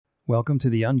Welcome to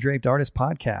the Undraped Artist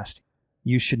Podcast.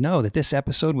 You should know that this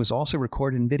episode was also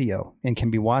recorded in video and can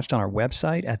be watched on our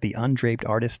website at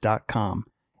theundrapedartist.com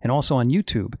and also on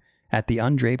YouTube at the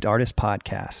Undraped Artist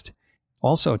Podcast.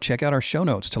 Also, check out our show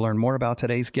notes to learn more about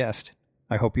today's guest.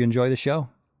 I hope you enjoy the show.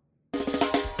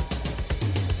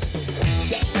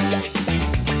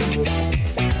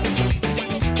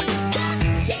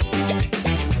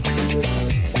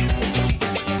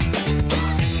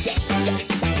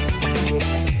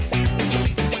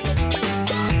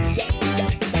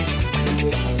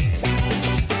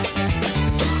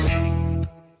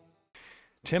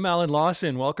 Tim Allen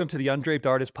Lawson, welcome to the Undraped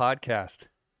Artist Podcast.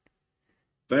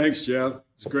 Thanks, Jeff.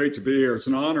 It's great to be here. It's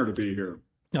an honor to be here.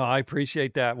 Oh, I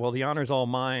appreciate that. Well, the honor's all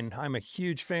mine. I'm a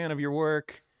huge fan of your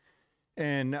work.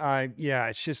 And I'm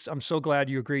so glad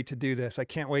you agreed to do this. I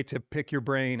can't wait to pick your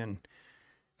brain and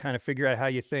kind of figure out how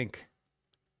you think.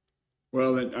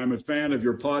 Well, I'm a fan of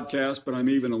your podcast, but I'm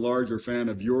even a larger fan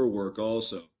of your work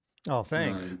also. Oh,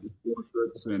 thanks. Your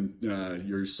portraits and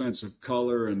your sense of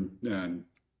color and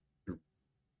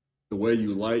the way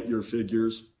you light your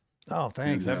figures. Oh,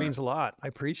 thanks. That means a lot. I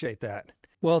appreciate that.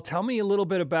 Well, tell me a little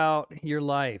bit about your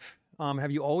life. Have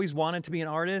you always wanted to be an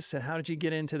artist, and how did you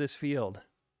get into this field?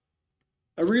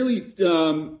 I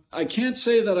can't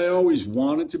say that I always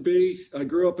wanted to be. I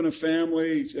grew up in a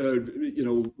family,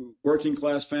 working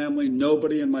class family.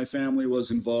 Nobody in my family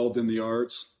was involved in the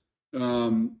arts.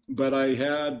 But I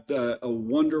had a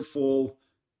wonderful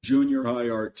junior high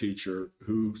art teacher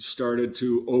who started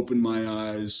to open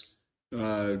my eyes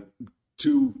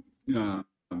to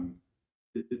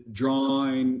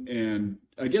drawing, and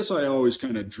I guess I always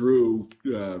kind of drew.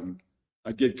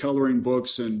 I'd get coloring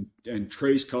books and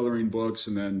trace coloring books,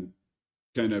 and then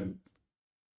kind of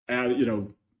add,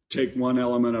 take one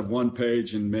element of one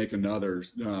page and make another.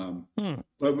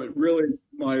 But really,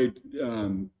 my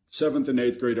 7th and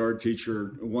 8th grade art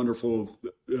teacher, a wonderful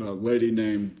lady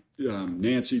named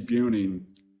Nancy Buning,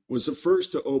 was the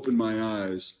first to open my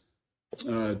eyes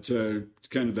to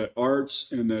kind of the arts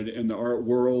and the art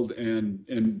world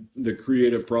and the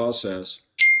creative process.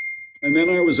 And then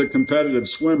I was a competitive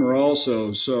swimmer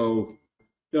also. So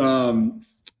I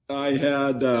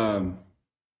had, and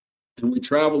we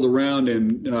traveled around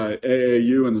in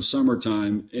AAU in the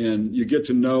summertime, and you get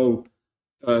to know,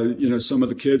 some of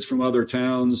the kids from other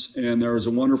towns. And there was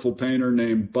a wonderful painter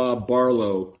named Bob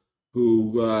Barlow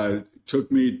who took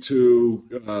me to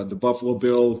the Buffalo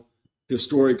Bill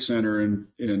Historic Center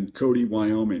in Cody,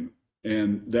 Wyoming.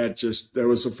 And that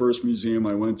was the first museum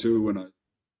I went to when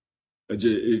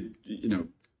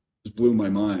just blew my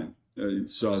mind. I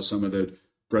saw some of the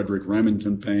Frederick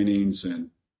Remington paintings and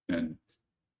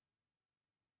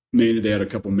they had a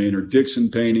couple Maynard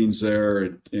Dixon paintings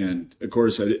there. And of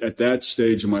course, at that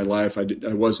stage of my life, I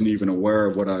wasn't even aware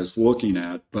of what I was looking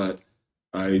at, but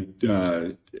I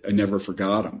never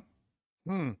forgot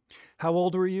them. How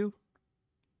old were you?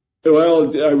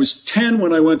 Well, I was 10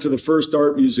 when I went to the first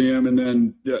art museum, and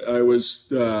then I was,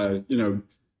 12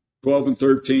 and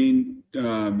 13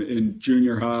 in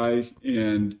junior high,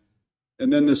 and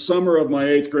then the summer of my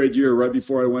 8th grade year, right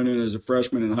before I went in as a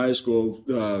freshman in high school,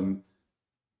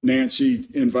 Nancy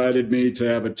invited me to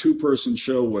have a 2-person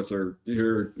show with her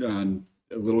here on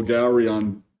a little gallery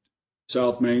on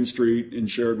South Main Street in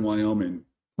Sheridan, Wyoming.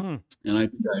 And I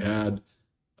think I had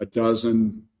a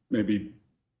dozen, maybe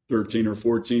 13 or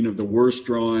 14 of the worst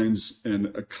drawings and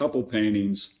a couple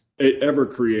paintings ever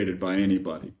created by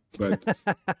anybody. But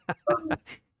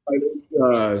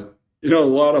a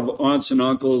lot of aunts and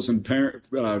uncles and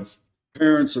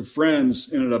parents of friends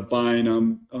ended up buying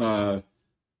them.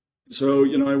 So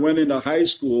I went into high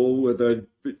school with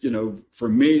for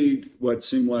me, what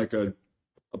seemed like a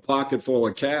pocket full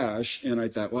of cash, and I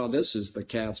thought, wow, this is the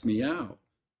cat's meow.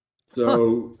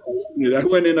 So I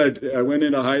went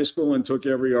into high school and took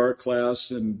every art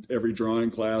class and every drawing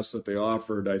class that they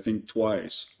offered, I think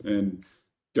twice, and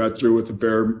got through with the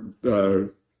bare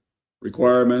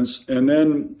requirements. And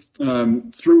then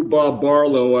through Bob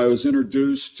Barlow, I was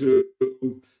introduced to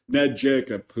Ned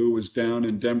Jacob, who was down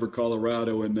in Denver,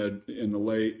 Colorado in the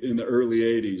early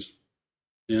 80s.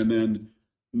 And then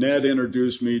Ned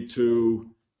introduced me to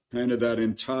kind of that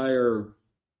entire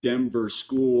Denver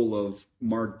school of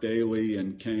Mark Daly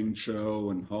and Kang Cho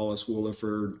and Hollis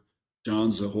Williford, John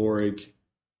Zahorik.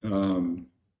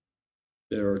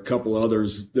 There are a couple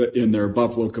others in there,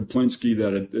 Buffalo Kaplinsky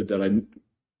that I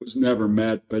was never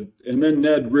met. And then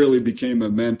Ned really became a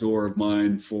mentor of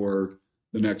mine for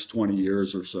the next 20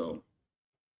 years or so.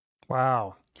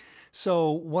 Wow. So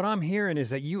what I'm hearing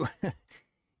is that you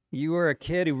were a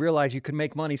kid who realized you could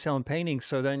make money selling paintings,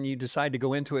 so then you decided to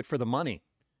go into it for the money.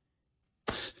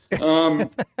 Um,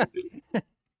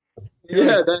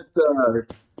 yeah, that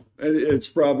it's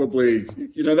probably,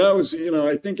 that was,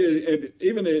 I think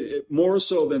more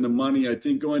so than the money. I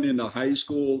think going into high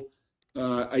school,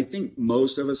 I think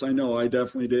most of us, I know I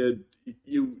definitely did.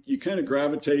 You kind of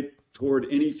gravitate toward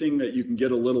anything that you can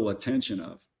get a little attention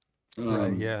of. Right.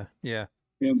 Um, Yeah. Yeah.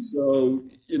 and so,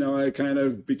 I kind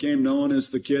of became known as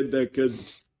the kid that could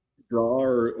draw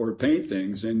or paint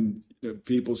things, and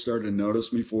people started to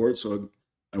notice me for it. So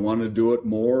I wanted to do it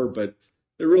more. But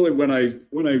it really, when I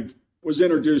was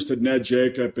introduced to Ned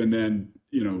Jacob, and then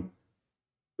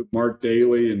Mark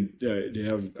Daly,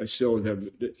 and I still have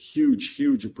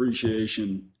huge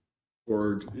appreciation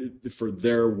for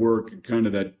their work. Kind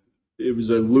of that it was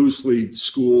a loosely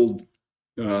schooled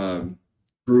uh,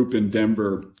 group in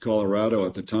Denver, Colorado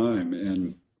at the time,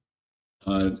 and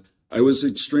I was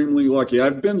extremely lucky.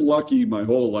 I've been lucky my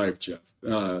whole life, Jeff.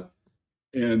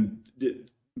 And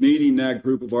meeting that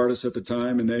group of artists at the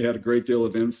time, and they had a great deal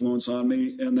of influence on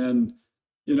me. And then,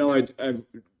 I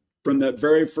from that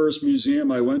very first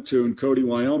museum I went to in Cody,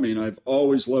 Wyoming, I've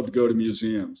always loved to go to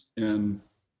museums. And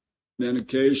then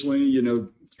occasionally,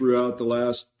 throughout the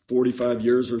last 45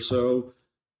 years or so,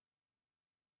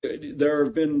 there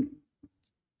have been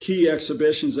key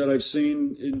exhibitions that I've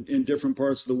seen in different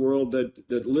parts of the world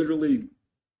that literally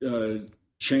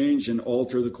change and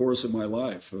alter the course of my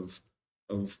life.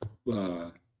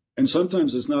 And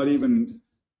sometimes it's not even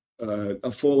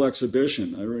a full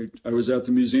exhibition. I was at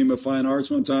the Museum of Fine Arts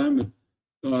one time,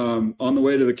 on the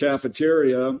way to the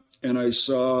cafeteria, and I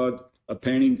saw a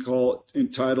painting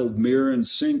entitled "Mirror and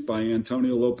Sink" by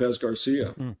Antonio Lopez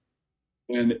Garcia,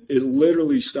 and it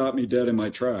literally stopped me dead in my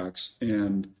tracks.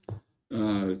 And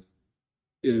then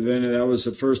that was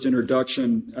the first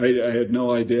introduction. I had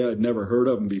no idea. I'd never heard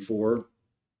of him before.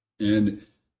 And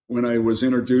when I was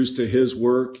introduced to his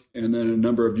work, and then a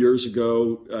number of years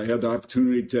ago, I had the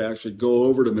opportunity to actually go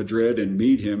over to Madrid and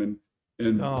meet him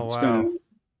and Oh, spend wow. time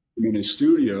in his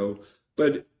studio.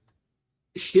 But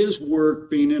his work,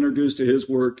 being introduced to his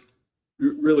work,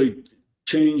 really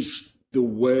changed the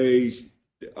way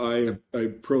I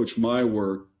approach my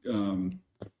work.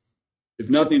 If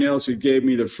nothing else, it gave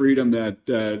me the freedom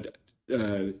that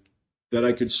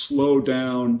I could slow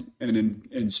down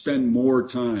and spend more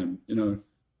time.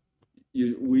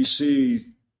 We see,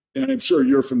 and I'm sure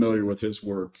you're familiar with his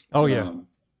work. Oh, yeah.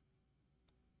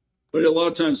 But a lot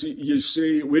of times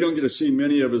we don't get to see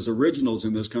many of his originals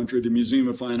in this country. The Museum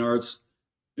of Fine Arts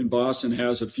in Boston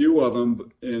has a few of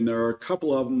them, and there are a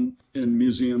couple of them in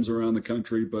museums around the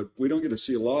country, but we don't get to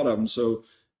see a lot of them. So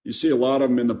you see a lot of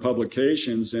them in the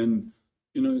publications, and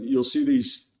you'll see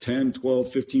these 10,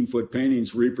 12, 15-foot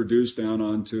paintings reproduced down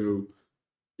onto,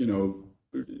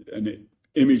 an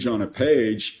image on a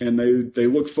page, and they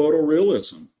look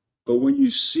photorealism. But when you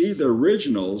see the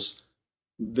originals,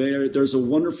 there's a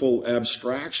wonderful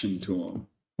abstraction to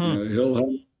them.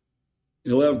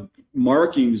 He'll have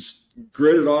markings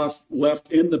gridded off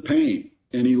left in the paint,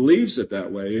 and he leaves it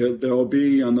that way. There'll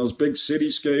be, on those big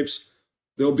cityscapes,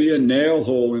 there'll be a nail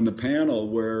hole in the panel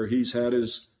where he's had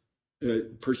his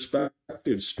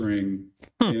perspective string,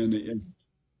 and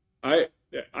I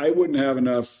wouldn't have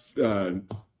enough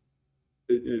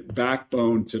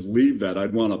backbone to leave that.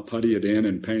 I'd want to putty it in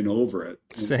and paint over it.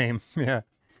 Same, yeah.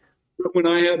 But when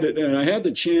I had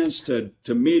the chance to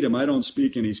meet him, I don't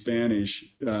speak any Spanish.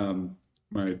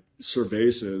 My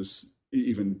cerveza is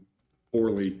even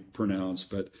poorly pronounced,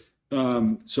 but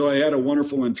so I had a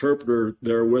wonderful interpreter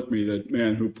there with me,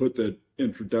 who put the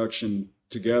introduction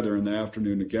together in the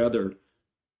afternoon together.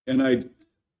 And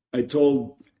I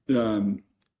told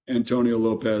Antonio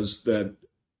Lopez that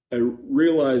I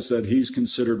realized that he's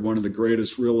considered one of the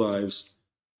greatest realists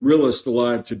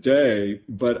alive today,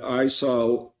 but I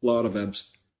saw a lot of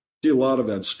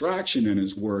abstraction in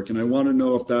his work, and I want to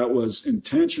know if that was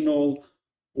intentional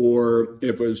or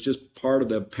if it was just part of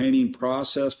the painting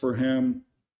process for him.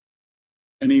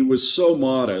 And he was so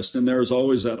modest, and there was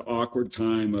always that awkward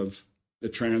time of the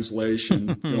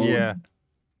translation. Yeah.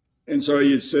 And so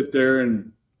you'd sit there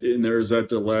and there's that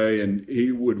delay, and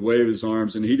he would wave his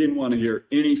arms, and he didn't want to hear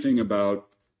anything about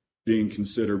being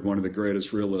considered one of the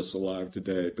greatest realists alive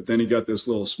today. But then he got this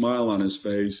little smile on his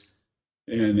face,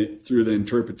 and through the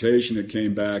interpretation, it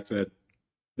came back that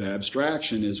the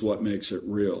abstraction is what makes it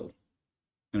real.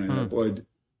 And I thought, boy,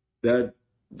 that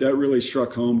really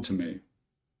struck home to me.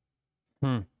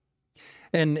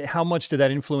 And how much did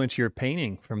that influence your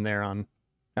painting from there on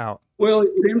out? Well,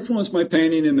 it influenced my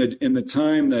painting in the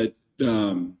time that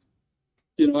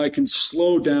I can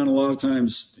slow down. A lot of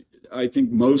times, I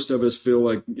think most of us feel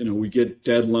like we get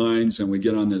deadlines and we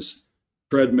get on this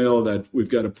treadmill that we've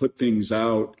got to put things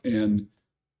out. And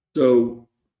So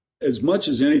as much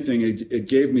as anything, it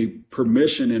gave me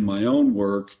permission in my own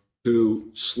work to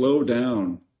slow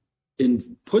down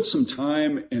and put some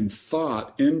time and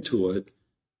thought into it.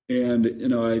 And,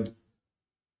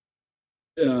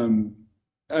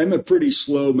 I'm a pretty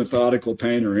slow, methodical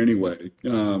painter anyway.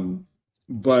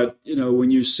 But,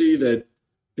 when you see that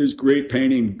his great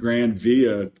painting, Grand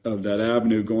Via, of that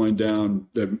avenue going down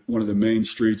one of the main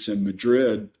streets in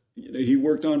Madrid, he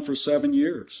worked on for 7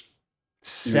 years.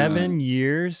 7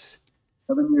 years?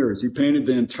 7 years. He painted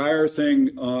the entire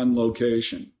thing on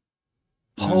location.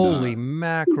 Holy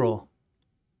mackerel.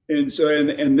 And so,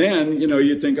 and then,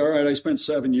 you'd think, all right, I spent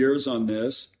 7 years on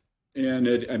this and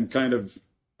I'm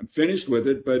finished with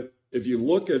it. But if you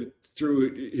look at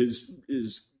through his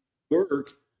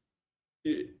work,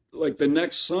 like the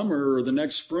next summer or the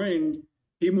next spring,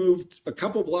 he moved a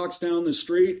couple blocks down the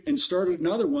street and started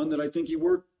another one that I think he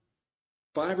worked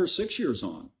 5 or 6 years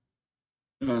on.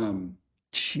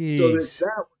 Jeez.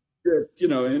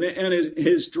 So and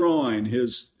his drawing,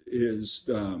 his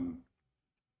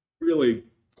really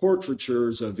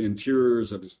portraitures of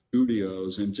interiors of his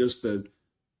studios, and just the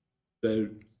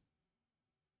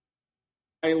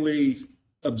highly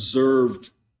observed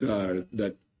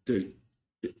that to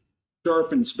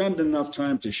spend enough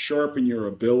time to sharpen your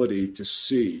ability to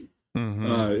see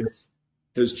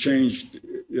has changed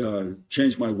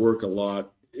my work a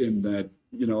lot. In that,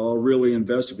 I'll really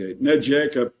investigate. Ned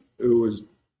Jacob, who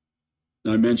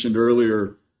I mentioned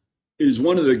earlier, is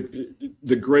one of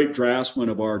the great draftsmen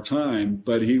of our time,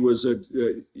 but he was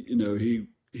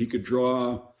he could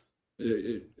draw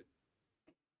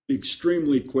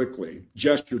extremely quickly,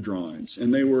 gesture drawings,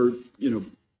 and they were,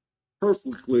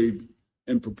 perfectly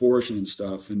in proportion and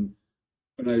stuff. And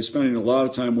when I was spending a lot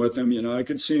of time with him, I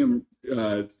could see him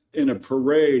in a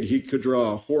parade. He could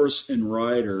draw a horse and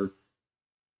rider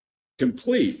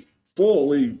complete,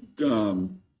 fully,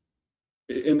 in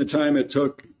the time it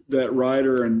took that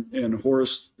rider and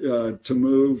horse to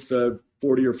move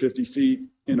 40 or 50 feet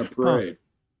in a parade.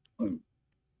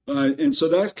 And so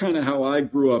that's kind of how I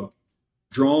grew up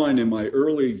drawing in my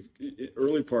early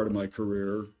part of my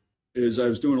career. Is I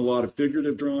was doing a lot of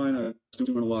figurative drawing, I was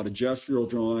doing a lot of gestural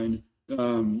drawing,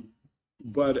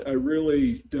 but I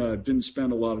really didn't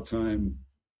spend a lot of time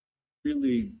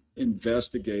really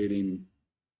investigating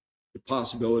the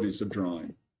possibilities of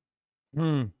drawing.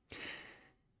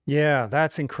 Yeah,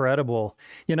 that's incredible.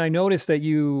 And I noticed that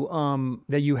you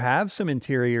have some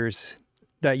interiors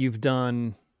that you've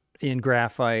done in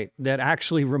graphite that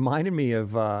actually reminded me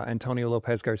of Antonio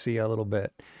Lopez Garcia a little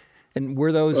bit. And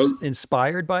were those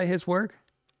inspired by his work?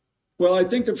 Well, I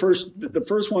think the first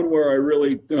one where I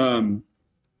really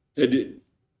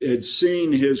had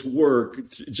seen his work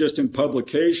just in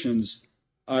publications,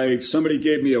 somebody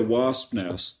gave me a wasp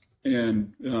nest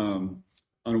and on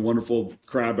a wonderful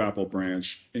crabapple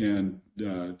branch, and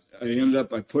I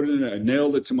put it in, I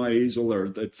nailed it to my easel, or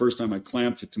the first time I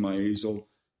clamped it to my easel,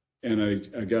 and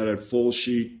I got a full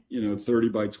sheet, 30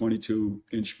 by 22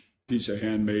 inch piece of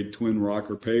handmade twin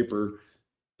rocker paper,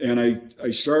 and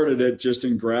I started it just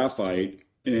in graphite,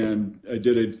 and I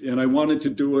did it, and I wanted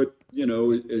to do it,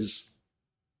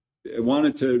 I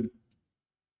wanted to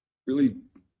really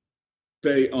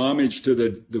pay homage to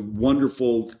the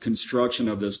wonderful construction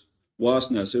of this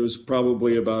wasp nest. It was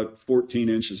probably about 14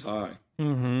 inches high.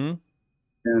 Mm-hmm.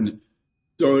 And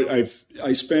so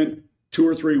I spent 2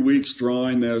 or 3 weeks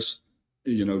drawing this,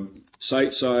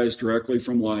 sight size directly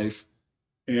from life.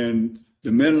 And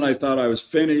the minute I thought I was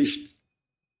finished,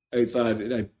 I thought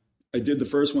I did the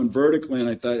first one vertically, and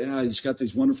I thought, I just got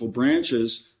these wonderful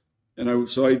branches. And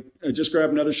I just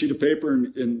grabbed another sheet of paper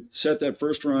and set that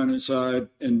first drawing aside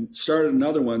and started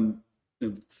another one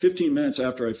 15 minutes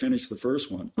after I finished the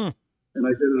first one. And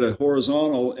I did it a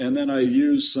horizontal, and then I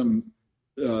used some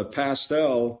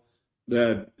pastel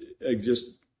that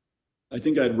I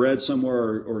think I'd read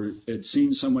somewhere or had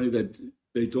seen somebody that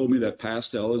they told me that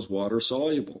pastel is water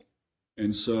soluble.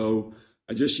 And so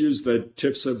I just used the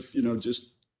tips of, just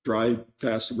dry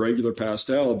regular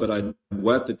pastel, but I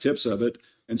wet the tips of it.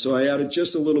 And so I added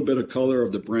just a little bit of color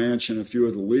of the branch and a few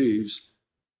of the leaves.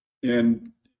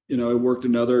 And, I worked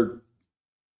another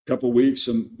couple weeks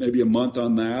and maybe a month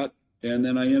on that. And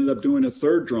then I ended up doing a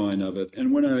third drawing of it.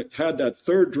 And when I had that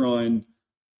third drawing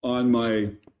on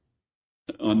the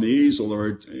easel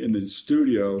or in the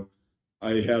studio,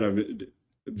 I had a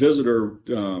visitor,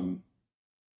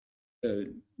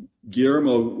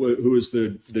 Guillermo, who is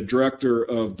the director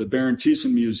of the Baron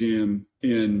Thyssen Museum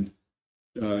in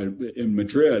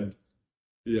Madrid,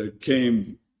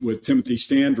 came with Timothy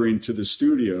Standring to the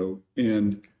studio,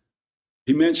 and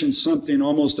he mentioned something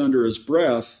almost under his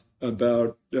breath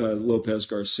about Lopez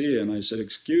Garcia. And I said,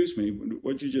 excuse me,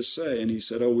 what'd you just say? And he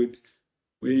said, oh, we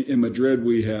in Madrid,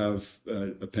 we have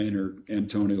a painter,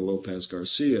 Antonio Lopez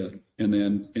Garcia. And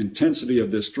then intensity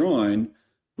of this drawing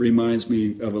reminds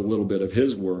me of a little bit of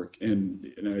his work.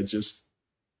 And I just,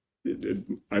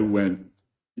 I went,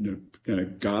 kind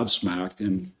of gobsmacked.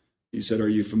 And he said, are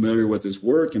you familiar with his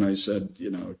work? And I said,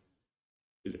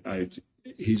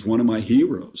 he's one of my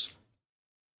heroes.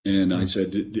 And I said,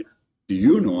 do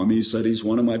you know him? He said, he's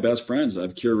one of my best friends.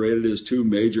 I've curated his 2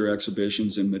 major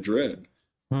exhibitions in Madrid.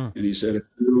 And he said,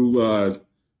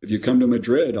 if you come to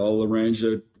Madrid, I'll arrange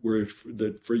it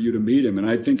for you to meet him. And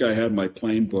I think I had my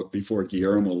plane booked before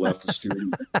Guillermo left the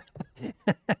studio.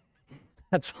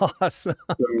 That's awesome.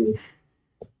 So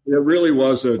it really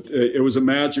was it was a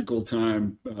magical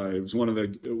time. It was one of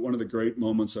the great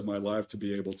moments of my life to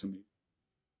be able to meet.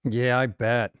 Yeah, I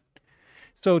bet.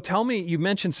 So tell me, you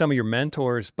mentioned some of your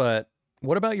mentors, but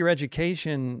what about your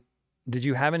education? Did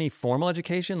you have any formal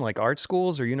education, like art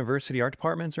schools or university art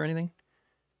departments or anything?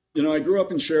 I grew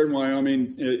up in Sheridan,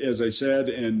 Wyoming, as I said,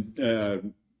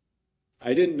 and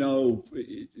I didn't know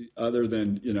other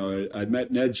than, I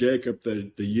met Ned Jacob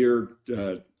the year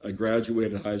I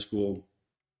graduated high school,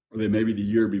 or maybe the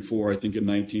year before, I think in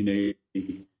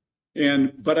 1980.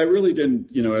 But I really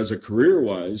didn't, as a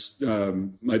career-wise,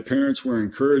 my parents were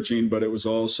encouraging, but it was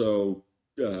also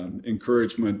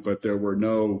encouragement, but there were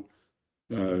no,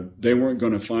 they weren't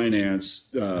going to finance,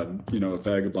 a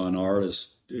vagabond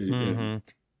artist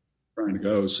trying to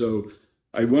go. So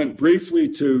I went briefly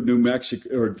to New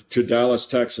Mexico, or to Dallas,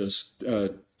 Texas,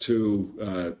 there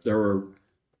were,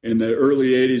 in the early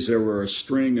 80s, there were a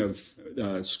string of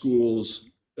schools.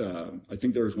 I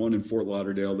think there was one in Fort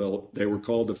Lauderdale. They were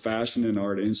called the Fashion and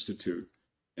Art Institute.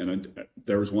 And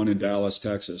there was one in Dallas,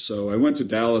 Texas. So I went to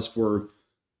Dallas for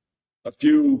a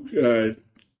few,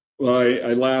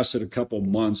 I lasted a couple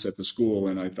months at the school,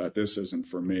 and I thought, this isn't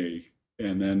for me.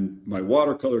 And then my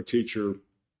watercolor teacher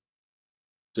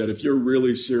said, if you're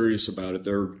really serious about it,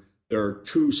 there are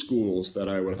 2 schools that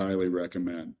I would highly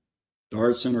recommend. The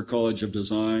Art Center College of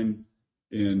Design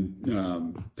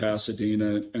in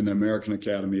Pasadena, and the American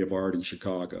Academy of Art in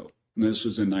Chicago. And this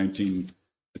was in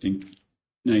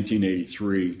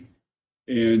 1983.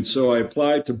 And so I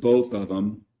applied to both of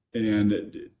them.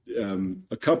 And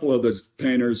a couple of the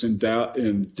painters in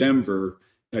Denver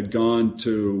had gone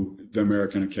to the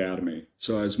American Academy.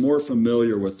 So I was more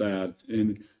familiar with that.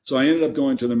 And so I ended up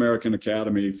going to the American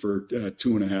Academy for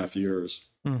 2.5 years.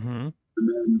 Mm-hmm.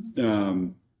 And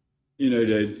then,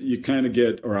 you kind of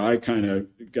get, or I kind of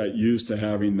got used to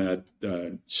having that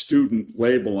student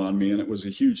label on me, and it was a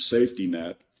huge safety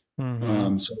net.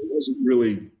 Mm-hmm. So I wasn't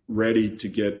really ready to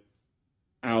get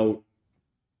out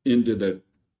into the,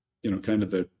 kind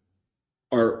of the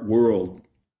art world.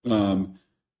 And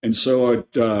so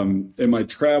in my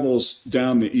travels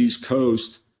down the East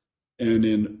Coast and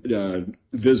in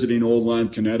visiting Old Lyme,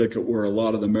 Connecticut, where a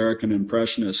lot of the American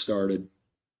Impressionists started,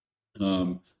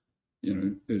 John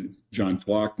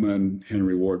Twachtman,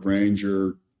 Henry Ward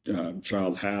Ranger,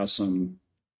 Child Hassan,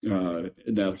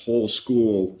 that whole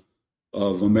school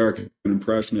of American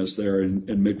Impressionists there in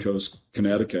Midcoast,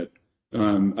 Connecticut.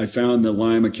 I found the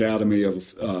Lyme Academy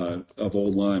of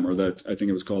Old Lyme, or that I think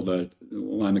it was called the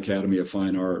Lyme Academy of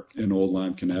Fine Art in Old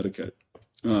Lyme, Connecticut.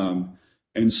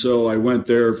 And so I went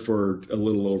there for a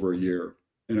little over a year.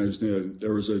 And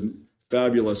there was a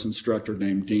fabulous instructor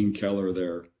named Dean Keller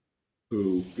there,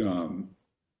 who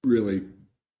really,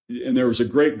 and there was a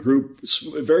great group,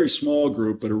 a very small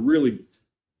group, but a really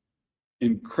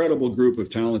incredible group of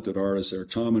talented artists there.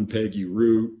 Tom and Peggy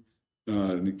Root,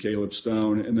 and Caleb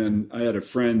Stone. And then I had a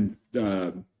friend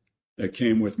that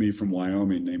came with me from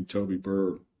Wyoming named Toby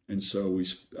Burr. And so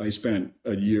I spent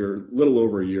a little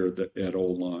over a year at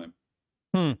Old Lyme.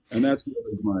 And that's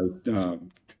really my,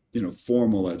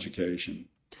 formal education.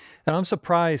 And I'm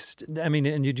surprised. I mean,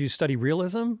 and did you study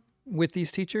realism with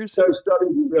these teachers? So I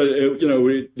studied,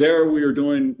 there we were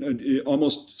doing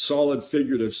almost solid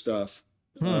figurative stuff,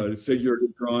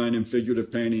 figurative drawing and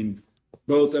figurative painting,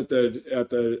 both at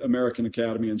the American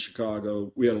Academy in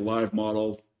Chicago. We had a live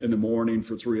model in the morning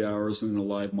for 3 hours and then a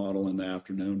live model in the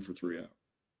afternoon for 3 hours.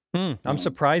 I'm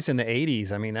surprised in the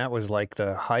 80s. I mean, that was like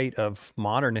the height of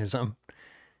modernism.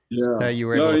 Yeah. That you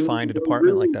were able to find a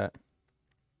department like that.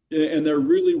 And there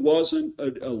really wasn't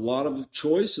a lot of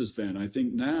choices then. I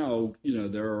think now,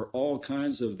 there are all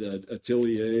kinds of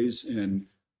ateliers and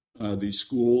these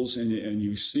schools, and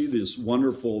you see this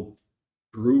wonderful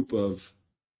group of,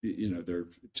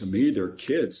 to me, they're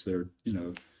kids. They're,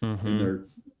 in their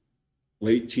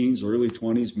late teens, early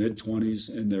 20s, mid 20s,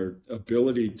 and their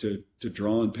ability to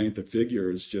draw and paint the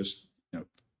figure is just,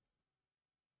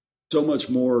 so much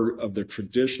more of the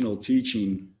traditional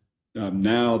teaching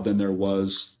now than there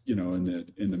was, in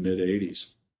the mid '80s.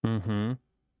 Mm-hmm.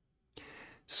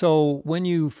 So when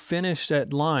you finished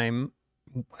at Lyme,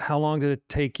 how long did it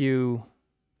take you?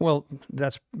 Well,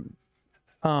 that's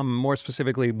more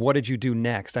specifically, what did you do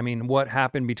next? I mean, what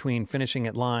happened between finishing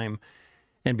at Lyme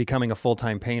and becoming a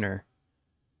full-time painter?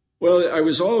 Well, I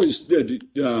was always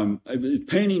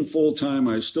painting full time.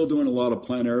 I was still doing a lot of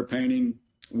plein air painting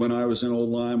when I was in Old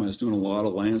Lyme. I was doing a lot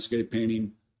of landscape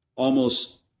painting,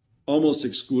 almost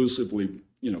exclusively,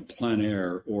 plein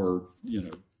air or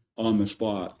on the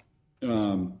spot.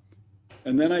 And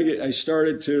then I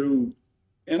started to,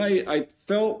 and I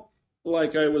felt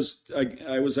like I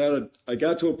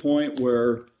got to a point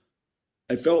where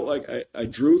I felt like I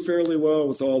drew fairly well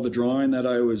with all the drawing that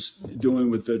I was doing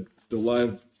with the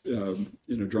live,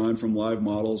 drawing from live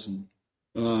models,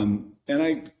 and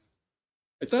I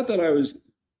thought that I was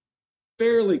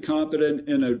fairly competent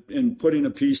in putting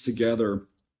a piece together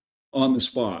on the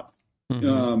spot.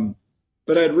 Mm-hmm.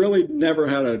 But I'd really never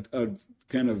had a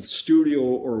kind of studio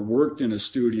or worked in a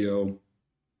studio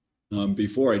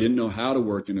before. I didn't know how to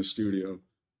work in a studio.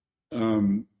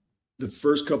 The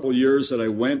first couple of years that I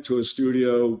went to a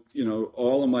studio,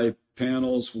 all of my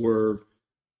panels were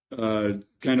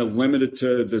kind of limited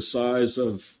to the size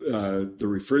of the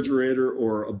refrigerator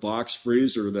or a box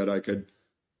freezer that I could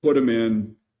put them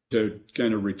in to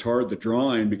kind of retard the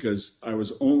drawing, because I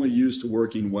was only used to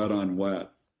working wet on wet.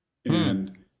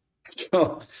 And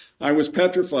so I was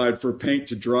petrified for paint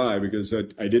to dry because I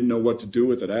didn't know what to do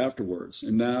with it afterwards.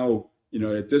 And now,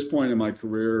 at this point in my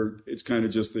career, it's kind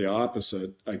of just the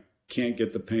opposite. I can't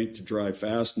get the paint to dry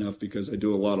fast enough because I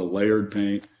do a lot of layered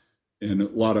paint and a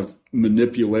lot of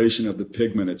manipulation of the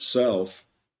pigment itself,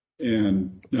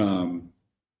 and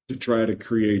to try to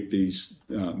create these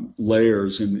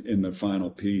layers in the final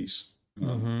piece.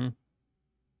 Mm-hmm.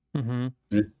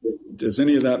 Mm-hmm. Does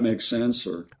any of that make sense?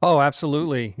 Or oh,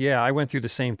 absolutely. Yeah, I went through the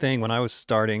same thing when I was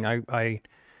starting. I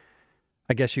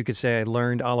guess you could say I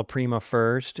learned alla prima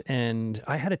first, and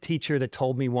I had a teacher that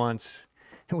told me once,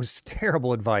 it was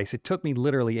terrible advice. It took me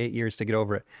literally 8 years to get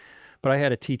over it. But I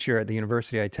had a teacher at the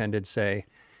university I attended say,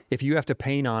 if you have to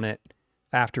paint on it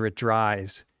after it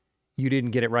dries, you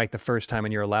didn't get it right the first time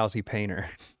and you're a lousy painter.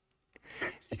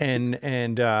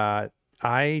 and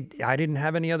I didn't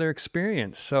have any other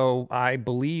experience. So I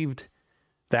believed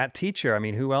that teacher. I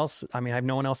mean, who else? I mean, I have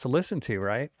no one else to listen to,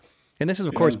 right? And this is,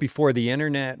 of course, before the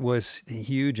internet was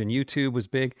huge and YouTube was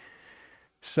big.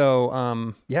 So,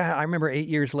 I remember 8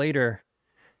 years later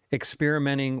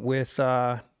experimenting with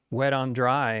wet on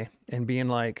dry and being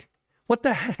like, what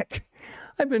the heck?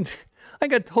 I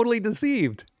got totally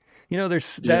deceived.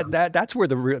 That's where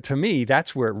to me,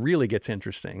 that's where it really gets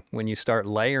interesting, when you start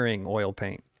layering oil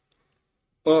paint.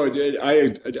 Oh,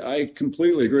 I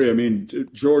completely agree. I mean,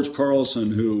 George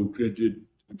Carlson, who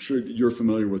I'm sure you're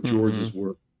familiar with George's mm-hmm.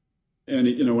 work. And,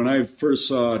 when I first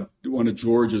saw one of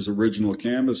George's original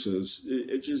canvases,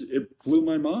 it blew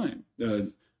my mind.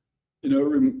 It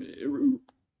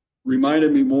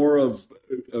reminded me more of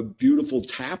a beautiful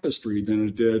tapestry than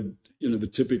it did, the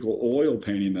typical oil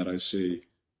painting that I see.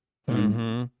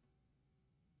 Mm-hmm.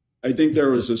 I think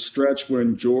there was a stretch where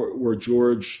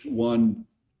George won,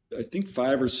 I think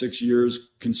 5 or 6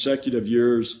 consecutive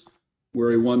years,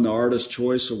 where he won the Artist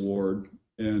Choice Award.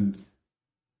 And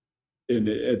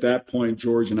at that point,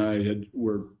 George and I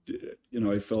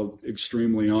I felt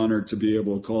extremely honored to be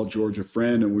able to call George a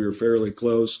friend, and we were fairly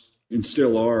close and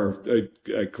still are.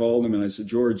 I called him and I said,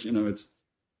 George, it's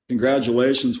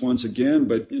congratulations once again,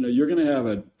 but you're going to have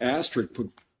an asterisk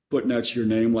put next to your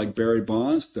name like Barry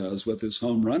Bonds does with his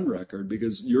home run record,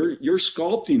 because you're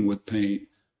sculpting with paint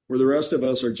where the rest of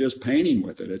us are just painting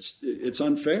with it. It's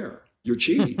unfair. You're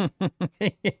cheating.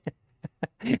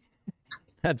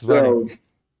 That's funny.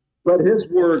 But his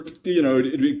work,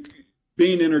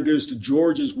 being introduced to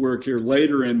George's work here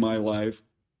later in my life,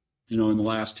 in the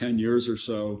last 10 years or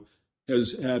so,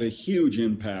 has had a huge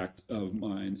impact of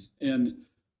mine. And,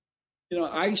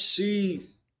 I see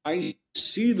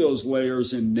those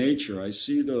layers in nature. I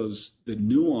see the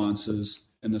nuances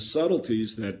and the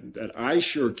subtleties that I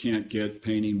sure can't get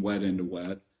painting wet into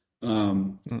wet.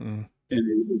 And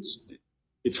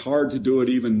it's hard to do it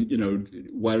even,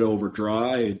 wet over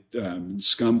dry,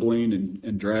 scumbling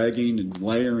and dragging and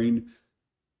layering.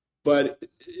 But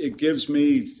it gives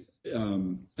me,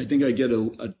 I think I get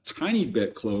a tiny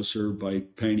bit closer by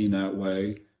painting that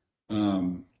way.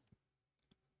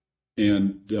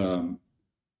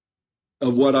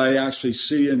 Of what I actually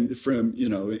see in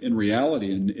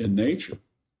reality in nature.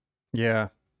 Yeah.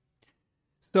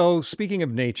 So speaking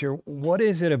of nature, what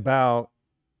is it about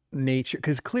nature,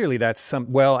 because clearly that's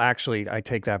well, actually, I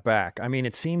take that back. I mean,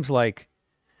 it seems like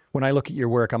when I look at your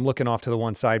work, I'm looking off to the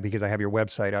one side because I have your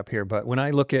website up here. But when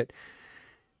I look at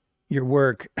your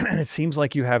work, it seems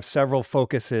like you have several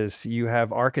focuses. You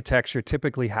have architecture,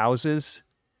 typically houses,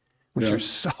 which Yeah. are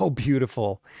so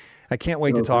beautiful. I can't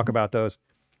wait to talk about those.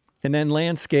 And then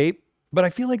landscape, but I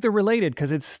feel like they're related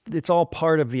because it's all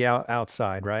part of the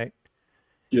outside, right?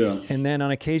 Yeah. And then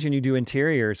on occasion you do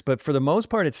interiors, but for the most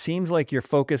part, it seems like you're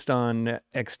focused on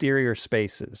exterior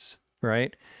spaces,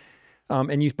 right?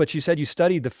 But you said you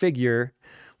studied the figure.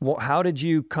 Well, how did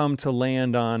you come to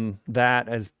land on that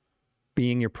as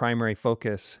being your primary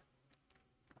focus?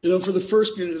 For the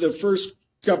first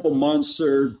couple months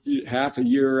or half a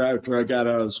year after I got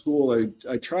out of school,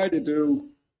 I tried to do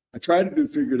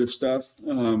figurative stuff,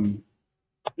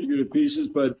 figurative pieces,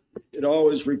 but it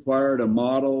always required a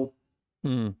model.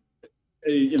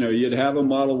 You'd have a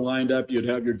model lined up, you'd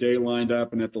have your day lined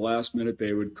up, and at the last minute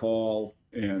they would call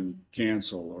and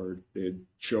cancel, or they'd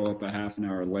show up a half an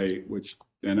hour late, which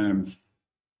then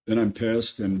I'm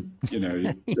pissed, and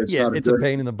it's Yeah, it's a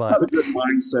pain in the butt. Not a good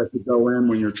mindset to go in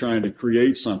when you're trying to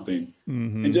create something.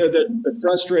 And so the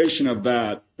frustration of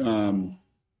that,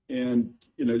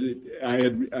 I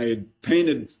had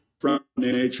painted from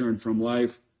nature and from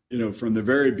life, from the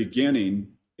very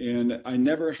beginning, and I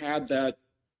never had that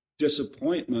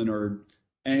disappointment or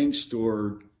angst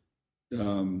or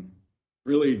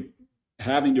really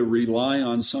having to rely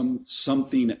on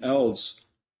something else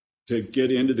to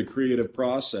get into the creative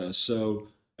process. So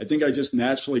I think I just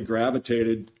naturally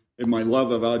gravitated in my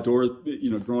love of outdoors,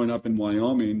 growing up in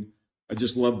Wyoming. I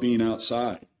just love being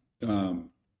outside.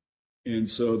 And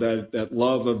so that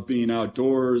love of being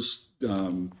outdoors,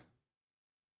 being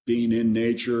in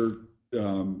nature,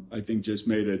 I think just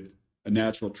made it a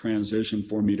natural transition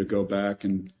for me to go back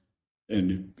and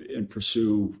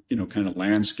pursue, kind of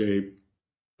landscape.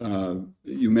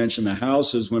 You mentioned the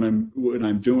houses. When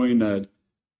I'm doing a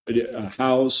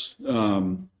house,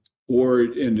 or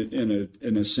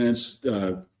in a sense,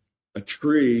 a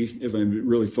tree, if I'm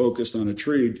really focused on a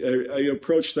tree, I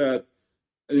approach that,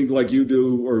 I think, like you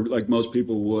do, or like most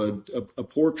people would, a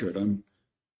portrait. I'm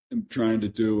trying to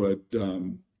do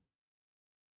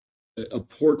a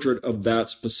portrait of that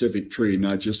specific tree,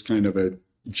 not just kind of a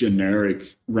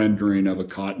generic rendering of a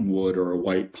cottonwood or a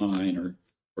white pine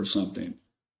or something.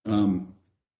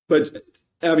 But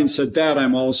having said that,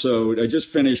 I just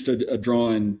finished a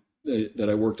drawing that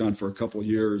I worked on for a couple of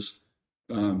years,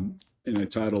 and I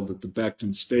titled it "The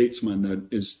Becton Statesman." That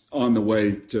is on the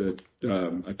way to.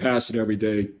 I pass it every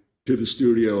day to the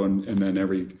studio, and then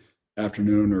every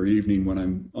afternoon or evening when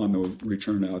I'm on the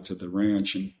return out to the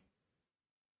ranch. And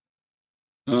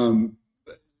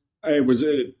I was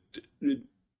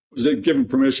given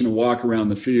permission to walk around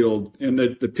the field, and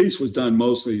the piece was done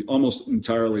almost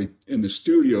entirely in the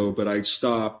studio. But I'd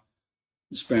stop,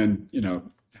 spend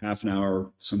half an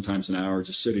hour, sometimes an hour,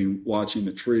 just sitting watching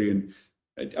the tree. And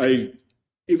I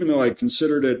even though I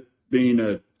considered it being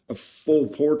a full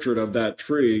portrait of that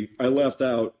tree, I left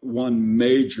out one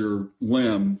major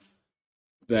limb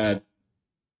that,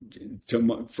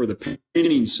 for the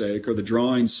painting's sake or the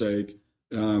drawing's sake,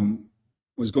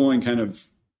 was going kind of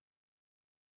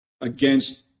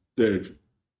against the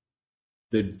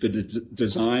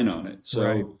design on it. So,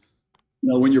 right.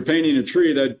 When you're painting a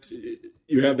tree, that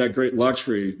you have that great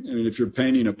luxury. I mean, if you're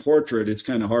painting a portrait, it's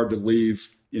kind of hard to leave,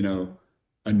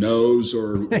 a nose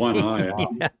or one eye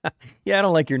out. Yeah, I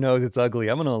don't like your nose. It's ugly.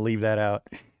 I'm going to leave that out.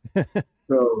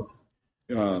 So,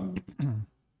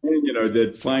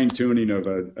 the fine tuning of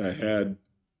a head,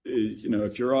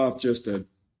 if you're off just a,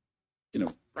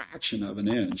 fraction of an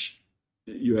inch,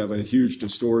 you have a huge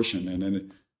distortion.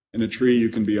 And in a tree, you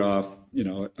can be off,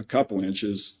 a couple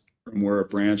inches from where a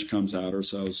branch comes out or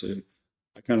so. So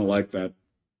I kind of like that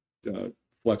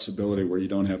flexibility where you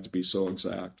don't have to be so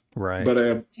exact. Right. But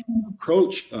I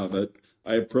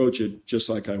approach it just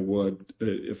like I would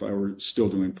if I were still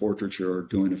doing portraiture or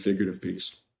doing a figurative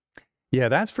piece. Yeah,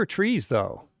 that's for trees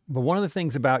though. But one of the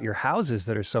things about your houses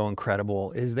that are so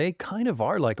incredible is they kind of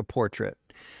are like a portrait.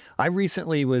 I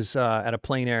recently was at a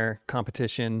plein air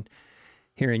competition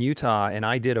here in Utah, and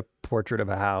I did a portrait of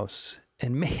a house.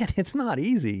 And man, it's not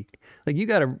easy. Like you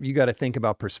gotta think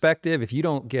about perspective. If you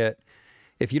don't get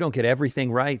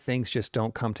everything right, things just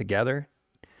don't come together.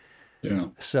 Yeah.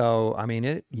 So I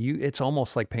mean, it's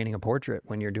almost like painting a portrait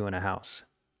when you're doing a house.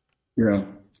 Yeah.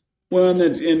 Well,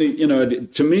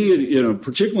 to me,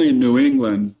 particularly in New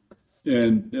England,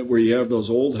 and where you have those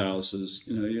old houses,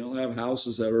 you'll have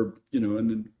houses that are, in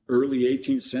the early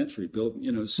 18th century, built,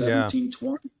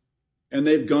 1720. And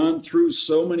they've gone through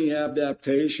so many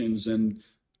adaptations, and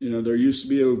there used to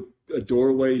be a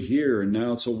doorway here and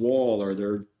now it's a wall,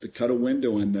 or they cut a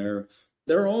window in there.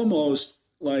 They're almost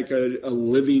like a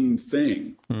living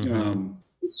thing.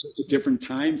 It's just a different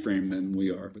time frame than we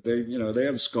are, but they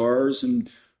have scars and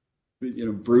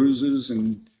bruises,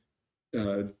 and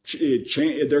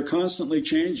they're constantly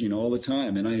changing all the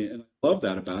time, and I love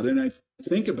that about it, and I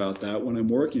think about that when I'm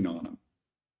working on them.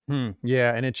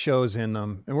 Yeah, and it shows in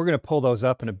them, and we're going to pull those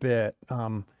up in a bit.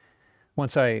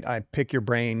 Once I pick your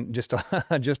brain just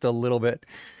just a little bit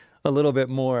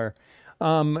more.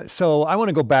 So I want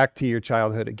to go back to your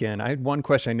childhood again. I had one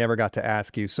question I never got to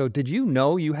ask you. So did you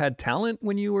know you had talent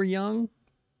when you were young?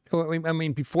 I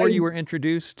mean, before you were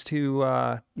introduced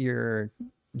to your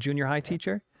junior high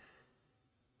teacher?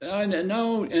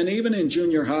 No, and even in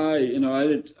junior high,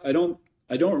 I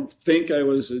don't think I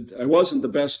wasn't the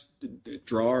best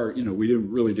drawer.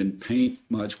 We didn't paint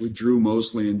much. We drew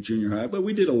mostly in junior high, but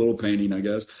we did a little painting, I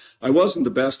guess. I wasn't the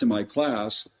best in my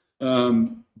class,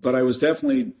 but I was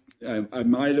definitely, I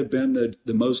might have been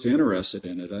the most interested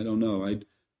in it. I don't know.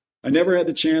 I never had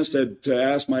the chance to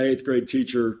ask my eighth grade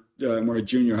teacher, my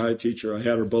junior high teacher. I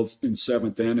had her both in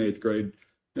seventh and eighth grade,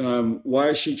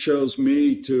 why she chose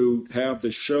me to have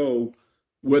the show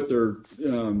with her.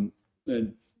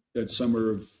 That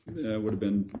summer of would have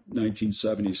been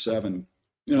 1977,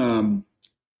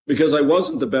 because I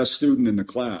wasn't the best student in the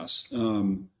class.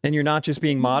 And you're not just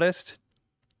being modest?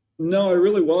 No, I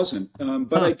really wasn't.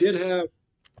 But I did have,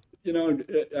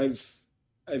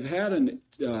 I've had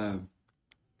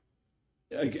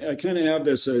I kind of have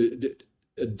this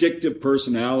addictive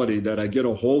personality that I get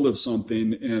a hold of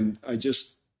something and I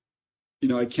just,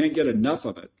 I can't get enough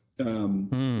of it.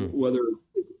 Whether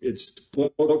it's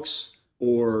books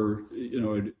or,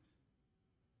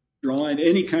 drawing,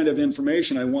 any kind of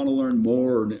information, I want to learn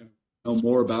more, know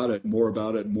more about it.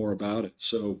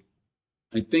 So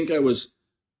I think I was,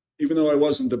 even though I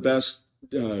wasn't the best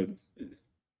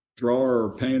drawer or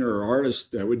painter or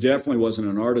artist, I definitely wasn't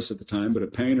an artist at the time, but a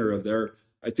painter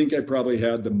I think I probably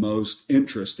had the most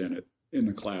interest in it in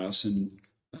the class. And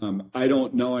I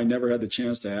don't know, I never had the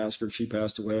chance to ask her. She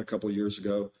passed away a couple of years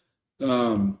ago.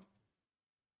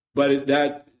 But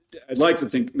I'd like to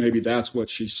think maybe that's what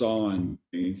she saw in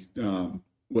me,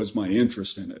 was my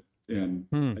interest in it. And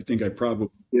I think I probably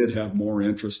did have more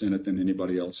interest in it than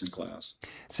anybody else in class.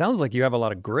 Sounds like you have a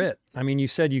lot of grit. I mean, you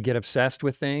said you get obsessed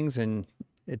with things, and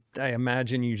I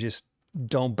imagine you just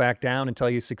don't back down until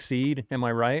you succeed. Am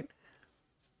I right?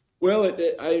 Well,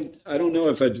 I don't know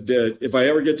if I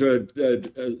ever get to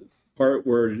a part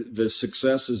where the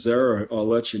success is there, I'll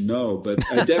let you know. But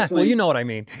I definitely. Well, you know what I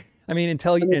mean. I mean,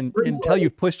 until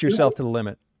you've pushed yourself to the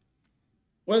limit.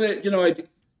 Well,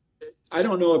 I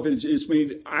don't know if it's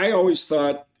me. I always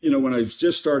thought, when I was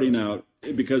just starting out,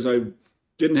 because I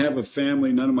didn't have a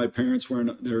family, none of my parents were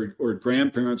or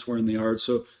grandparents were in the arts,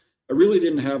 so I really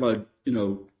didn't have an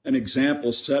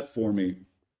example set for me.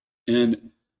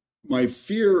 And my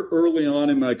fear early on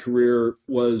in my career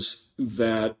was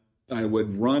that I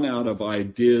would run out of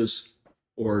ideas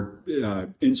or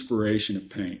inspiration to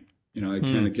paint. I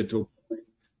kind of get to a point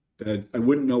that I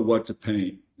wouldn't know what to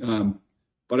paint.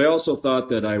 But I also thought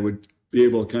that I would be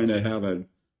able to kind of have a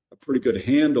pretty good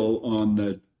handle on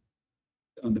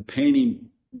the painting,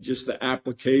 just the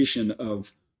application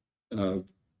of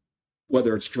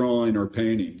whether it's drawing or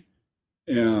painting.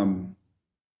 And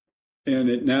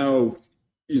it now,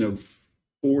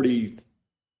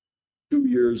 42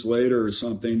 years later or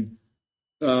something,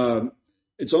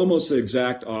 it's almost the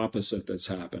exact opposite that's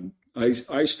happened.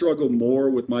 I struggle more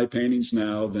with my paintings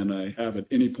now than I have at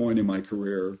any point in my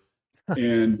career.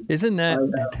 And isn't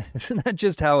that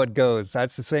just how it goes?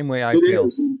 That's the same way I feel.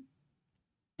 Is.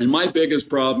 And my biggest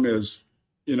problem is,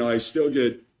 I still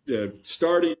get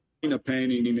starting a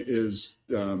painting is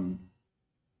one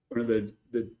of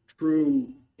the true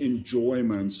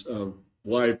enjoyments of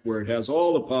life, where it has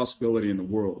all the possibility in the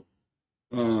world.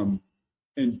 And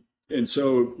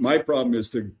so my problem is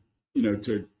to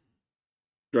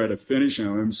try to finish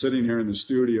them. I'm sitting here in the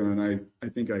studio and I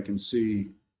think I can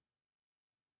see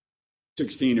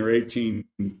 16 or 18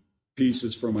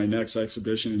 pieces for my next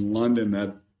exhibition in London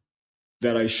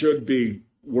that I should be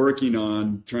working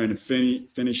on, trying to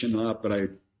finish them up, but I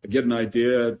get an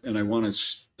idea and I want to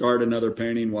start another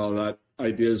painting while that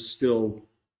idea is still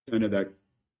kind of that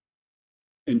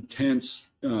intense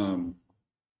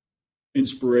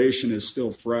inspiration is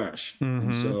still fresh.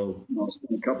 And so I'll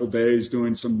spend a couple of days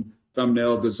doing some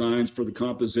thumbnail designs for the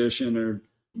composition, or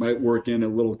might work in a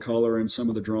little color in some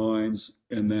of the drawings,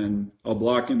 and then I'll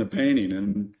block in the painting.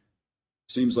 And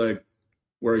it seems like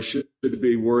where I should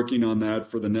be working on that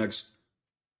for the next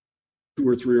 2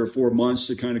 or 3 or 4 months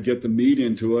to kind of get the meat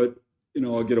into it.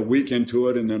 I'll get a week into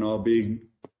it, and then I'll be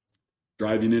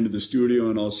driving into the studio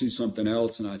and I'll see something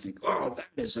else, and I think, oh,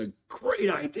 that is a great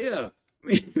idea.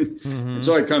 And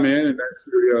so I come in that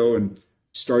studio and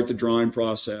start the drawing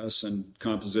process and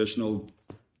compositional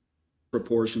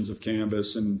proportions of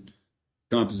canvas and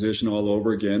composition all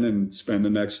over again, and spend the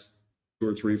next 2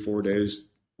 or 3, 4 days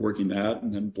working that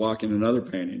and then blocking another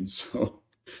painting. So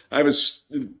I have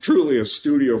truly a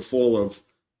studio full of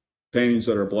paintings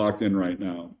that are blocked in right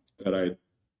now that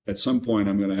at some point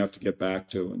I'm going to have to get back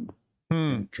to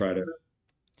and try to.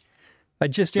 I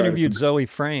just interviewed Zoe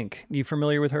Frank. You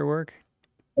familiar with her work?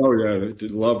 Oh yeah, I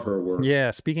did love her work.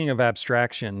 Yeah, speaking of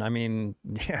abstraction, I mean,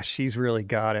 yeah, she's really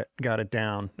got it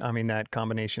down. I mean, that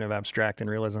combination of abstract and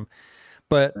realism.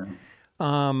 But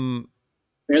and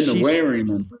the layering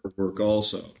in her work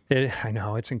also. I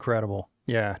know, it's incredible.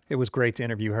 Yeah, it was great to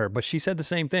interview her. But she said the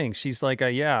same thing. She's like,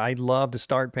 yeah, I love to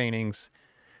start paintings,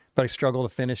 but I struggle to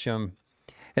finish them.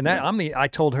 And that I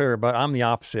told her, but I'm the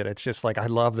opposite. It's just like I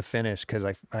love the finish because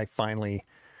I finally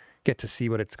get to see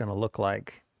what it's going to look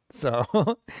like. So,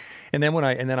 and then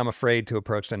I'm afraid to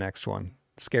approach the next one,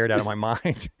 scared out of my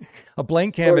mind. A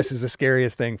blank canvas is the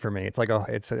scariest thing for me. It's like,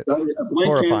 it's a blank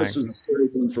horrifying. Canvas is the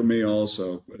scariest thing for me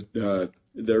also.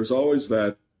 There's always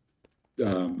that.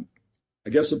 I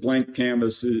guess a blank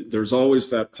canvas. There's always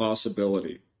that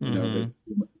possibility, that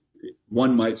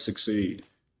one might succeed.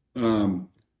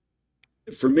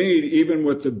 For me, even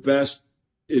with the best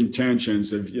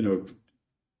intentions of, you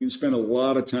can spend a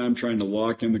lot of time trying to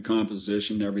lock in the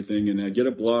composition and everything, and I get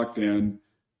it blocked in,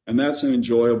 and that's an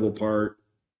enjoyable part.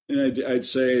 And I'd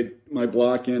say my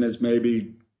block in is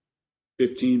maybe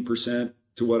 15%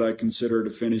 to what I consider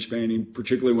a finished painting,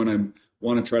 particularly when I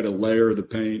want to try to layer the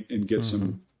paint and get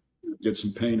some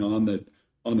paint on the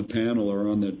panel or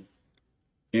on the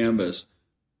canvas.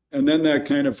 And then that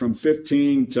kind of from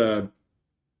 15 to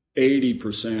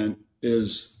 80%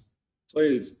 is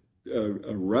like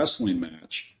a wrestling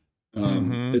match.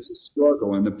 It's a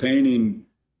struggle, and the painting,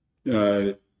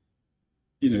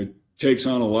 takes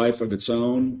on a life of its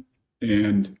own,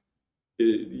 and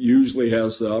it usually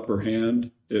has the upper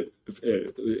hand.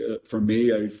 For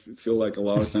me, I feel like a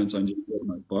lot of times I'm just getting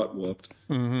my butt whooped.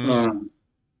 And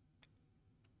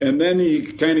then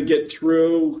you kind of get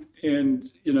through, and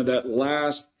that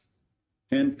last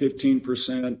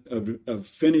 10-15% of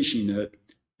finishing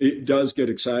it does get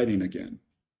exciting again.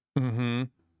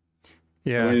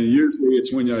 Yeah. I mean, usually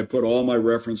it's when I put all my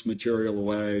reference material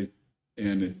away,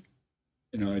 and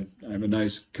I have a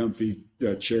nice comfy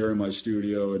chair in my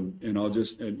studio, and a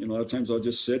lot of times I'll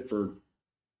just sit for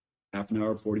half an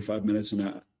hour, 45 minutes,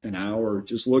 an hour,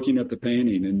 just looking at the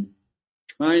painting and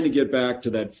trying to get back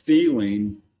to that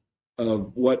feeling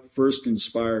of what first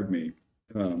inspired me,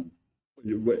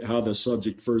 how the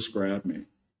subject first grabbed me.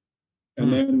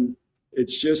 And then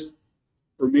it's just,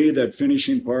 for me, that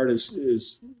finishing part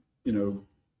is a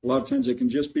lot of times it can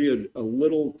just be a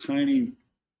little tiny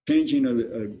changing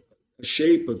a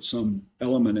shape of some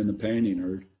element in the painting,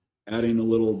 or adding a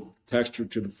little texture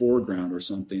to the foreground or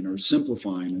something, or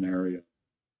simplifying an area.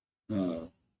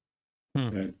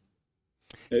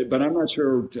 But I'm not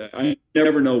sure. I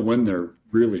never know when they're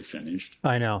really finished.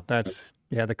 I know. That's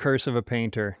the curse of a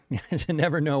painter. To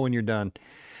never know when you're done.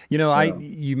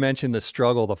 You mentioned the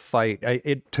struggle, the fight.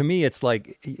 To me, it's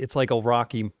like a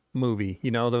Rocky movie.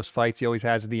 Those fights he always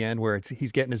has at the end where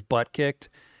he's getting his butt kicked,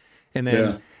 and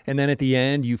then at the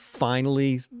end you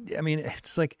finally. I mean,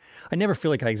 it's like I never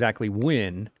feel like I exactly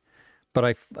win,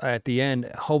 but at the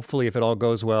end, hopefully, if it all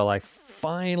goes well, I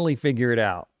finally figure it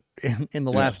out in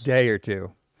the last day or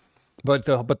two. But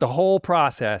the whole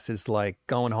process is like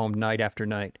going home night after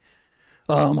night.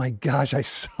 Oh my gosh, I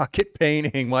suck at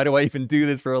painting. Why do I even do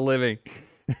this for a living?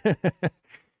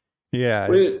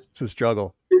 It's a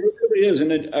struggle. It really is.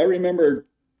 And I remember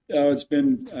it's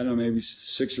been, I don't know, maybe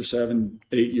 6 or 7,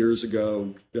 8 years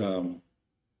ago.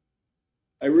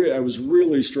 I was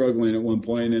really struggling at one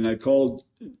point, and I called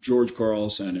George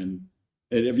Carlson.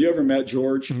 And have you ever met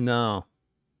George? No.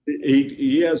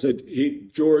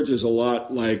 George is a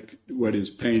lot like what his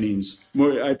paintings,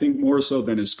 I think more so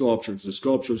than his sculptures. The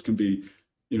sculptures can be,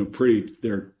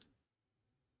 they're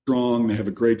strong, they have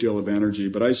a great deal of energy,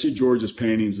 but I see George's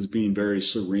paintings as being very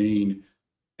serene,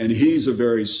 and he's a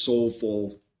very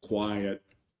soulful, quiet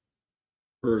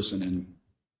person.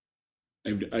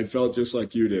 And I felt just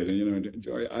like you did. And,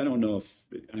 I don't know if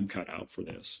I'm cut out for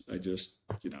this. I just,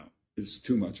 it's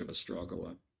too much of a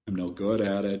struggle. I'm no good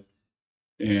at it.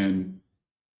 And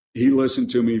he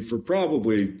listened to me for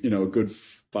probably, a good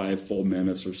 5 full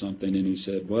minutes or something. And he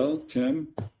said, well, Tim,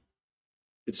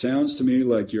 it sounds to me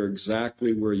like you're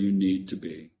exactly where you need to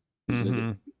be.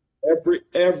 Mm-hmm.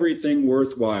 Everything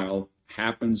worthwhile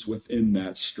happens within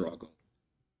that struggle.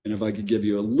 And if I could give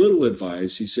you a little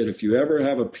advice, he said, if you ever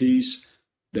have a piece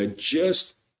that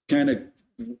just kind of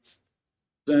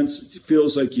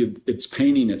feels like it's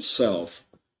painting itself,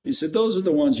 he said, those are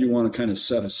the ones you want to kind of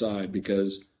set aside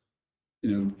because,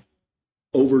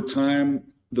 over time,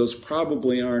 those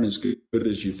probably aren't as good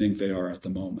as you think they are at the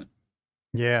moment.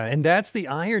 Yeah. And that's the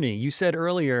irony. You said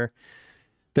earlier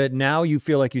that now you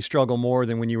feel like you struggle more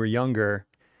than when you were younger.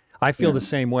 I feel the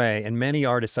same way. And many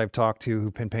artists I've talked to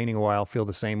who've been painting a while feel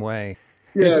the same way.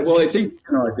 Yeah. Well, I think,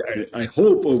 I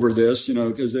hope over this,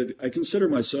 because I consider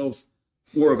myself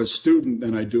more of a student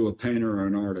than I do a painter or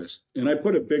an artist. And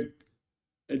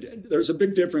there's a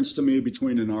big difference to me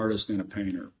between an artist and a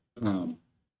painter.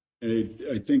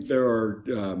 I think there are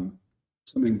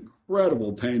some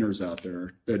incredible painters out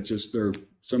there that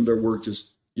some of their work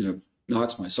just,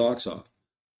 knocks my socks off.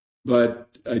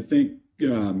 But I think,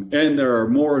 and there are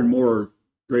more and more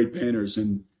great painters.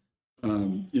 And,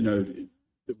 the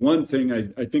one thing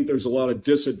I think there's a lot of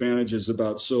disadvantages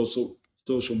about social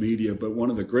media, but one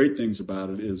of the great things about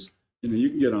it is, you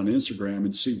can get on Instagram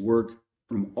and see work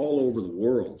from all over the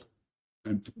world,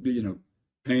 and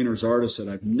painters, artists that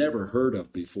I've never heard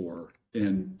of before,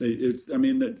 and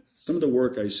some of the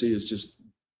work I see is just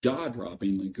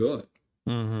jaw-droppingly good.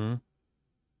 Mm-hmm.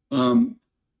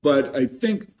 But I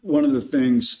think one of the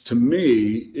things to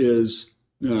me is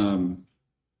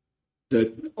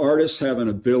that artists have an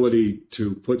ability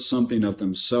to put something of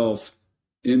themselves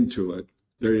into it.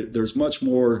 There's much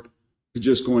more to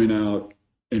just going out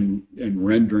and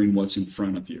rendering what's in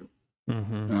front of you.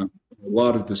 Mm-hmm. A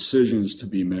lot of decisions to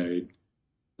be made.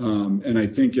 And I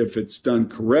think if it's done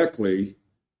correctly,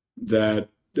 that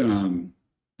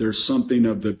there's something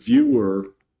of the viewer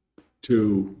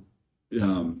to,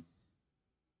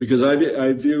 because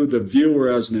I view the viewer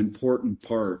as an important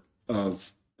part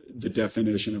of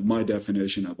my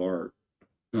definition of art.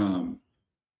 And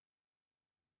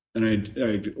I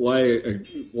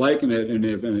liken it, and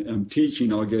if I'm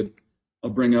teaching, I'll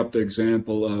bring up the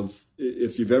example of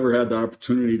if you've ever had the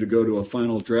opportunity to go to a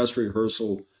final dress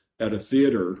rehearsal at a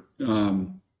theater,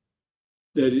 that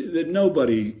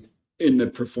nobody in the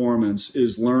performance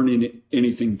is learning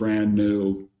anything brand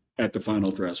new at the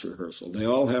final dress rehearsal. They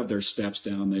all have their steps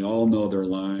down. They all know their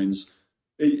lines.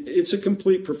 It's a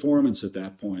complete performance at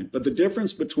that point. But the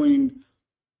difference between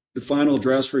the final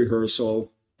dress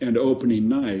rehearsal and opening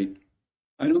night,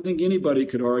 I don't think anybody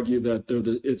could argue that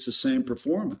it's the same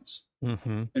performance.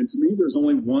 Mm-hmm. And to me, there's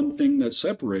only one thing that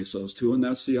separates those two, and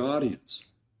that's the audience.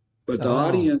 But the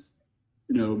audience,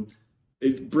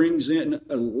 it brings in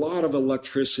a lot of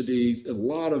electricity, a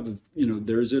lot of,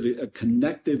 there's a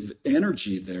connective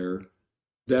energy there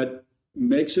that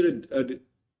makes it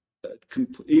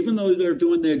even though they're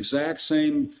doing the exact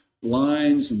same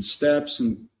lines and steps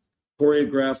and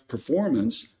choreographed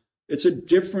performance, it's a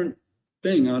different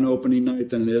thing on opening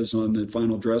night than it is on the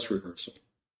final dress rehearsal.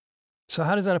 So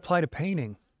how does that apply to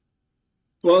painting?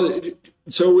 Well,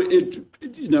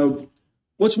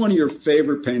 what's one of your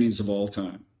favorite paintings of all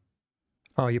time?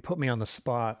 Oh, you put me on the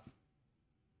spot.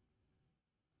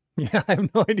 Yeah, I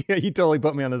have no idea. You totally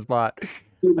put me on the spot.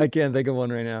 I can't think of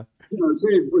one right now.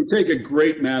 Say we take a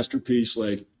great masterpiece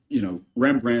like,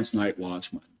 Rembrandt's Night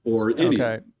Watchman or any.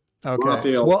 Okay.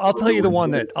 Raphael. Well, I'll tell you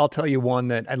one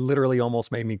that I literally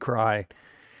almost made me cry.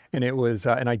 And it was,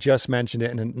 and I just mentioned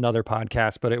it in another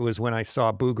podcast, but it was when I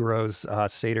saw Bouguereau's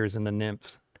Satyrs and the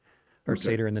Nymphs, or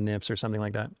Satyr and the Nymphs, or something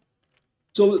like that.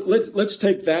 So let's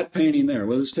take that painting there.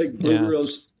 Well, let's take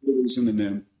Bouguereau's Satyrs and the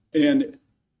Nymphs. And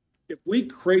if we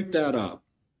crate that up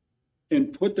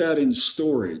and put that in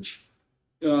storage,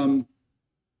 is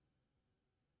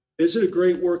it a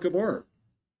great work of art?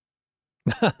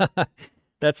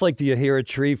 That's like, do you hear a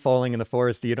tree falling in the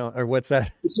forest? Or what's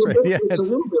that? It's a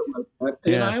little bit like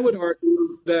that. And I would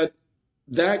argue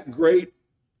that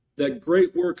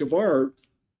great work of art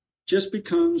just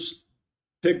becomes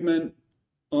pigment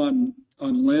on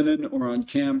linen or on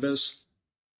canvas.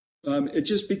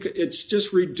 It's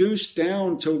just reduced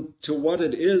down to what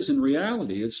it is in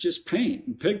reality. It's just paint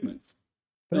and pigment.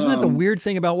 But isn't that the weird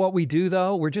thing about what we do,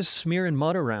 though? We're just smearing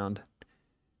mud around.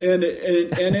 And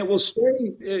it will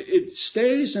stay. It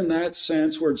stays in that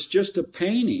sense where it's just a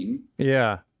painting.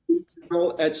 Yeah.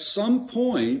 Well, at some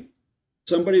point,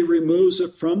 somebody removes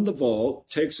it from the vault,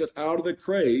 takes it out of the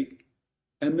crate,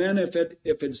 and then if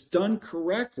it's done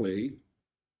correctly,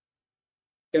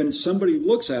 and somebody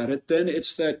looks at it, then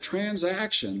it's that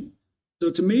transaction.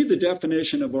 So to me, the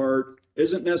definition of art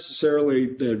isn't necessarily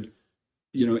the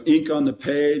ink on the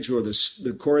page, or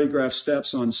the choreographed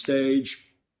steps on stage,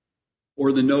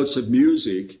 or the notes of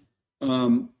music.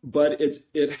 But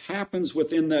it happens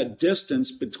within that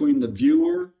distance between the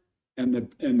viewer and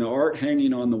the art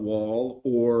hanging on the wall,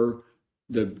 or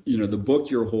the book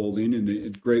you're holding, and the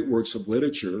great works of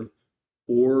literature,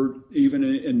 or even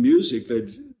in music,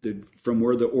 that from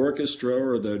where the orchestra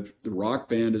or the rock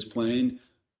band is playing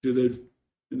to the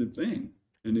thing.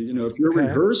 And if you're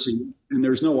rehearsing and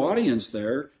there's no audience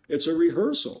there, it's a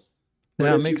rehearsal. But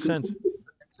Yeah, if makes you sense. continue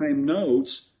the same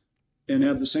notes and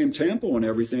have the same tempo and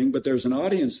everything, but there's an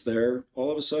audience there,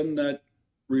 all of a sudden that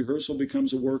rehearsal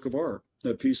becomes a work of art.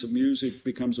 That piece of music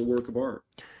becomes a work of art.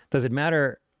 Does it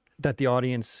matter that the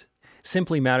audience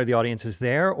is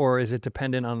there, or is it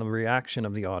dependent on the reaction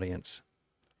of the audience?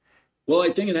 Well,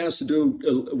 I think it has to do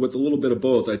with a little bit of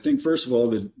both. I think, first of all,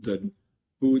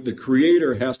 the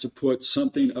creator has to put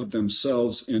something of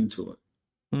themselves into it,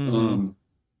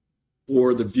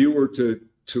 for the viewer to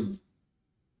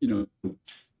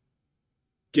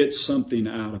get something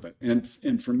out of it.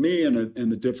 And for me,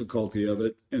 and the difficulty of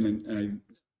it, and I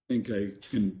think I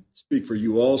can speak for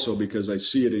you also, because I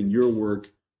see it in your work,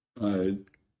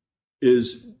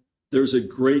 is there's a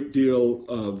great deal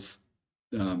of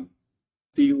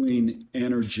feeling,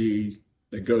 energy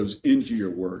that goes into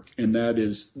your work, and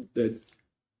that's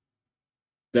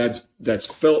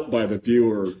felt by the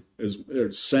viewer,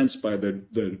 or sensed by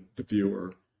the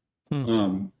viewer.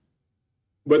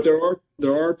 But there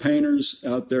are painters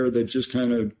out there that just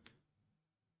kind of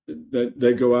that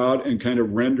they go out and kind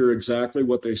of render exactly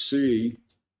what they see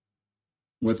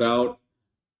without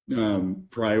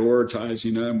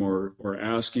prioritizing them, or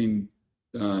asking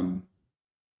kind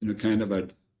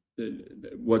of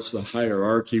what's the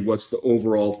hierarchy, what's the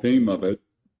overall theme of it.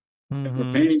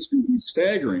 The paintings can be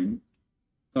staggering,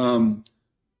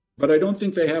 but I don't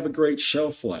think they have a great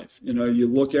shelf life. You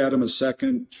look at them a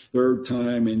second, third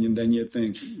time, and then you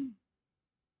think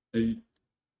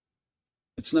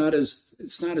it's not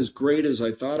as great as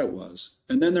I thought it was.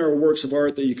 And then there are works of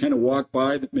art that you kind of walk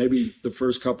by maybe the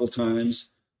first couple times,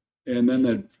 and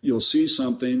then you'll see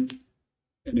something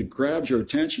and it grabs your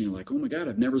attention. You're like, oh my God,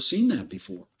 I've never seen that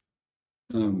before.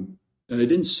 And I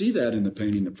didn't see that in the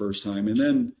painting the first time. And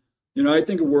then, I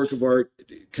think a work of art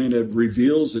kind of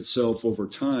reveals itself over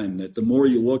time, that the more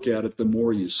you look at it, the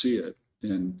more you see it.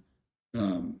 And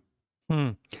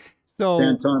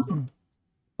so,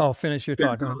 I'll finish your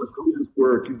thought.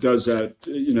 Work does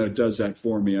that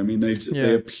for me. I mean,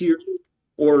 they appear,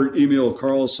 or Emil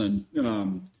Carlson,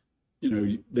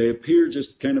 they appear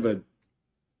just kind of a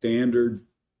standard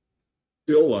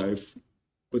still life,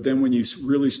 but then when you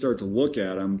really start to look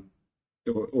at them,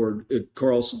 or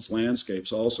Carlson's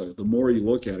landscapes also, the more you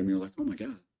look at them, you're like, oh my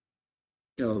God,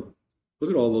 look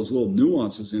at all those little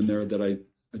nuances in there that I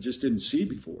just didn't see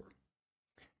before.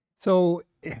 So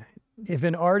if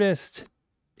an artist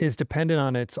is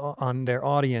dependent on their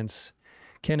audience,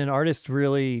 can an artist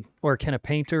really, or can a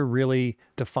painter really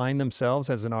define themselves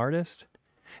as an artist?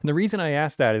 And the reason I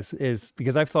ask that is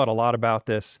because I've thought a lot about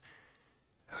this,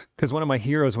 because one of my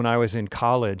heroes when I was in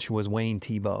college was Wayne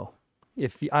Thiebaud.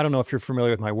 I don't know if you're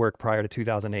familiar with my work prior to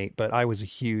 2008, but I was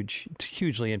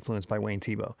hugely influenced by Wayne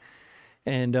Thiebaud.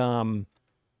 And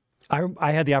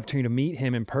I had the opportunity to meet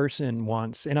him in person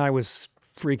once, and I was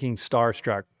freaking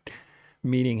starstruck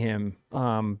meeting him.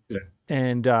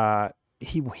 And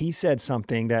he said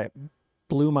something that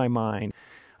blew my mind.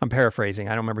 I'm paraphrasing.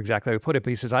 I don't remember exactly how he put it, but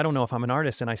he says, I don't know if I'm an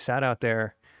artist. And I sat out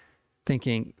there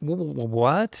thinking,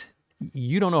 what?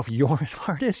 You don't know if you're an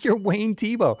artist? You're Wayne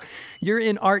Thiebaud. You're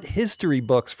in art history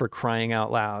books, for crying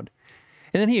out loud.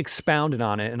 And then he expounded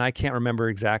on it, and I can't remember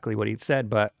exactly what he'd said,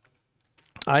 but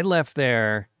I left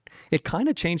there. It kind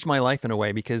of changed my life in a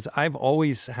way, because I've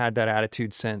always had that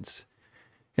attitude since.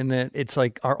 And that it's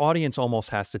like our audience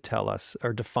almost has to tell us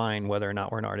or define whether or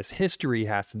not we're an artist. History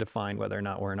has to define whether or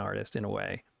not we're an artist in a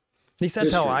way. At least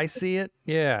that's how I see it.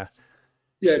 Yeah.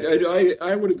 Yeah,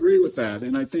 I would agree with that.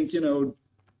 And I think, I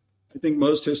think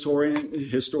most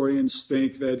historians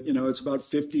think that, it's about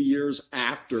 50 years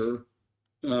after,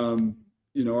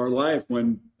 our life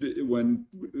when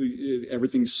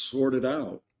everything's sorted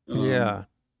out. Yeah.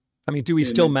 I mean, do we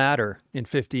still matter in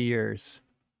 50 years?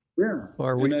 Yeah.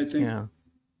 Or we,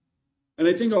 and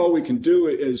I think all we can do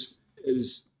is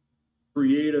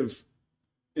creative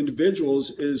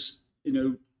individuals is,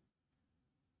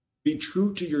 be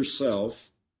true to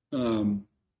yourself. And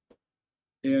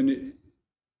you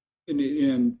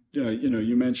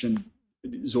mentioned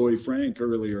Zoe Frank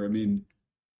earlier. I mean,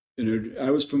 I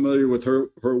was familiar with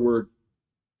her work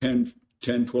 10,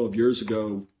 12 years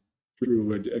ago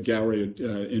through a gallery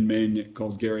in Maine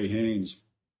called Gary Haynes.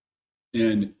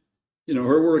 And,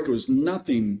 her work was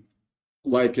nothing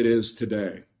like it is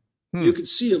today. Hmm. You could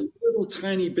see a little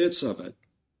tiny bits of it.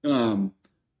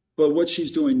 But what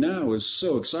she's doing now is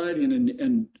so exciting.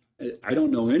 And I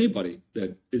don't know anybody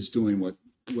that is doing what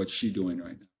she's doing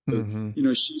right now.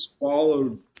 Mm-hmm. She's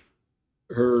followed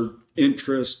her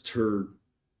interest, a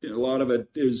lot of it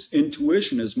is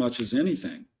intuition as much as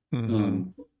anything. Mm-hmm.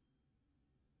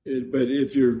 But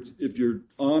if you're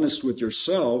honest with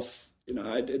yourself,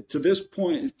 to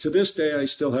this day, I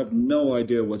still have no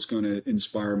idea what's going to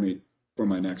inspire me for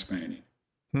my next painting.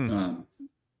 Hmm.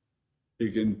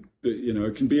 It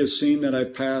can be a scene that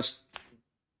I've passed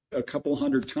a couple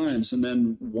hundred times, and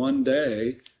then one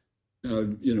day,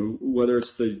 whether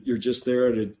it's you're just there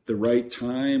at the right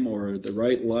time or the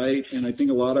right light, and I think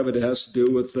a lot of it has to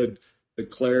do with the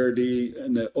clarity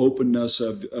and the openness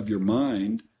of your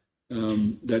mind,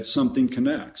 that something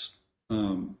connects.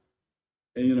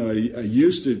 I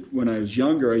used to, when I was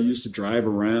younger, I used to drive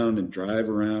around and drive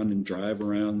around and drive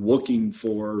around looking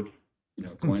for,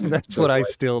 That's what I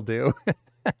still do.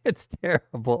 It's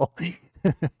terrible.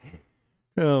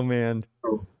 Oh man.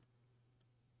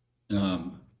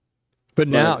 But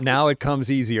now it comes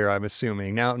easier, I'm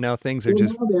assuming. Now things are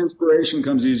just. Now the inspiration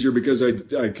comes easier because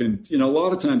I can, a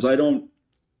lot of times I do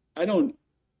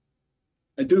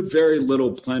very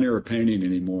little plein air painting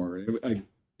anymore.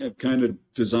 I've kind of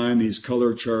designed these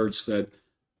color charts that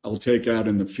I'll take out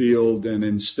in the field, and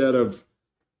instead of,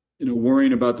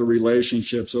 worrying about the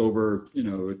relationships over,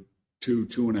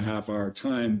 2.5 hour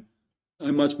time,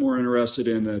 I'm much more interested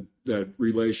in the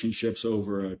relationships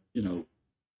over a,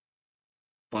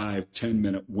 5-10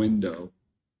 minute window.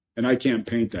 And I can't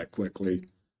paint that quickly,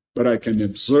 but I can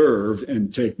observe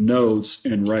and take notes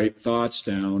and write thoughts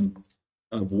down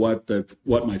of what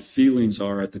my feelings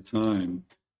are at the time.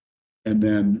 And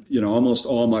then, almost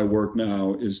all my work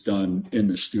now is done in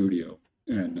the studio.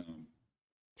 And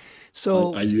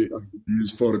so I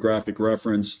use photographic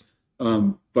reference,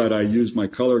 but I use my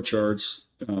color charts.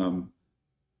 And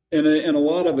a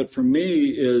lot of it for me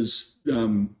is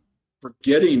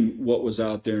forgetting what was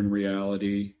out there in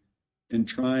reality and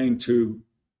trying to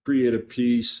create a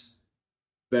piece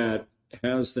that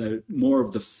has more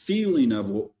of the feeling of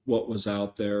what was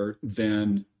out there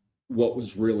than what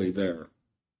was really there.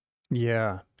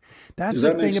 Yeah. That's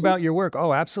the thing about your work.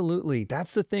 Oh, absolutely.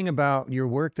 That's the thing about your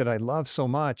work that I love so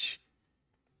much.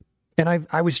 And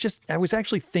I was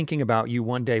actually thinking about you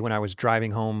one day when I was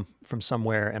driving home from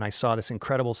somewhere and I saw this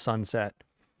incredible sunset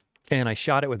and I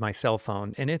shot it with my cell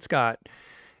phone, and it's got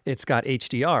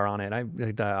HDR on it.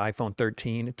 The iPhone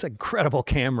 13. It's an incredible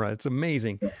camera. It's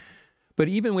amazing. Yeah. But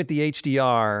even with the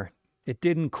HDR, it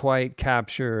didn't quite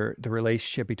capture the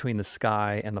relationship between the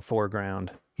sky and the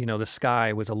foreground. The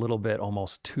sky was a little bit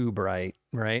almost too bright,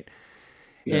 right?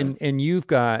 Yeah. And you've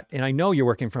got, and I know you're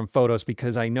working from photos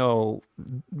because I'm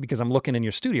looking in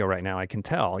your studio right now. I can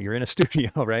tell you're in a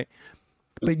studio, right?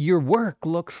 But your work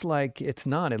looks like it's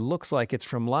not. It looks like it's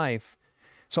from life.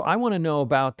 So I want to know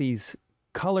about these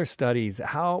color studies.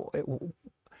 How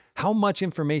much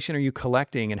information are you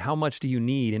collecting, and how much do you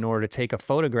need in order to take a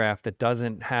photograph that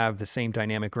doesn't have the same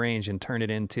dynamic range and turn it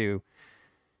into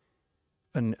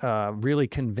a really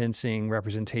convincing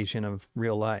representation of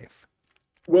real life?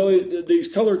 Well, these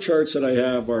color charts that I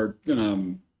have are,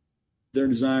 they're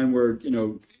designed where,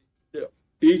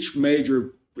 each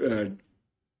major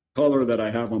color that I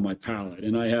have on my palette,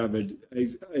 and I have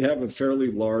a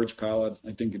fairly large palette.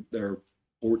 I think there are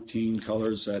 14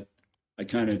 colors that I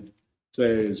kind of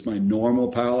say is my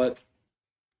normal palette.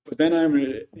 But then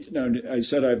I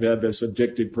said I've had this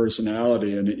addictive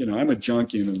personality, and, I'm a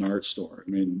junkie in an art store. I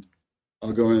mean,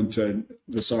 I'll go into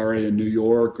Vasari in New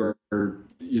York or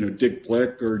Dick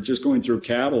Blick, or just going through a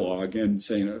catalog and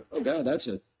saying, oh God,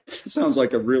 it sounds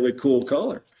like a really cool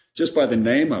color just by the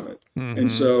name of it. Mm-hmm.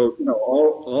 And so,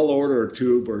 I'll order a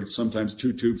tube or sometimes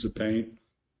 2 tubes of paint,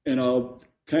 and I'll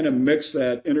kind of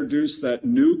introduce that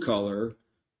new color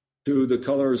to the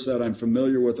colors that I'm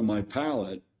familiar with in my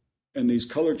palette. And these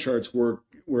color charts work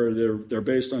where they're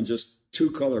based on just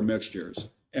 2 color mixtures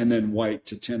and then white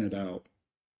to tint it out.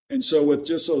 And so with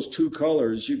just those 2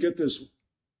 colors, you get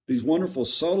these wonderful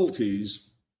subtleties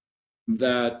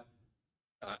that,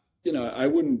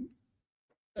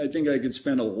 I think I could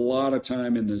spend a lot of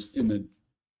time in the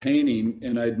painting,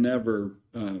 and I'd never,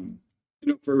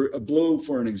 for a blue,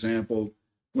 for an example,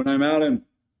 when I'm out in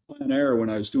plein air, when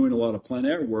I was doing a lot of plein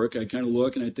air work, I kind of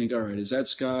look and I think, all right, is that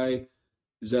sky,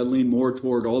 does that lean more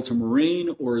toward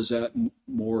ultramarine, or is that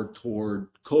more toward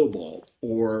cobalt,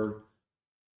 or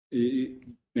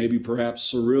maybe perhaps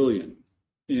cerulean?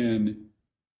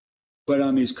 But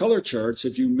on these color charts,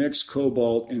 if you mix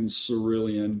cobalt and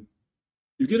cerulean,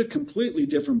 you get a completely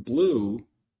different blue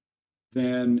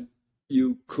than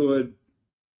you could,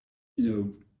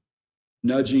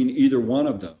 nudging either one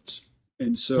of those.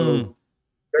 And so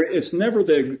it's never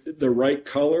the right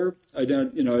color. I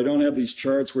don't have these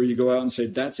charts where you go out and say,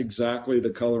 that's exactly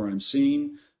the color I'm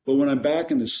seeing. But when I'm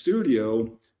back in the studio,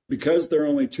 because there are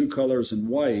only two colors in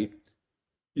white,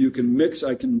 you can mix,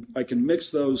 I can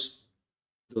mix those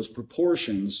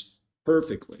proportions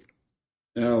perfectly.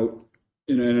 Now,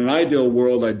 in an ideal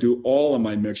world, I'd do all of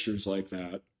my mixtures like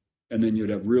that, and then you'd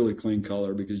have really clean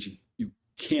color, because you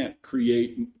can't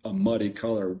create a muddy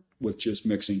color with just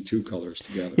mixing two colors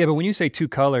together. Yeah, but when you say two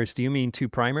colors, do you mean two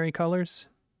primary colors?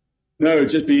 No, it'd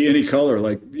just be any color,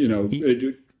 like,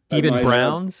 even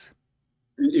browns?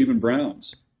 Even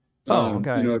browns. Oh,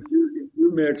 okay. If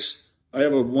you mix, I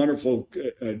have a wonderful,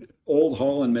 Old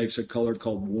Holland makes a color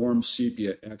called Warm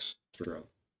Sepia Extra.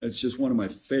 It's just one of my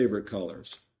favorite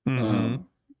colors. Mm-hmm.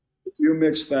 If you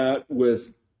mix that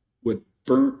with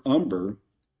burnt umber,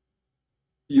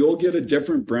 you'll get a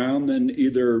different brown than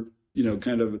either,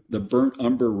 kind of the burnt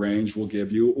umber range will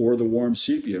give you, or the warm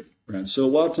sepia brand. So a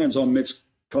lot of times I'll mix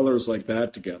colors like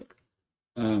that together.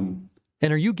 And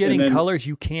are you getting colors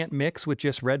you can't mix with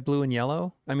just red, blue, and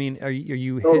yellow? I mean, are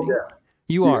you hitting? Yeah.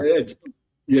 You are.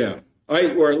 Yeah.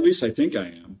 Or at least I think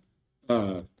I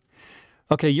am.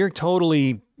 Okay, you're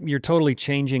totally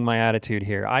changing my attitude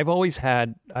here. I've always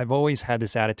had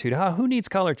this attitude. Who needs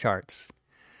color charts?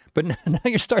 But now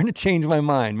you're starting to change my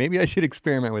mind. Maybe I should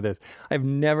experiment with this. I've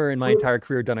never in my entire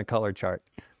career done a color chart.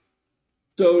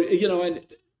 So,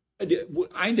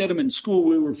 I did them in school.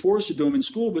 We were forced to do them in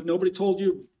school, but nobody told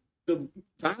you the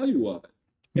value of it.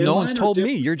 And no one's told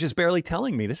me. You're just barely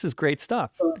telling me. This is great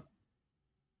stuff.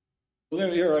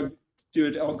 Here,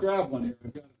 dude, I'll grab one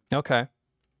here. Okay.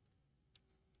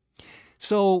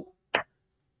 So,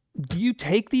 do you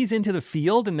take these into the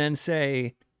field and then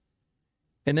say,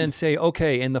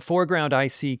 okay, in the foreground I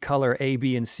see color A,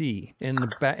 B, and C. In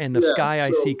the sky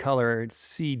I see color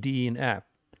C, D, and F.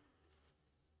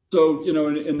 So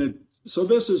so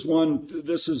this is one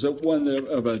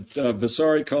of a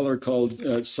Vasari color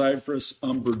called Cypress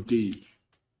Umber D,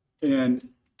 and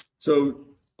so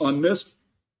on this,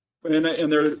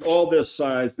 and they're all this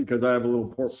size because I have a little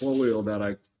portfolio that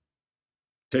I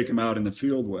take them out in the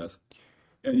field with,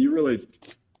 and you really,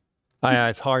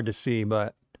 it's hard to see,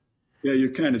 but. Yeah, you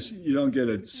don't get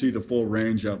to see the full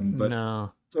range of them, but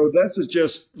no. So this is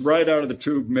just right out of the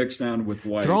tube mixed down with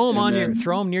white. Throw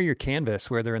them near your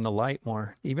canvas where they're in the light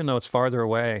more, even though it's farther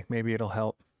away. Maybe it'll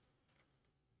help.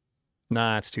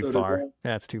 Nah, it's too far.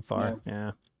 That's too far.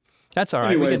 Yeah, that's all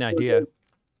right. Anyway, we get an idea.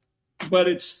 But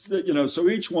it's so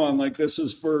each one, like this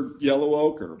is for yellow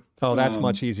ochre. Oh, that's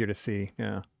much easier to see.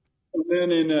 Yeah.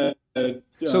 And then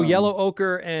so yellow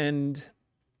ochre and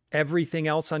everything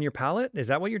else on your palette? Is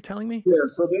that what you're telling me? Yeah,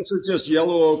 so this is just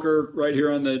yellow ochre right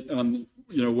here on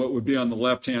what would be on the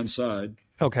left-hand side.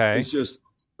 Okay. It's just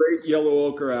straight yellow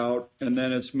ochre out, and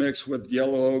then it's mixed with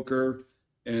yellow ochre,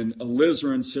 and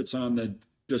alizarin sits on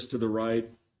just to the right.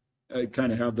 I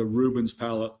kind of have the Rubens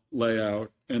palette layout,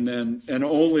 and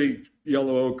only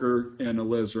yellow ochre and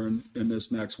alizarin in this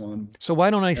next one. So why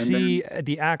don't I see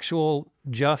the actual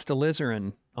just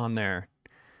alizarin on there?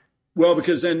 Well,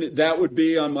 because then that would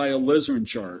be on my alizarin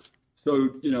chart.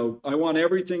 So, I want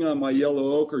everything on my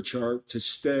yellow ochre chart to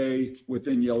stay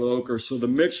within yellow ochre. So the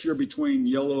mixture between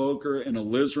yellow ochre and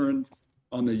alizarin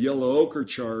on the yellow ochre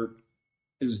chart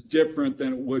is different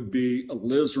than it would be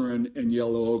alizarin and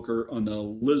yellow ochre on the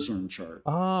alizarin chart.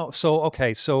 Oh, so,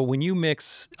 okay. So when you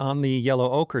mix on the yellow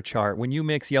ochre chart, when you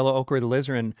mix yellow ochre with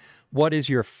alizarin, what is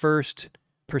your first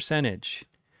percentage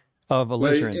of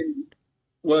alizarin?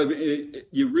 Well,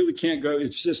 you really can't go.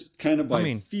 It's just kind of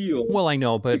by feel. Well, I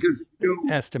know, but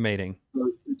estimating.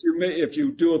 If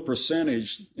you do a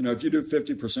percentage, if you do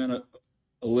 50%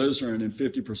 alizarin and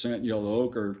 50% yellow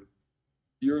ochre,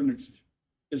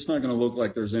 it's not going to look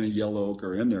like there's any yellow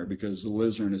ochre in there, because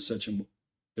alizarin is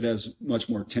it has much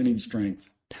more tinting strength.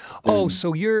 Oh,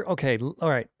 so you're okay. All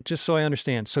right, just so I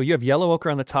understand. So you have yellow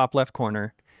ochre on the top left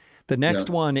corner. The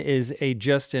next one is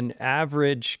just an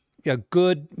average. A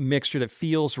good mixture that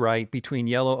feels right between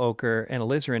yellow ochre and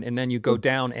alizarin, and then you go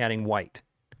down adding white.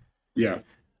 Yeah.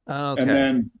 Okay. And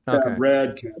then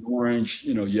red, orange,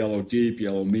 yellow deep,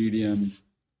 yellow medium,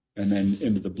 and then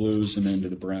into the blues and into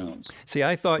the browns. See,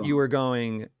 I thought you were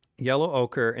going yellow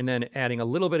ochre and then adding a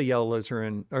little bit of yellow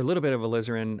alizarin, or a little bit of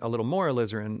alizarin, a little more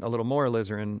alizarin, a little more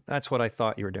alizarin. That's what I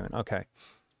thought you were doing. Okay.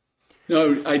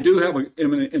 No, I do have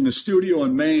in the studio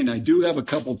in Maine, I do have a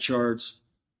couple charts.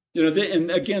 And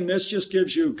again, this just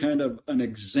gives you kind of an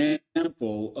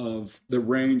example of the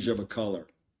range of a color.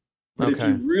 But if Okay.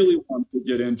 you really want to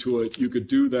get into it, you could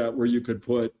do that where you could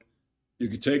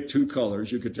take two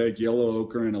colors. You could take yellow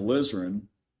ochre and alizarin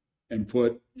and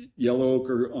put yellow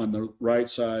ochre on the right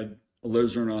side,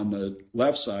 alizarin on the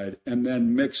left side, and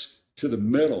then mix to the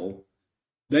middle.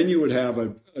 Then you would have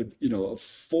a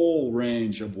full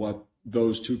range of what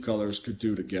those two colors could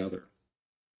do together.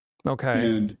 Okay.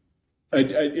 And I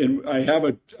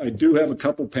do have a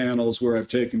couple panels where I've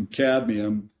taken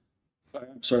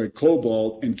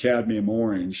cobalt and cadmium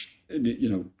orange,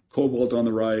 and, cobalt on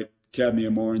the right,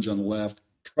 cadmium orange on the left,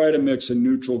 try to mix a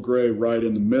neutral gray right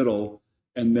in the middle,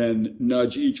 and then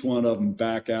nudge each one of them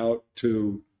back out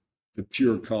to the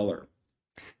pure color.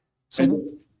 So,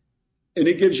 and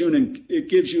it gives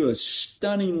you a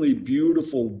stunningly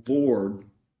beautiful board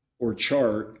or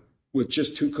chart with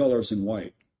just two colors in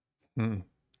white.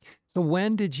 So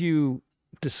when did you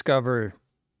discover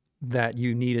that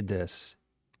you needed this?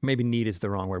 Maybe need is the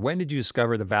wrong word. When did you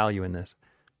discover the value in this?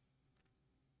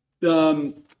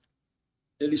 I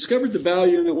discovered the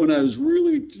value in it when I was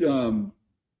really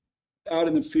out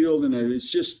in the field, and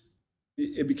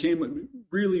it became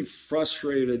really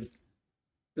frustrated,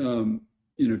 trying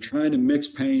to mix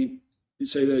paint. You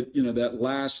say that, that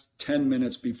last 10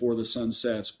 minutes before the sun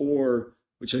sets, or,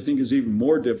 which I think is even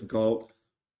more difficult,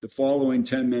 the following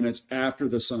 10 minutes after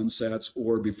the sun sets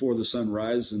or before the sun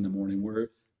rises in the morning,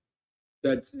 where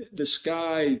that the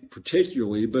sky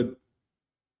particularly, but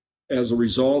as a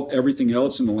result, everything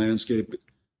else in the landscape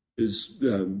is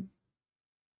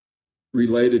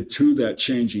related to that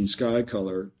changing sky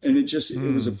color. And it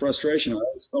was a frustration. I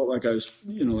always felt like I was,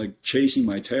 like chasing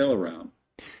my tail around.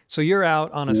 So you're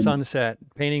out on a sunset,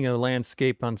 painting a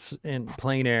landscape in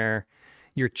plein air.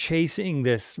 You're chasing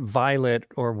this violet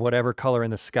or whatever color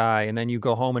in the sky, and then you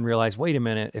go home and realize, wait a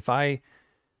minute, if I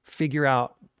figure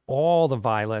out all the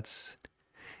violets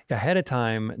ahead of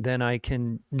time, then I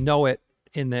can know it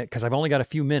because I've only got a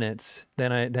few minutes.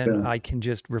 Then I can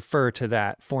just refer to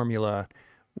that formula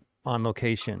on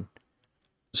location.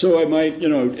 So I might,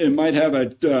 it might have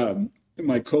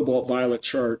my cobalt violet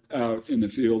chart out in the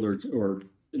field or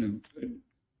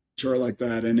chart like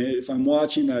that. And if I'm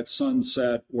watching that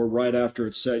sunset or right after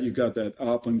it's set, you've got that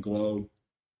upland glow.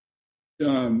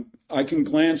 I can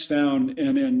glance down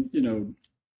and in,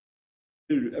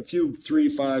 a few 3,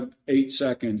 5, 8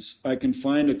 seconds, I can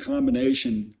find a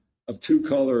combination of two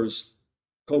colors,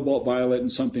 cobalt violet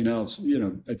and something else.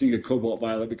 I think of cobalt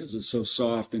violet because it's so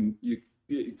soft and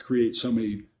it creates so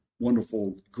many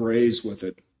wonderful grays with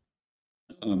it.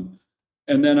 And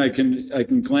then I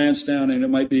can glance down and it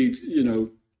might be,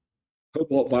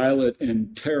 cobalt violet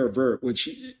and terra vert, which,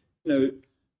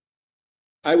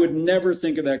 I would never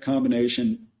think of that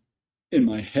combination in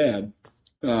my head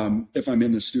if I'm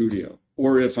in the studio,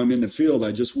 or if I'm in the field,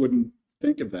 I just wouldn't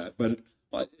think of that. But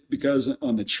because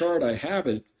on the chart I have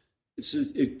it,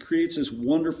 it creates this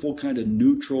wonderful kind of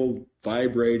neutral,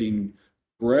 vibrating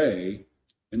gray,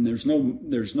 and there's no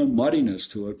muddiness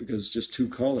to it because it's just two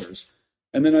colors.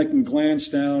 And then I can glance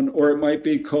down, or it might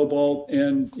be cobalt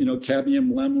and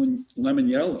cadmium lemon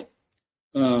yellow,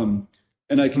 and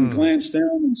I can glance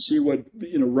down and see what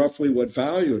roughly what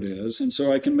value it is, and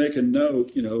so I can make a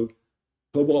note,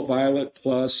 cobalt violet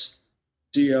plus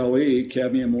CLE,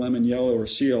 cadmium lemon yellow, or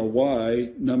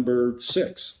CLY, number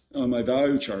 6 on my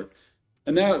value chart.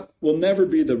 And that will never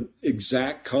be the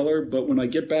exact color, but when I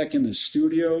get back in the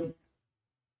studio,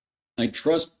 I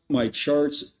trust my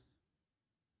charts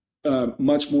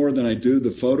much more than I do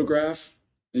the photograph.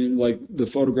 And like the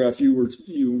photograph you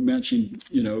mentioned,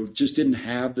 just didn't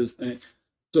have this thing.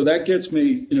 So that gets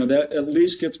me, that at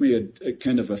least gets me a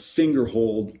kind of a finger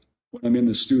hold when I'm in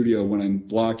the studio, when I'm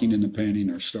blocking in the painting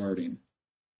or starting.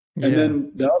 Yeah. And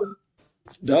then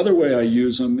the other way I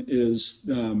use them is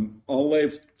I'll lay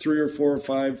 3 or 4 or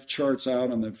 5 charts out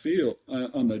on the field,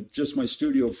 on just my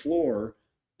studio floor,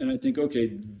 and I think,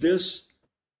 okay, this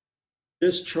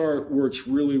chart works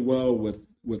really well with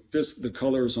the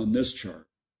colors on this chart,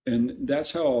 and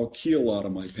that's how I'll key a lot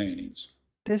of my paintings.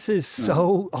 This is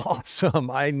so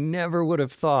awesome. I never would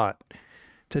have thought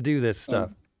to do this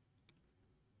stuff.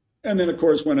 And then, of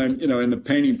course, when I'm in the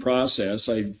painting process,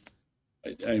 I'm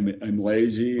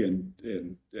lazy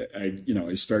and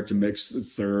I start to mix the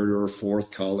third or fourth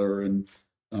color and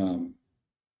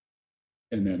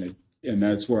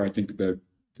that's where I think the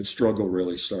struggle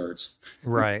really starts.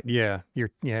 Right. Yeah. You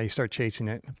start chasing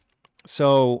it.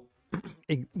 So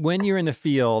when you're in the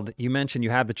field, you mentioned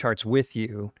you have the charts with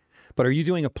you, but are you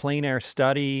doing a plein air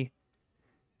study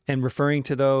and referring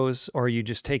to those, or are you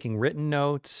just taking written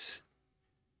notes?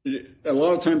 A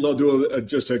lot of times I'll do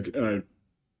just a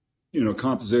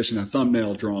composition, a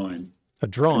thumbnail drawing. A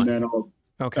drawing. And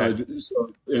then Okay.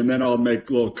 And then I'll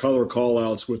make little color call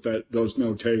outs with those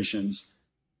notations.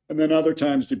 And then other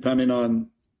times, depending on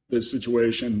the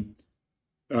situation,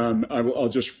 I'll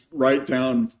just write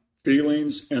down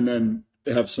feelings and then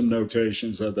have some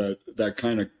notations of that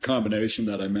kind of combination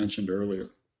that I mentioned earlier.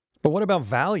 But what about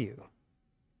value?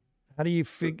 How do you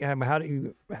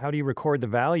how do you record the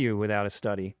value without a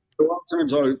study? A lot of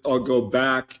times I'll go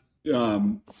back,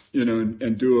 and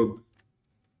do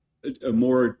a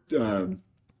more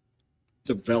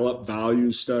developed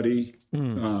value study,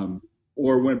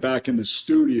 or went back in the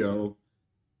studio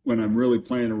when I'm really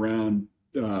playing around,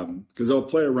 because I'll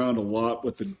play around a lot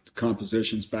with the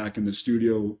compositions back in the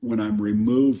studio when I'm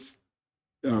removed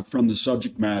from the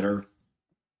subject matter,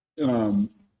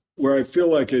 where I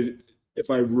feel like if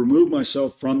I remove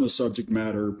myself from the subject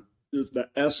matter, the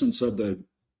essence of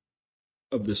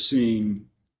the scene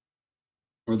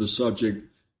or the subject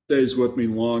stays with me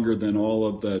longer than all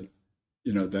of the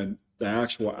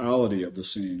actuality of the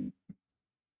scene.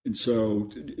 And so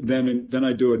then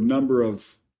I do a number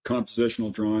of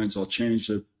compositional drawings. I'll change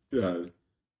the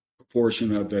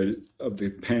proportion of the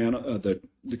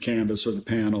canvas or the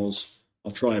panels.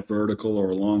 I'll try a vertical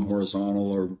or a long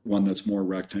horizontal or one that's more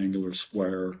rectangular,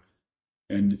 square.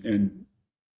 And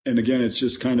again, it's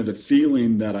just kind of the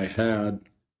feeling that I had.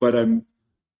 But when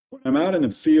I'm out in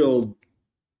the field,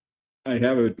 I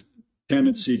have a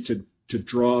tendency to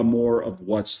draw more of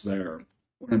what's there.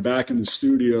 When I'm back in the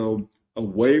studio,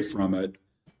 away from it,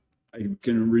 I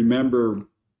can remember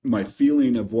my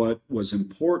feeling of what was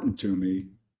important to me.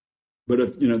 But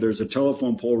if there's a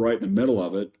telephone pole right in the middle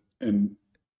of it, and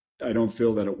I don't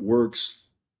feel that it works,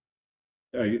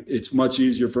 it's much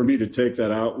easier for me to take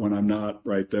that out when I'm not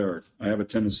right there. I have a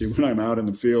tendency when I'm out in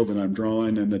the field and I'm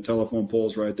drawing and the telephone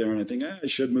pole's right there, and I think I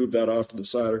should move that off to the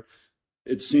side.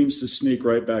 It seems to sneak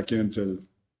right back into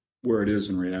where it is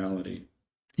in reality.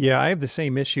 Yeah, I have the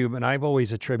same issue, and I've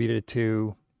always attributed it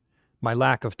to my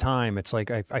lack of time. It's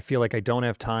like I feel like I don't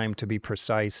have time to be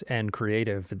precise and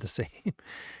creative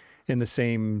in the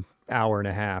same hour and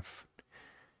a half.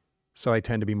 So I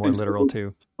tend to be more literal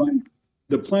too.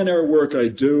 The plein air work I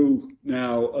do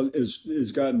now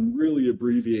is gotten really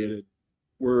abbreviated,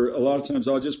 where a lot of times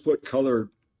I'll just put color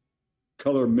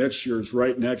mixtures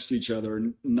right next to each other,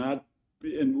 and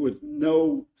with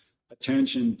no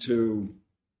attention to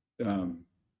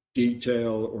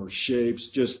detail or shapes,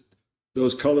 just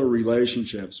those color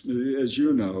relationships, as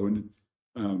you know,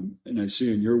 and I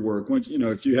see in your work. When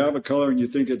if you have a color and you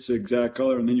think it's the exact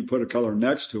color, and then you put a color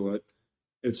next to it,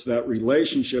 it's that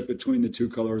relationship between the two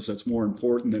colors that's more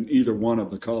important than either one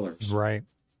of the colors. Right.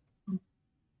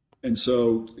 And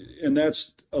so, and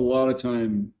that's a lot of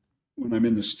time when I'm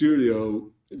in the studio,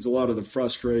 it's a lot of the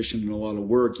frustration and a lot of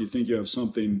work. You think you have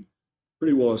something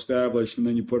pretty well established, and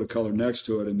then you put a color next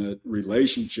to it, and the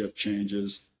relationship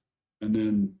changes, and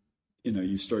then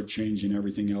you start changing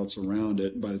everything else around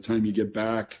it. And by the time you get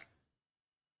back,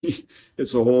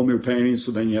 it's a whole new painting.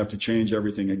 So then you have to change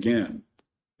everything again.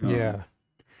 Yeah.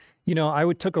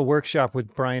 I took a workshop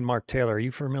with Brian Mark Taylor. Are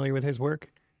you familiar with his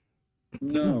work?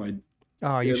 No.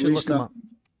 You should look him up.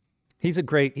 He's a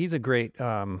great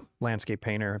landscape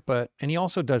painter, and he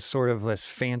also does sort of this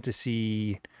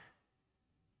fantasy,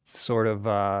 sort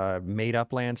of made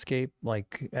up landscape.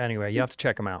 Anyway, you have to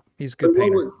check him out. He's a good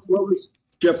painter.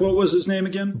 Jeff, what was his name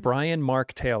again? Brian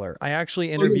Mark Taylor. I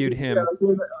actually interviewed him. Yeah,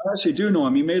 I actually do know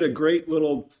him. He made a great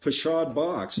little Pashad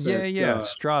box.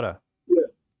 Strata.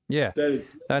 Yeah,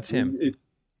 that's him.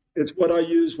 It's what I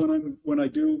use when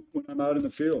I'm out in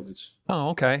the field.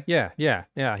 Okay.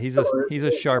 Yeah. He's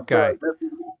a sharp guy.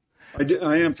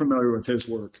 I am familiar with his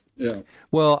work. Yeah.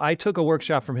 Well, I took a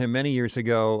workshop from him many years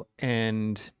ago,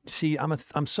 and see,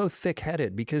 I'm so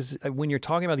thick-headed because when you're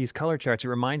talking about these color charts, it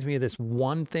reminds me of this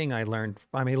one thing I learned.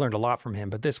 I learned a lot from him,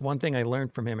 but this one thing I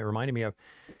learned from him, it reminded me of,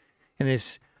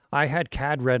 I had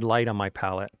CAD red light on my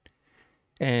palette,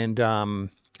 and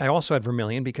I also had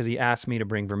vermilion because he asked me to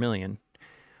bring vermilion.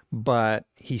 But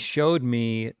he showed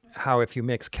me how if you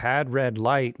mix CAD red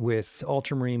light with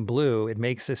ultramarine blue, it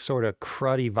makes this sort of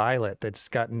cruddy violet that's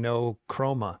got no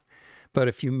chroma. But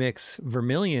if you mix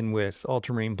vermilion with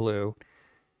ultramarine blue,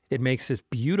 it makes this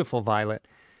beautiful violet.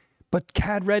 But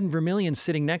CAD red and vermilion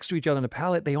sitting next to each other on the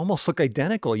palette, they almost look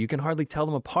identical. You can hardly tell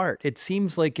them apart. It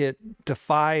seems like it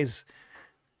defies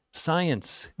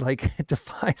science, like it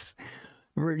defies,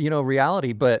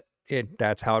 reality, but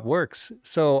that's how it works.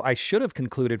 So I should have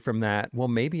concluded from that, well,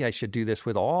 maybe I should do this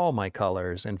with all my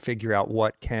colors and figure out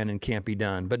what can and can't be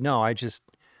done. But no, I just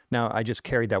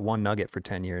carried that one nugget for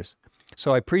 10 years.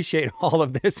 So I appreciate all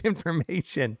of this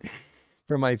information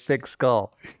for my thick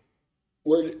skull.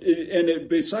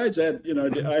 Besides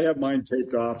that, I have mine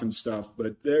taped off and stuff,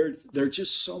 but they're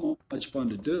just so much fun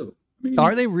to do. I Are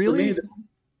mean, they for me, really? there's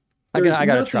I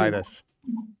gotta try nothing this.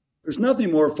 there's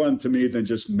nothing more fun to me than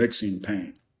just mixing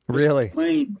paint, just Really?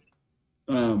 plain.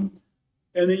 Um,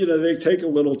 and they take a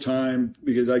little time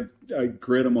because I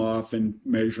grit them off and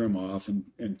measure them off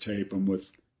and tape them with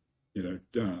you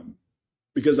know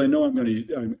because I know I'm going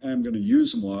to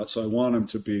use them a lot, so I want them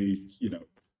to be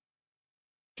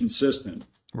consistent.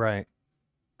 Right.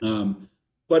 Um,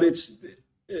 but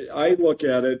I look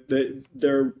at it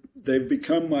they've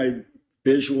become my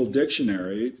visual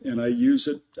dictionary, and I use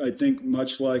it, I think,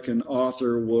 much like an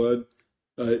author would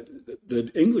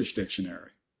the English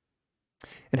dictionary.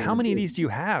 And how many of these do you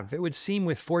have? It would seem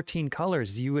with 14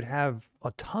 colors, you would have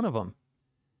a ton of them.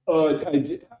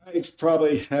 I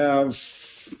probably have,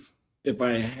 if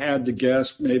I had to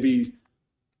guess, maybe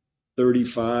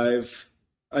 35.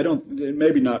 I don't,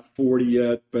 maybe not 40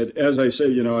 yet, but as I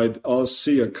say, I'll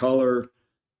see a color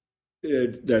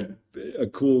that a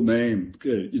cool name,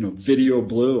 video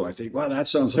blue. I think, wow, that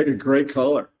sounds like a great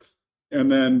color.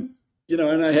 And then,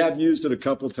 and I have used it a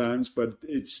couple times, but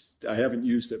I haven't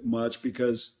used it much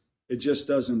because it just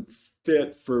doesn't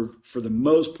fit for the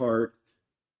most part.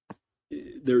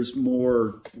 There's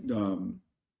more,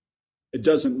 it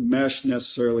doesn't mesh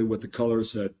necessarily with the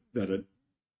colors that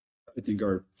I think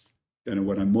are kind of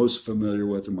what I'm most familiar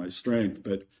with and my strength.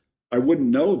 But I wouldn't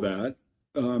know that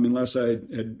unless I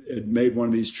had made one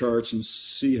of these charts and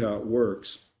see how it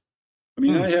works. I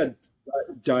mean, I had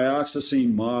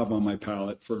dioxazine mauve on my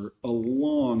palette for a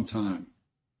long time.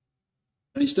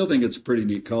 And I still think it's a pretty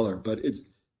neat color, but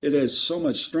it has so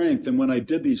much strength. And when I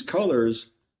did these colors,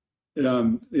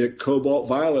 cobalt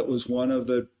violet was one of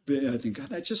the, I think, God,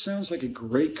 that just sounds like a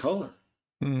great color.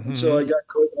 Mm-hmm. And so I got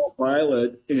cobalt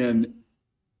violet and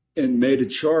made a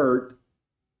chart,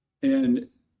 and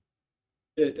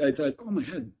I thought, oh my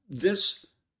God, this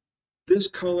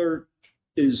color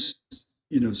is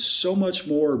so much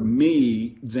more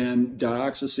me than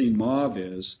dioxazine mauve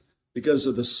is, because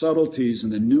of the subtleties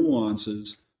and the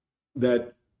nuances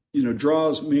that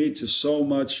draws me to so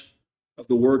much of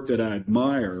the work that I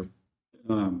admire,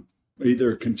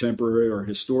 either contemporary or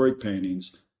historic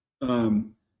paintings,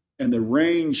 and the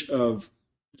range of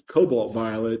cobalt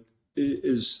violet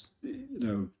is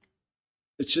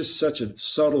it's just such a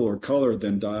subtler color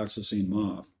than dioxazine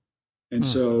mauve. And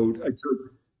so I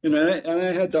took, and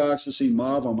I had dioxazine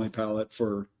mauve on my palette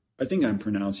for, I think I'm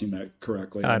pronouncing that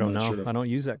correctly. I don't know. Sure. I don't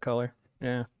use that color.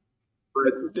 Yeah.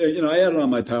 But I had it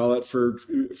on my palette for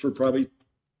probably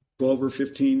 12 or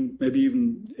 15, maybe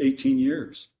even 18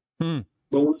 years. But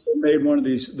once I made one of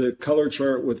these, the color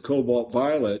chart with cobalt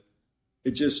violet,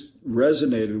 it just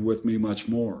resonated with me much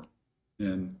more.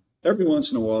 And every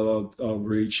once in a while I'll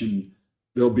reach and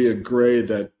there'll be a gray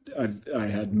that I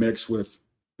had mixed with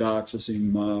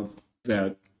dioxazine mauve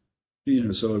that,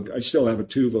 so I still have a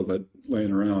tube of it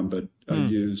laying around, but I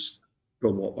use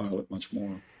cobalt violet much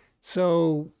more.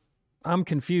 So I'm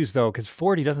confused though, because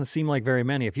 40 doesn't seem like very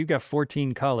many. If you've got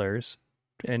 14 colors,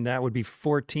 and that would be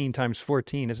 14 times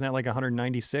 14, isn't that like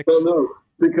 196? Well, no,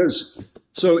 because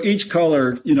so each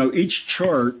color, each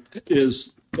chart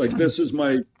is like, this is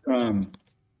my, I'll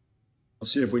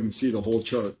see if we can see the whole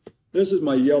chart. This is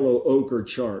my yellow ochre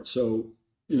chart. So,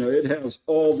 it has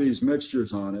all these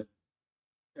mixtures on it.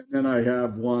 And then I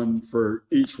have one for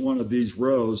each one of these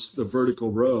rows. The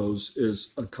vertical rows is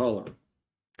a color.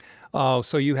 Oh,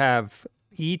 so you have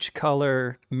each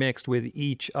color mixed with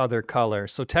each other color.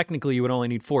 So technically you would only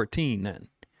need 14 then.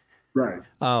 Right.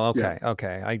 Oh, okay. Yeah.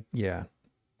 Okay.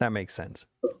 That makes sense.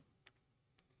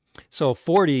 So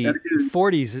 40s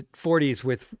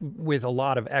with a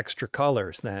lot of extra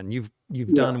colors then you've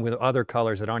done with other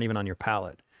colors that aren't even on your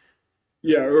palette.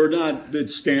 Yeah, or not the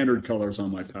standard colors on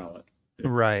my palette.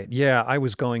 Right. Yeah, I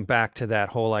was going back to that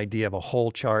whole idea of a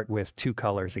whole chart with two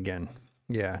colors again.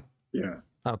 Yeah. Yeah.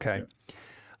 Okay.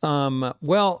 Yeah.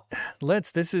 Well,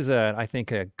 this is I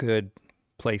think a good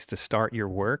place to start your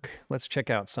work. Let's check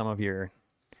out some of your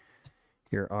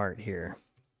art here.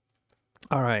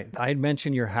 All right. I had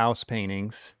mentioned your house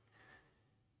paintings,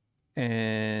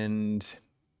 and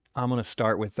I'm going to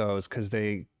start with those because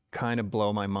they kind of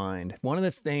blow my mind. One of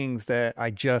the things that I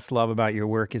just love about your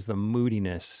work is the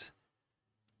moodiness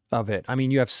of it. I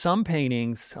mean, you have some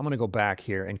paintings. I'm going to go back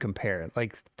here and compare it.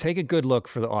 Like, take a good look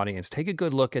for the audience. Take a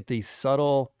good look at these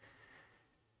subtle,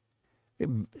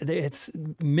 it's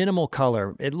minimal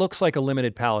color. It looks like a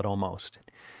limited palette almost.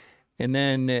 And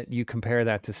then you compare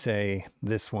that to, say,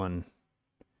 this one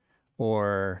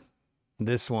or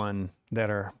this one that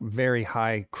are very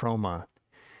high chroma.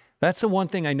 That's the one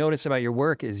thing I notice about your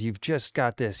work is you've just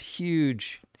got this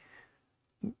huge,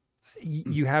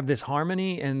 you have this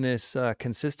harmony and this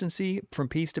consistency from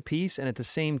piece to piece. And at the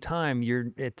same time, you're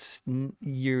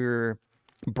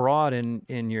broad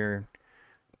in your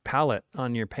palette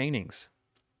on your paintings.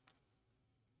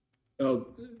 Oh,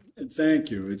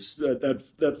 thank you. It's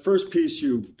that first piece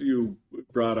you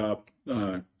brought up.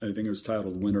 I think it was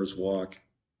titled "Winter's Walk."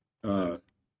 That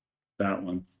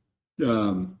one.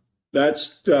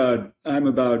 That's I'm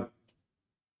about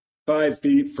 5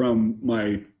 feet from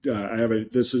my.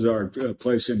 This is our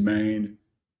place in Maine,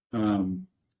 and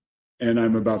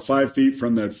I'm about 5 feet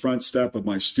from the front step of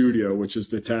my studio, which is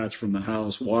detached from the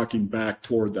house, walking back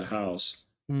toward the house.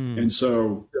 And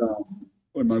so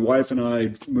when my wife and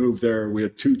I moved there, we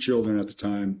had 2 children at the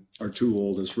time, our 2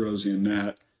 oldest, Rosie and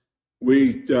Nat.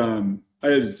 I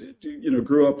had,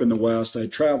 grew up in the West. I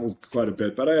traveled quite a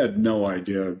bit, but I had no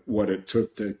idea what it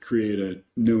took to create a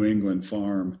New England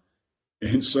farm.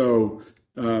 And so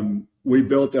we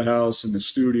built the house and the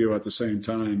studio at the same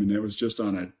time, and it was just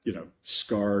on a,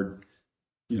 scarred,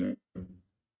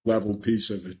 leveled piece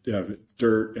of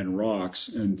dirt and rocks.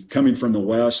 And coming from the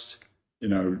West,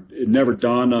 it never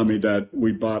dawned on me that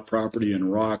we bought property in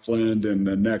Rockland and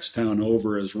the next town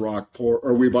over is Rockport,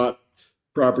 or we bought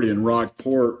property in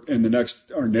Rockport and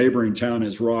our neighboring town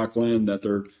is Rockland, that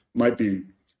there might be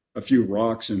a few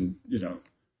rocks and,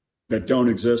 that don't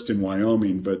exist in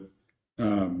Wyoming. But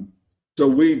so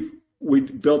we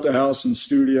built a house and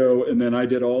studio, and then I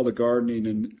did all the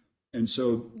gardening. And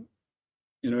so,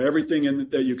 everything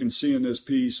that you can see in this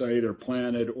piece, I either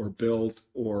planted or built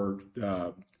or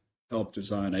helped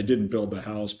design. I didn't build the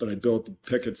house, but I built the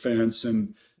picket fence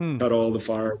and cut all the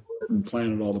firewood and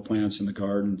planted all the plants in the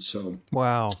garden. So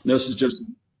wow, this is just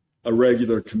a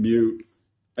regular commute.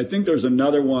 I think there's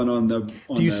another one on the.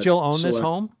 Do you still own this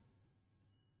home?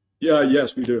 Yeah,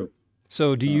 yes, we do.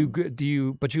 So do you?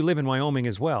 But you live in Wyoming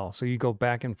as well, so you go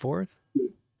back and forth.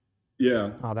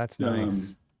 Yeah. Oh, that's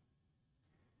nice.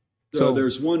 So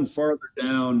there's one farther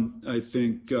down. I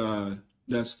think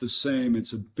that's the same.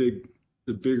 It's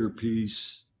the bigger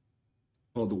piece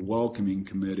called the Welcoming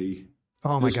Committee.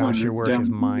 Oh my gosh, your work is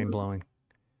mind blowing.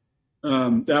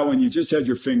 That one, you just had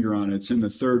your finger on it. It's in the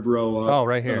 3rd row up. Oh,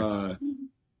 right here.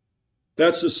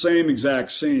 That's the same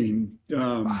exact scene.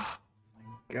 Oh my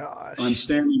gosh. I'm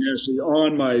standing actually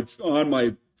on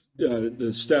my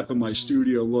the step of my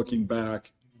studio looking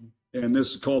back, and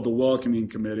this is called the Welcoming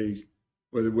Committee,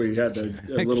 where we had a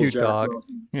little cute Jack dog. Russell.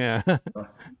 Yeah.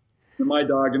 My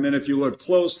dog, and then if you look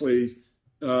closely,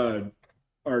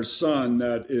 our son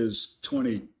that is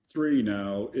 23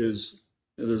 now there's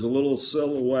a little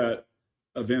silhouette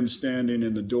of him standing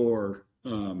in the door.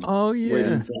 Oh yeah.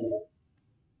 Waiting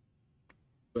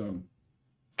for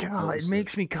God, it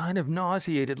makes me kind of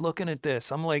nauseated looking at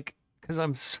this. I'm like, because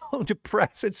I'm so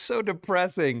depressed. It's so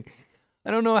depressing.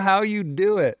 I don't know how you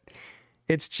do it.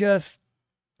 It's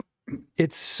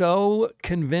so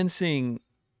convincing.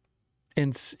 And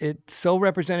it's so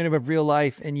representative of real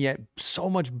life, and yet so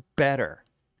much better.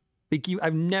 Like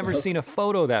I've never seen a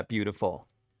photo that beautiful.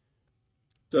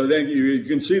 So thank you. You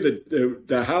can see that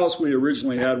the house we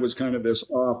originally had was kind of this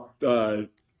off, kind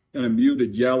of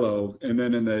muted yellow, and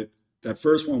then in that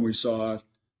first one we saw,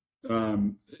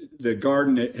 the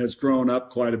garden has grown up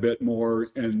quite a bit more,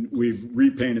 and we've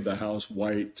repainted the house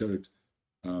white to.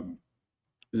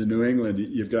 In New England,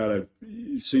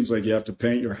 it seems like you have to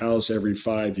paint your house every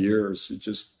 5 years. It's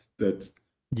just that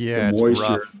the moisture. It's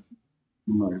rough.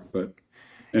 Right, but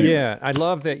anyway. Yeah, I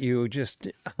love that you just,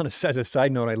 as a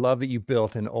side note, I love that you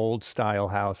built an old style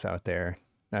house out there.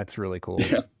 That's really cool.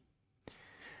 Yeah.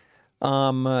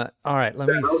 All right,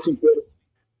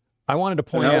 I wanted to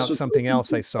point out something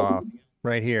else I saw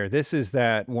right here. This is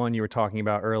that one you were talking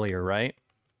about earlier, right?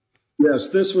 Yes,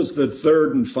 this was the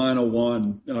 3rd and final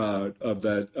one of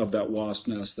that wasp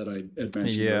nest that I had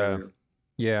mentioned earlier.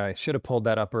 Yeah, I should have pulled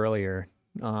that up earlier.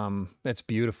 That's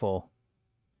beautiful.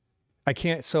 I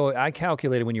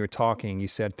calculated when you were talking, you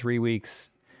said 3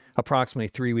 weeks, approximately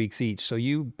 3 weeks each. So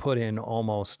you put in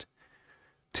almost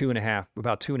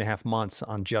about 2.5 months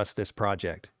on just this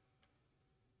project.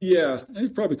 Yeah,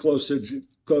 it's probably closer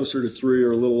to 3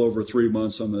 or a little over 3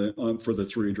 months for the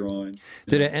 3 drawing.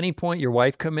 Did at any point your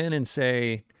wife come in and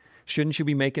say, "Shouldn't you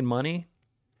be making money?"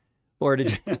 Or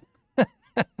did you?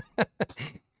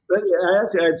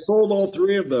 Actually, I've sold all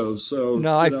 3 of those. So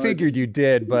no, I figured you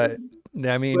did, but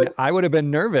I mean, I would have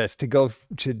been nervous to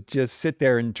just sit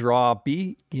there and draw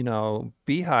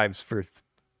beehives for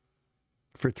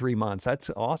 3 months. That's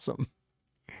awesome.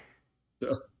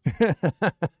 Yeah.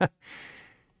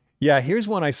 Yeah, here's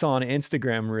one I saw on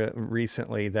Instagram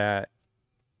recently that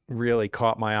really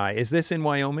caught my eye. Is this in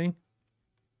Wyoming?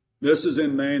 This is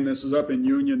in Maine. This is up in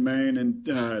Union, Maine, and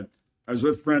I was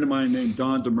with a friend of mine named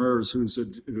Don Demers, who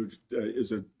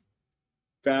is a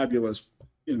fabulous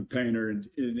painter,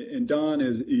 and Don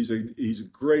he's a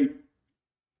great.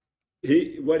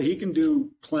 What he can do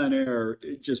plein air,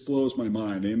 it just blows my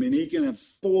mind. I mean, he can have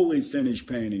fully finished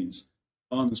paintings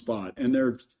on the spot, and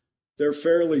they're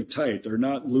fairly tight. They're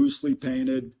not loosely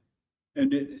painted.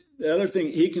 And the other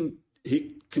thing, he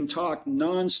can talk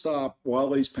nonstop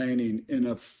while he's painting in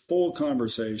a full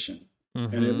conversation.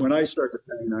 Mm-hmm. And when I start to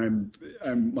paint,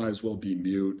 I might as well be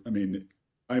mute. I mean,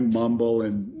 I mumble,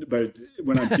 but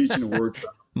when I'm teaching a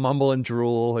workshop, mumble and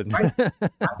drool, and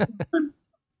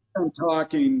I'm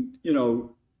talking,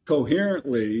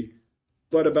 coherently,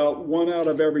 but about 1 out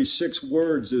of every 6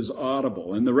 words is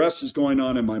audible, and the rest is going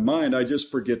on in my mind. I just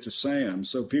forget to say them.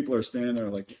 So people are standing there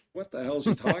like, "What the hell is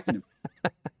he talking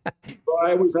about?" So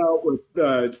I was out with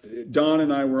Don,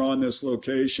 and I were on this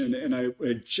location, and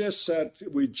we'd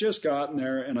just gotten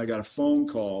there, and I got a phone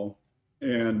call,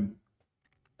 and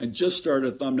I just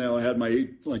started a thumbnail. I had my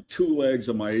 2 legs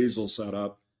of my easel set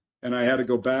up, and I had to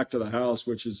go back to the house,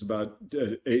 which is about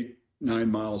 8-9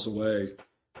 miles away,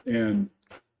 and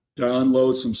to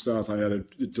unload some stuff. I had a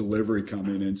delivery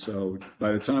coming in. So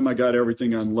by the time I got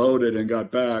everything unloaded and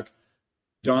got back,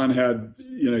 Don had,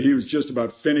 he was just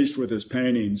about finished with his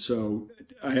painting. So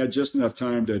I had just enough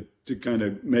time to kind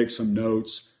of make some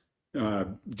notes,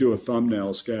 do a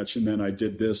thumbnail sketch, and then I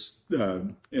did this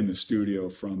in the studio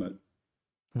from it.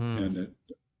 And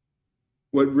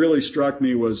what really struck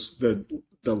me was the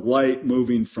light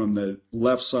moving from the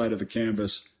left side of the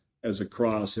canvas as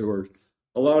across. There were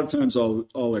a lot of times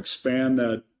I'll expand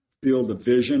that field of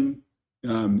vision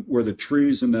where the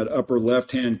trees in that upper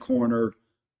left-hand corner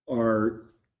are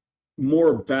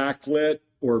more backlit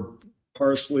or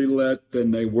partially lit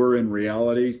than they were in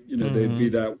reality. They'd be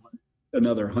that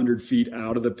another 100 feet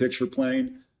out of the picture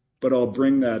plane, but I'll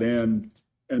bring that in.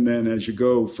 And then as you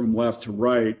go from left to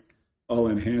right, I'll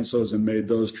enhance those and made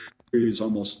those trees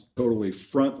almost totally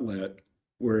front lit,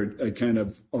 where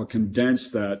I'll condense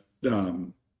that,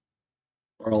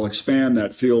 or I'll expand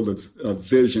that field of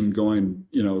vision going,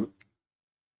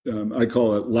 I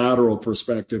call it lateral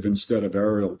perspective instead of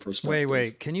aerial perspective.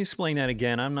 Wait, can you explain that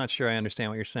again? I'm not sure I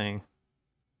understand what you're saying.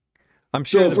 I'm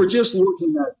sure. So if we're just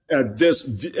looking at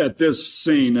this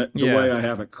scene, the way I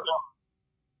have it,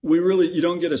 you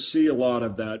don't get to see a lot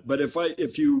of that. But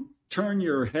if you turn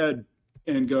your head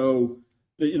and go,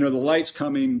 the light's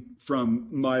coming from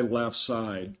my left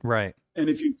side. Right. And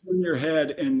if you turn your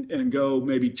head and go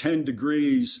maybe 10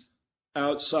 degrees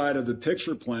outside of the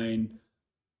picture plane,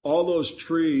 all those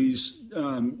trees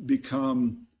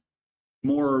become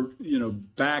more,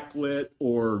 backlit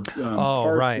or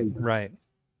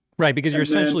right, because you're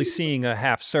essentially seeing a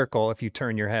half circle if you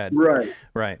turn your head.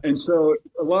 Right. And so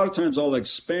a lot of times I'll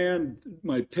expand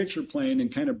my picture plane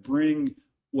and kind of bring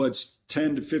what's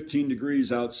 10 to 15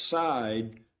 degrees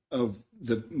outside of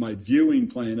my viewing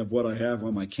plane of what I have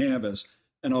on my canvas,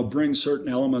 and I'll bring certain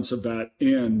elements of that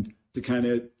in to kind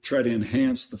of try to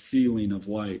enhance the feeling of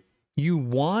light.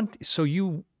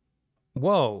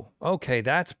 Whoa, okay,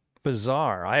 that's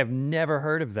bizarre. I have never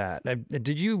heard of that.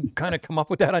 Did you kind of come up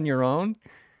with that on your own?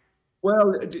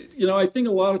 Well, I think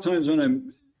a lot of times when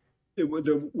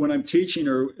I'm teaching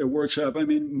or a workshop, I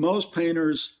mean, most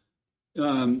painters,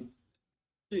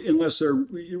 unless they're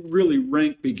really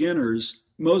rank beginners,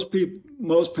 most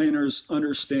painters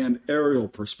understand aerial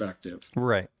perspective.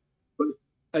 Right. But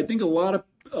I think a lot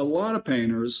of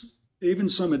painters, even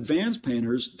some advanced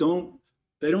painters, don't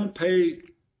pay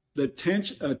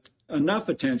enough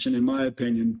attention, in my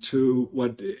opinion, to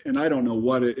what, and I don't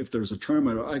know if there's a term,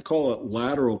 I call it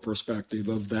lateral perspective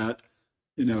of that.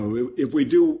 If we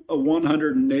do a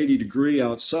 180 degree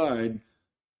outside,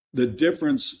 the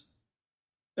difference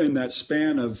in that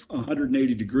span of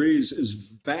 180 degrees is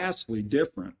vastly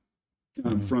different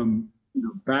from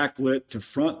backlit to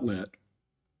front lit.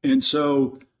 And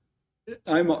so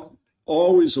I'm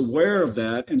always aware of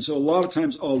that. And so a lot of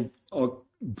times I'll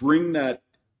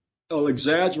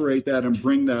exaggerate that and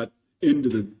bring that into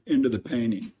the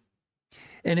painting.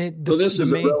 And so this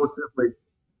is a relatively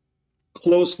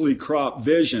closely cropped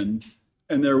vision,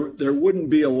 and there wouldn't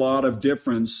be a lot of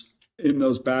difference in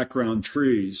those background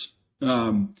trees.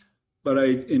 But I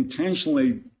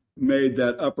intentionally made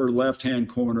that upper left-hand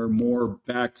corner more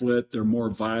backlit. They're more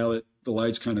violet. The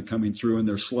light's kind of coming through, and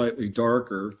they're slightly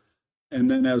darker.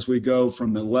 And then as we go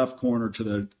from the left corner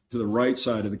to the right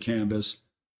side of the canvas,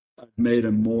 I've made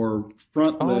them more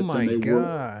front lit. Oh my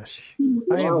gosh!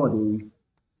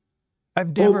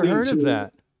 I've never heard of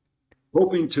that.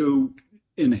 Hoping to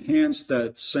enhance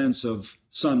that sense of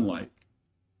sunlight.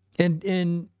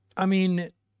 And I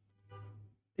mean,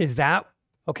 is that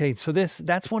okay? So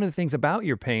that's one of the things about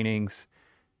your paintings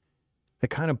that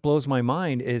kind of blows my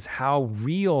mind is how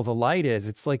real the light is.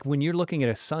 It's like when you're looking at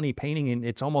a sunny painting and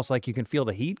it's almost like you can feel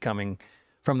the heat coming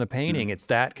from the painting. It's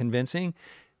that convincing.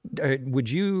 Would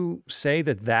you say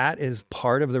that that is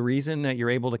part of the reason that you're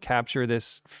able to capture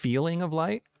this feeling of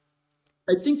light?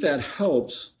 I think that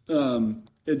helps. I'd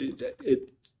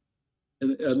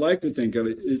like to think of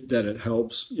that it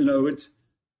helps. It's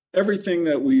everything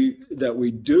that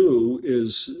we do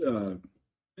is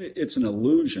it's an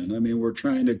illusion. I mean, we're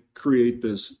trying to create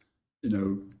this,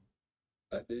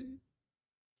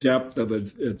 depth of a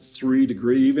 3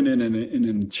 degree, even in an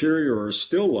interior or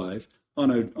still life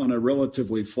on a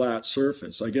relatively flat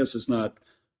surface. I guess it's not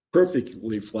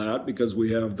perfectly flat because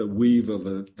we have the weave of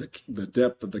the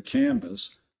depth of the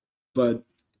canvas, but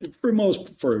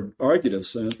for argument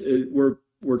sense, we're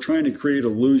trying to create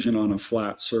illusion on a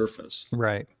flat surface,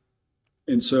 right?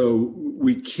 And so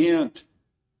we can't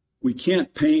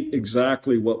paint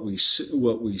exactly what we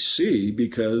see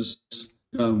because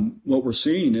what we're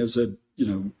seeing is a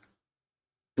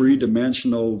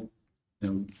three-dimensional,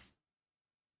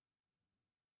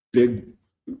 big,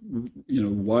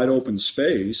 wide open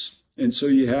space, and so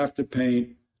you have to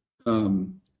paint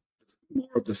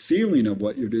more of the feeling of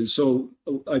what you're doing. So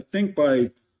I think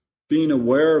by being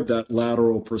aware of that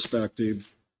lateral perspective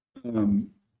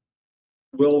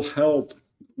will help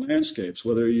landscapes,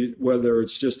 whether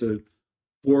it's just a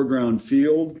foreground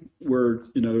field where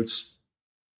it's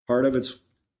part of it's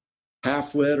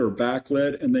half lit or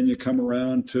backlit, and then you come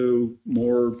around to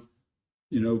more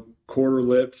quarter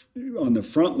lit on the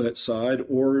front lit side,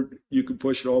 or you could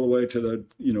push it all the way to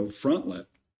the front lit.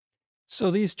 So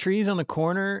these trees on the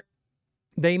corner,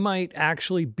 they might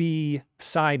actually be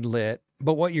side lit,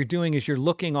 but what you're doing is you're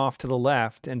looking off to the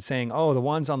left and saying, oh, the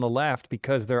ones on the left,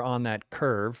 because they're on that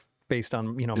curve based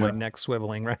on, my neck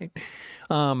swiveling, right?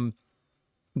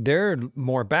 They're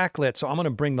more backlit. So I'm going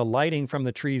to bring the lighting from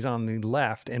the trees on the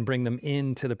left and bring them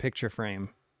into the picture frame.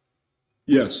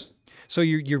 Yes. So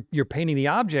you're painting the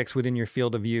objects within your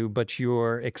field of view, but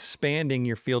you're expanding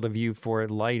your field of view for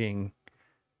lighting.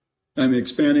 I'm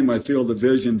expanding my field of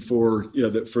vision to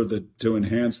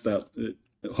enhance that,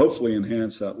 hopefully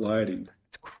enhance that lighting.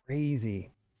 It's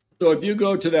crazy. So if you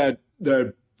go to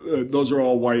those are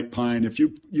all white pine. If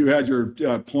you had your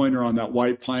pointer on that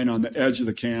white pine on the edge of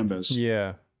the canvas,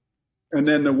 yeah, and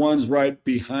then the ones right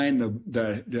behind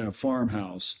the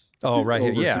farmhouse. Oh, right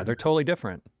here, yeah, they're totally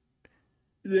different.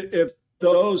 If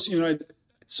those,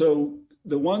 so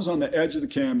the ones on the edge of the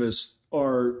canvas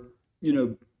are,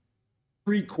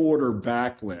 3/4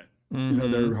 backlit.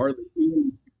 Mm-hmm. They're hardly,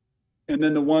 and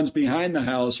then the ones behind the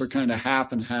house are kind of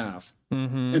half and half.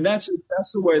 Mm-hmm. And that's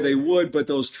the way they would, but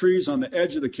those trees on the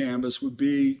edge of the canvas would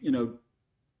be,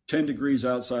 10 degrees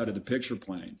outside of the picture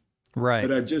plane. Right.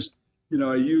 But I just,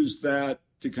 I used that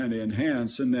to kind of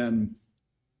enhance, and then.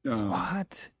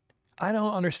 What? I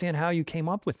don't understand how you came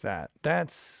up with that.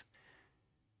 That's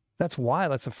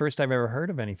wild. That's the first I've ever heard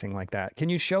of anything like that. Can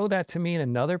you show that to me in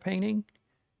another painting?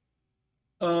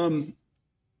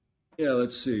 Yeah,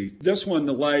 let's see. This one,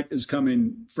 the light is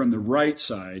coming from the right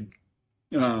side.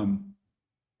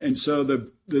 And so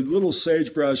the little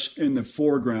sagebrush in the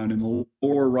foreground in the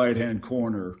lower right-hand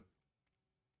corner,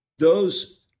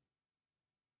 those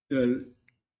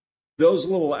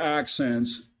little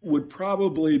accents would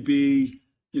probably be,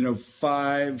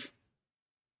 5,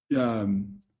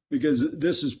 because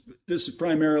this is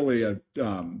primarily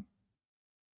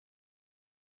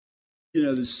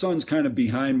the sun's kind of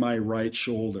behind my right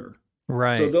shoulder.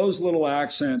 Right. So those little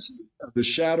accents, the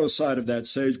shadow side of that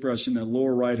sagebrush in the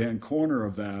lower right-hand corner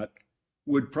of that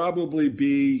would probably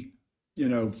be,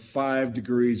 5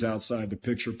 degrees outside the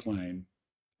picture plane.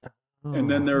 Oh. And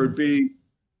then there would be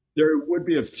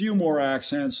a few more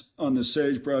accents on the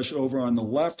sagebrush over on the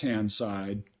left-hand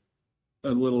side,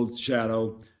 a little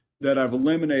shadow that I've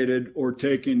eliminated or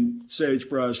taken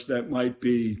sagebrush that might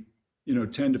be,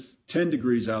 10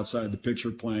 degrees outside the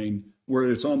picture plane, where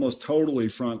it's almost totally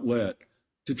front lit,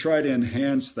 to try to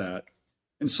enhance that.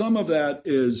 And some of that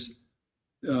is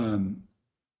a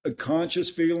conscious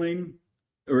feeling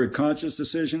or a conscious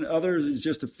decision. Others is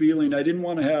just a feeling. I didn't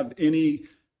want to have any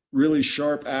really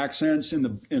sharp accents in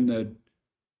the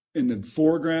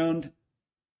foreground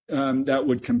that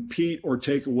would compete or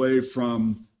take away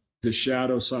from the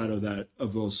shadow side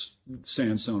of those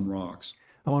sandstone rocks.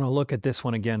 I want to look at this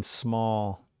one again,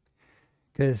 small,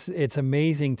 because it's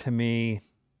amazing to me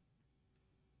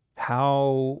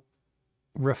how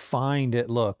refined it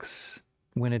looks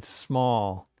when it's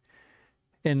small.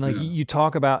 And like you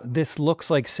talk about, this looks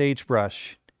like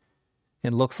sagebrush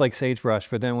and looks like sagebrush,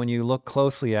 but then when you look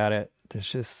closely at it,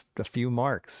 there's just a few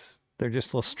marks. They're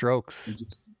just little strokes,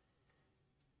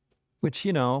 which,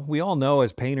 you know, we all know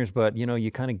as painters, but, you know,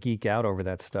 you kind of geek out over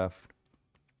that stuff.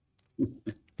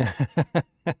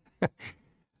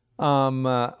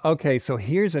 Okay, so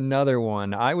here's another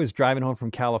one. I was driving home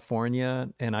from California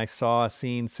and I saw a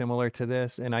scene similar to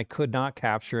this, and I could not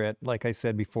capture it, like I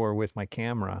said before, with my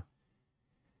camera.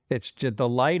 It's just, the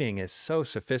lighting is so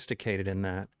sophisticated in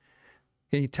that.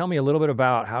 Can you tell me a little bit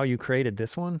about how you created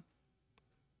this one?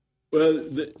 Well,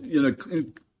 you know,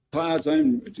 clouds,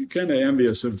 I'm kind of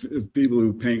envious of people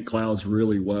who paint clouds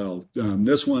really well.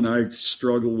 This one I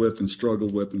struggle with and struggle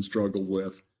with and struggle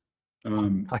with.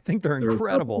 I think they're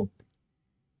incredible.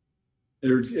 But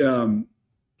you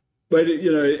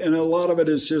know, and a lot of it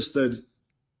is just the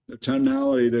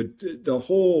tonality. That the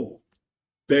whole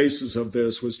basis of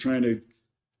this was trying to.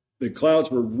 The clouds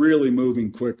were really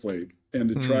moving quickly, and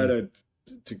to try to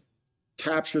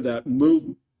capture that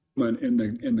movement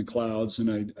in the clouds.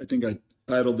 And I think I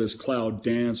titled this "Cloud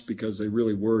Dance" because they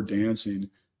really were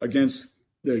dancing against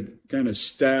the kind of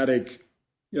static,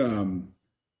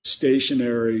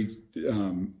 stationary.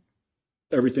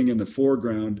 Everything in the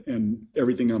foreground, and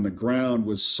everything on the ground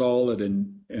was solid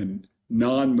and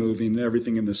non-moving.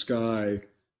 Everything in the sky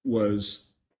was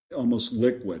almost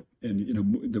liquid, and you know,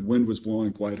 the wind was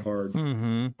blowing quite hard.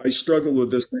 I struggled with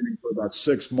this painting for about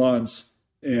 6 months,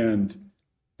 and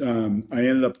I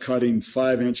ended up cutting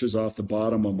 5 inches off the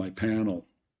bottom of my panel.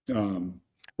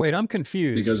 Wait, I'm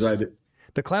confused. Because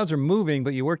the clouds are moving,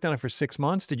 but you worked on it for 6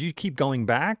 months. Did you keep going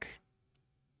back?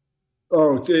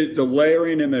 Oh, the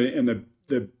layering and the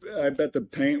I bet the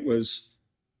paint was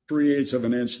 3/8 of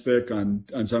an inch thick on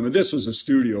some. And this was a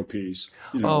studio piece.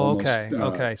 You know, almost,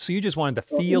 okay. So you just wanted the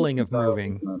feeling of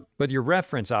moving, but your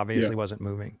reference obviously wasn't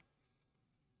moving.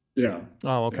 Yeah.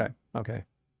 Oh, okay. Yeah. Okay.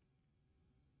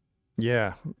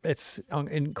 Yeah, it's an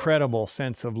incredible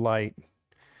sense of light.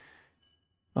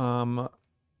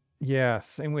 Yeah,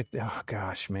 same with, oh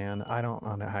gosh, man, I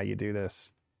don't know how you do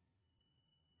this.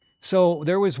 So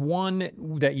there was one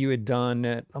that you had done,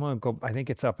 I'm going to go, I think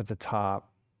it's up at the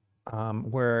top,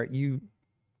 where you,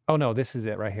 oh no, this is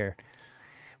it right here,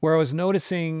 where I was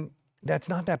noticing that's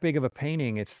not that big of a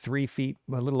painting. It's 3 feet,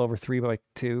 a little over 3 by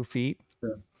 2 feet.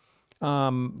 Yeah.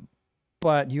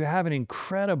 But you have an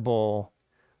incredible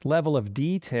level of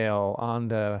detail on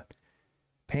the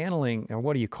paneling, or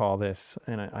what do you call this?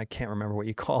 And I can't remember what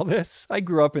you call this. I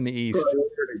grew up in the East.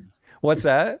 Priorities. What's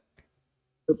that?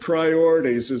 The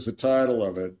Priorities is the title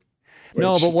of it.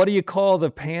 No, but what do you call the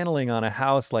paneling on a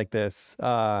house like this?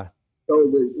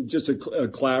 Just a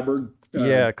clapboard.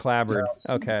 Yeah, clapboard.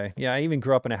 Okay. Yeah, I even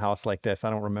grew up in a house like this. I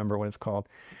don't remember what it's called.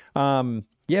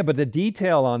 Yeah, but the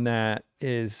detail on that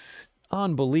is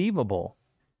unbelievable.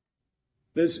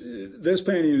 This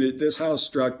painting, this house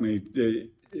struck me.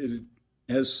 It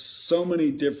has so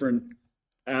many different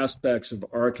aspects of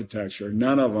architecture.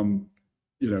 None of them,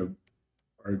 you know,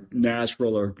 are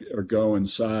natural or go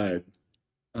inside.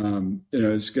 You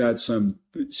know, it's got some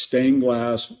stained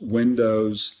glass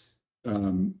windows,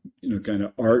 you know, kind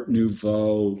of Art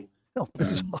Nouveau. So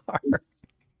bizarre.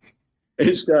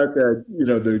 It's got that, you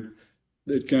know,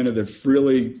 the kind of the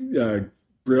frilly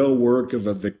grill work of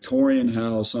a Victorian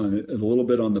house on a little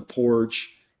bit on the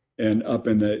porch and up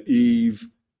in the eave.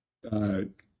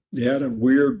 They had a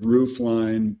weird roof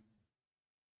line,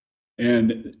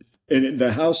 and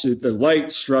the house, the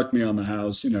light struck me on the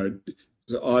house. You know,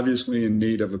 it's obviously in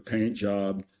need of a paint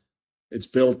job.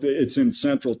 It's in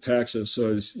Central Texas,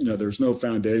 so it's, you know, there's no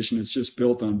foundation. It's just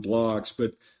built on blocks,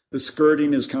 but the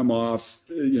skirting has come off,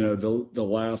 you know, the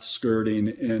lath skirting,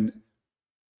 and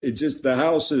the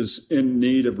house is in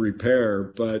need of repair,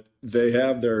 but they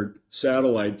have their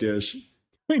satellite dish.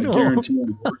 I guarantee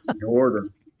in working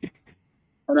order.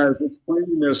 And I was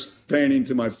explaining this painting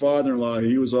to my father-in-law.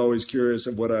 He was always curious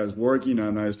of what I was working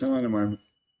on. I was telling him, I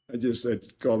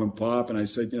called him Pop, and I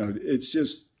said, you know,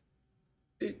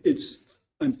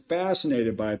 I'm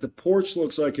fascinated by it. The porch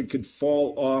looks like it could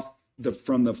fall off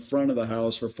from the front of the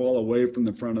house or fall away from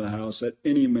the front of the house at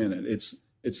any minute.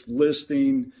 It's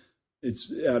listing.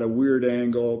 It's at a weird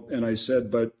angle. And I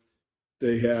said, but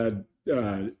they had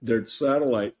their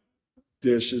satellite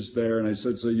dishes there. And I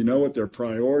said, so you know what their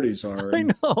priorities are? I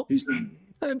know. He said,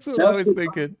 that's what I was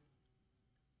thinking.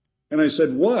 And I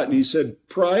said, what? And he said,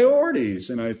 priorities.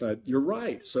 And I thought, you're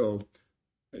right. So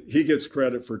he gets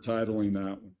credit for titling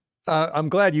that one. I'm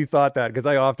glad you thought that, because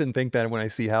I often think that when I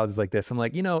see houses like this. I'm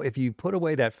like, you know, if you put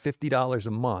away that $50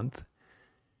 a month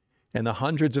and the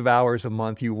hundreds of hours a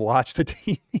month you watch the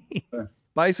TV,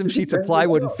 Buy some sheets of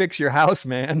plywood and fix your house,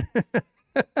 man.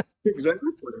 Exactly.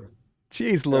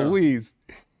 Jeez Louise.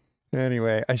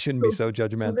 Anyway, I shouldn't be so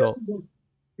judgmental.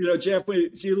 Jeff,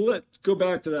 if you go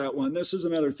back to that one, this is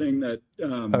another thing that,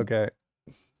 Okay.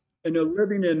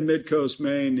 Living in mid-coast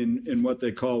Maine in what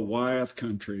they call Wyeth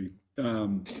country,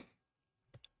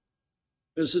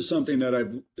 this is something that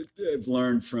I've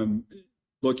learned from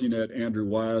looking at Andrew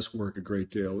Wyeth's work a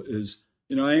great deal is,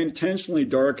 I intentionally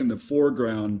darken the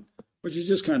foreground, which is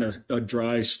just kind of a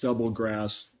dry stubble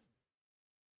grass.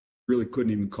 Really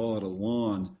couldn't even call it a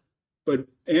lawn. But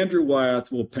Andrew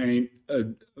Wyeth will paint a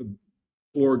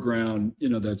foreground,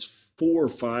 that's 4 or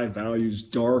 5 values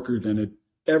darker than it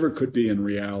ever could be in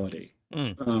reality.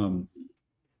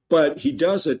 But he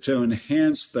does it to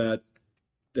enhance that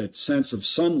sense of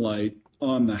sunlight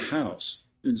on the house.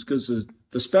 It's because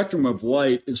the spectrum of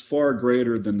light is far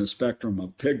greater than the spectrum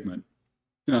of pigment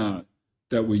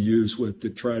that we use to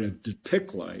try to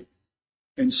depict light.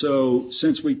 And so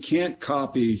since we can't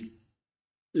copy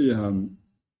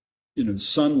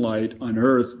sunlight on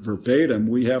Earth verbatim,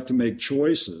 we have to make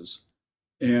choices.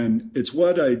 And it's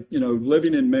what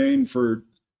living in Maine for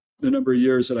the number of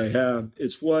years that I have,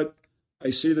 it's what I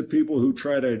see the people who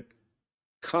try to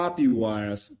copy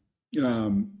Wyeth,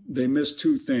 they miss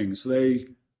 2 things. The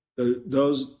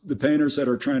painters that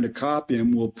are trying to copy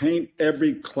him will paint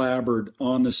every clapboard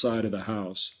on the side of the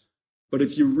house. But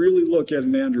if you really look at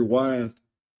an Andrew Wyeth,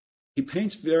 he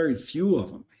paints very few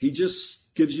of them. He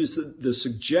just gives you the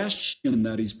suggestion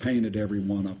that he's painted every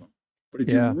one of them. But if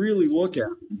you really look at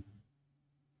them,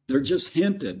 they're just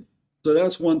hinted. So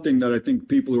that's one thing that I think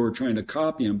people who are trying to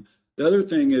copy him. The other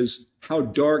thing is how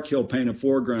dark he'll paint a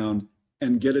foreground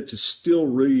and get it to still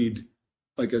read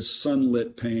like a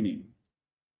sunlit painting.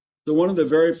 So one of the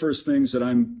very first things that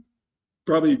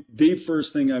probably the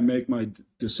first thing I make my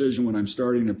decision when I'm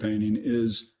starting a painting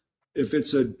is if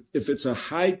it's a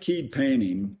high-keyed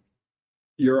painting,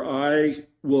 your eye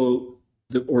or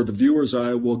the viewer's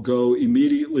eye will go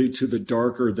immediately to the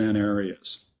darker than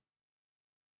areas,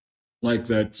 like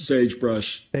that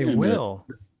sagebrush. They will.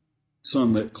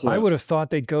 Sunlit cliff. I would have thought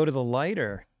they'd go to the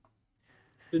lighter.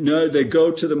 No, they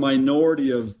go to the minority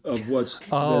of what's.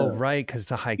 Oh, right, because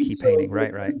it's a high-key painting.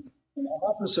 Right. The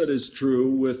opposite is true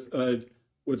with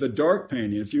a dark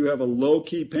painting. If you have a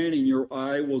low-key painting, your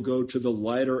eye will go to the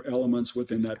lighter elements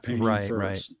within that painting first.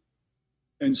 Right.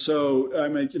 And so, I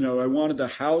wanted the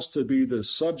house to be the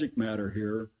subject matter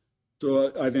here.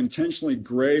 So I've intentionally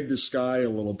grayed the sky a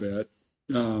little bit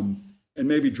and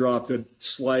maybe dropped it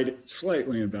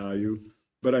slightly in value.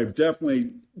 But I've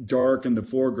definitely darkened the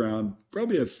foreground,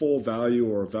 probably a full value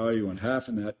or a value and half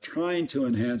in that, trying to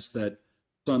enhance that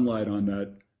sunlight on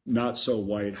that not so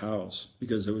white house,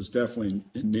 because it was definitely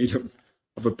in need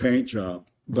of a paint job.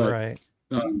 But, right.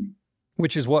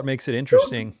 Which is what makes it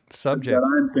interesting subject.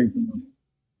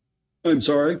 I'm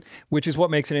sorry? Which is what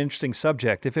makes it an interesting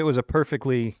subject. If it was a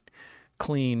perfectly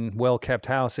clean, well-kept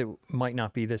house, it might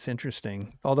not be this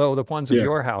interesting. Although the ones of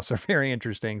your house are very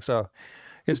interesting. So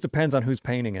it depends on who's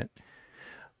painting it.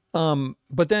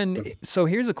 But then, so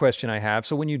here's a question I have.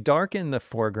 So when you darken the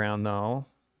foreground, though,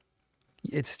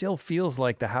 it still feels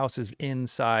like the house is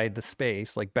inside the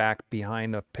space, like back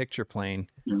behind the picture plane.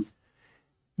 Yeah.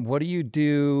 What do you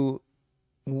do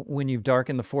when you've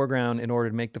darkened the foreground in order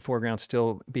to make the foreground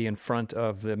still be in front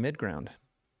of the midground?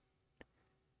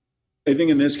 I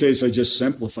think in this case, I just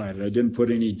simplified it. I didn't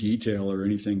put any detail or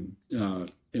anything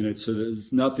in it. So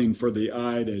there's nothing for the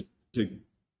eye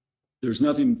there's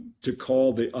nothing to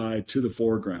call the eye to the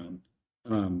foreground,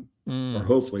 or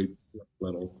hopefully a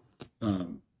little.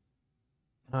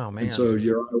 Oh, man. And so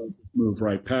your eye will move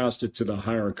right past it to the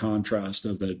higher contrast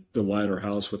of the lighter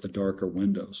house with the darker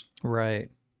windows.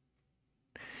 Right.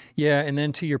 Yeah, and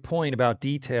then to your point about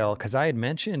detail, because I had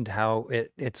mentioned how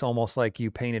it's almost like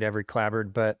you painted every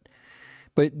clapboard, but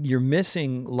you're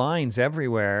missing lines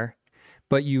everywhere,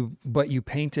 but you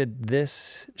painted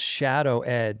this shadow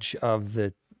edge of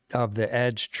the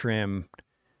edge trim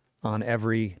on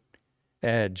every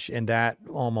edge, and that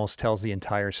almost tells the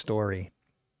entire story.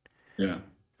 Yeah.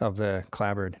 Of the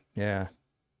clapboard. Yeah.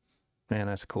 Man,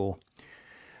 that's cool.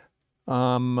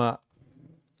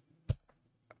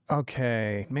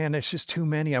 Okay. Man, there's just too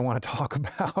many I want to talk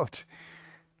about.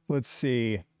 Let's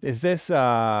see. Is this,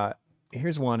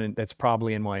 here's one that's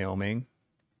probably in Wyoming.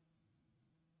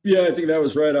 Yeah, I think that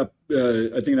was right up,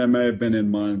 I think that may have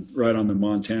been right on the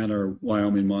Montana or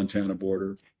Wyoming-Montana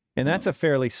border. And that's a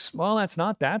fairly, well, that's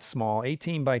not that small,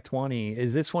 18 by 20.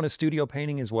 Is this one a studio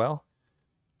painting as well?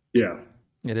 Yeah.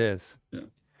 It is. Yeah.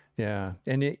 Yeah.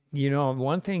 And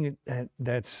one thing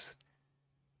that's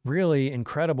really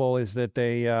incredible is that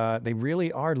they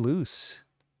really are loose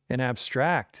and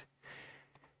abstract.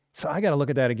 So I got to look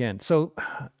at that again. So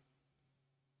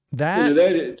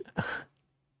that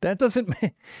that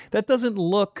doesn't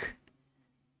look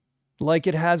like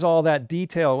it has all that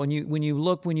detail. When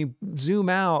you zoom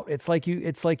out, it's like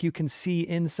you can see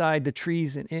inside the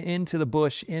trees and into the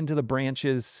bush, into the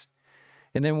branches.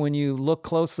 And then when you look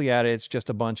closely at it, it's just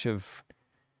a bunch of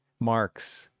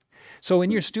marks. So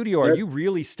in your studio, are you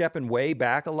really stepping way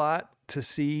back a lot to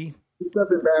see?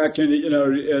 Stepping back and,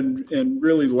 and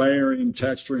really layering,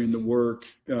 texturing the work.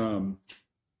 And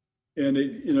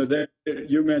that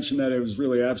you mentioned that it was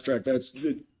really abstract. That's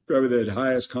probably the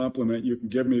highest compliment you can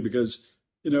give me, because,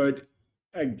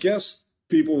 I guess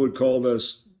people would call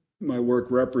my work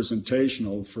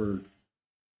representational, for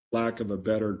lack of a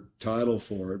better title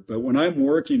for it. But when I'm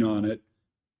working on it,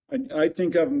 I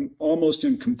think I'm almost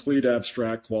in complete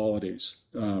abstract qualities.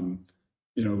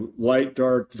 Light,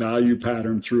 dark value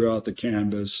pattern throughout the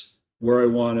canvas, where I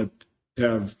want to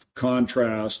have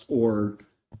contrast or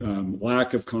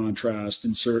lack of contrast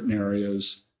in certain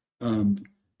areas.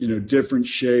 Different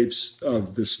shapes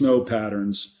of the snow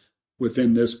patterns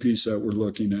within this piece that we're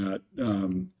looking at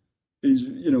is,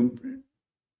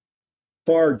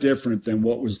 far different than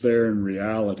what was there in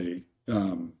reality.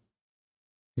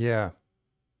 Yeah.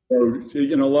 So,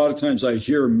 a lot of times I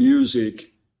hear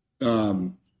music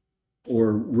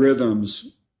or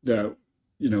rhythms that,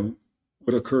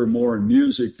 would occur more in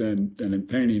music than in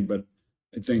painting, but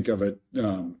I think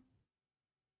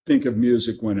of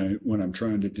music when I'm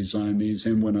trying to design these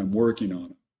and when I'm working on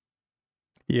them.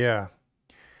 Yeah.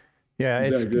 Yeah,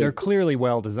 they're clearly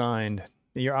well designed.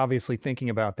 You're obviously thinking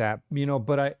about that,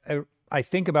 but I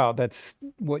think about that's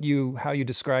how you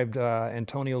described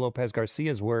Antonio Lopez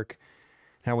Garcia's work.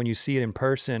 How when you see it in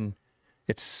person,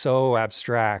 it's so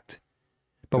abstract,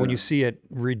 but when you see it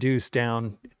reduced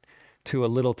down to a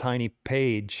little tiny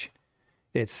page,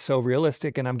 it's so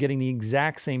realistic. And I'm getting the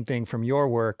exact same thing from your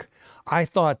work. I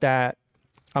thought that,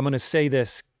 I'm going to say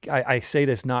this, I say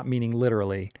this not meaning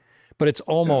literally, but it's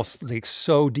almost like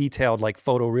so detailed, like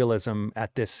photorealism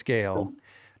at this scale.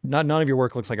 None of your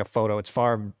work looks like a photo. It's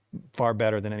far, far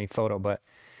better than any photo, but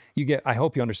I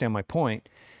hope you understand my point.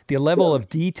 The level of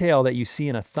detail that you see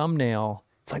in a thumbnail,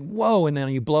 it's like, whoa. And then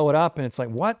you blow it up and it's like,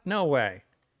 what? No way.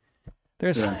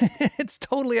 It's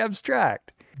totally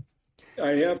abstract. I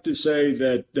have to say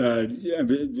that I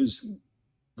was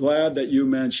glad that you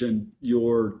mentioned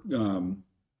your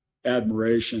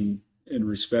admiration and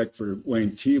respect for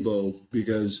Wayne Thiebaud,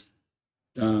 because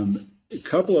a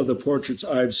couple of the portraits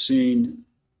I've seen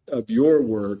of your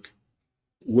work,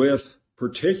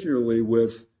 particularly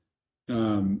with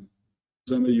some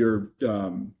of your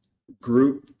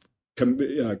group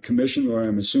commission, or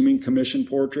I'm assuming commission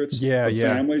portraits of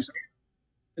families.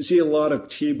 I see a lot of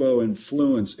Thiebaud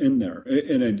influence in there,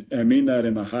 and I mean that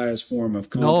in the highest form of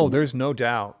compliment. No, there's no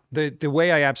doubt. The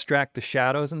way I abstract the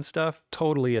shadows and stuff,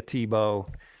 totally a Thiebaud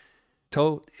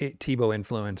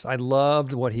influence. I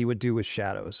loved what he would do with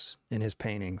shadows in his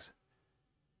paintings.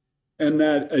 And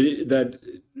that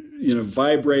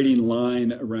vibrating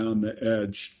line around the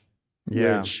edge,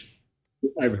 which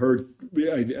I've heard,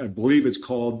 I believe it's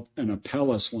called an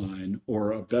Apelles line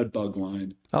or a bedbug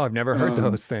line. Oh, I've never heard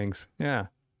those things. Yeah.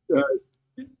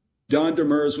 Don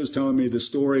Demers was telling me the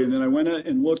story, and then I went out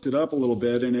and looked it up a little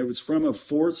bit, and it was from a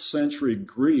 4th century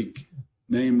Greek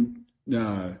named,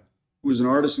 who was an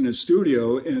artist in his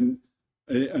studio, and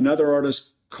another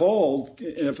artist called,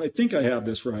 and if I think I have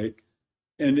this right,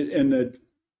 and the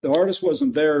artist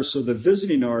wasn't there, so the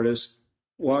visiting artist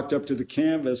walked up to the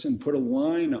canvas and put a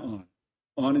line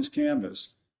on his canvas,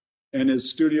 and his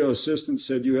studio assistant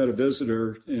said, "You had a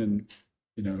visitor," and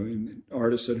and the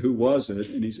artist said, "Who was it?"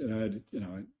 And he said, I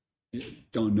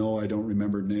don't know, I don't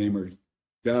remember name or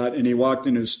God. And he walked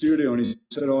into his studio and he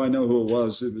said, "Oh, I know who it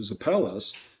was. It was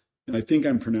Apelles." And I think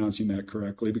I'm pronouncing that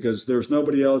correctly, because there's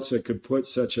nobody else that could put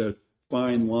such a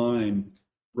fine line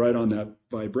right on that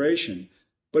vibration.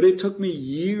 But it took me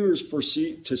years to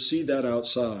see that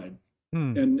outside.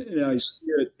 And I see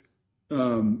it,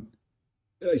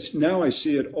 now I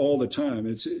see it all the time.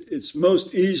 It's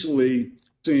most easily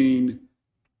seen,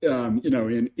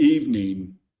 in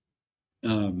evening,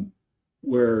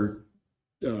 where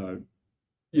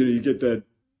you get that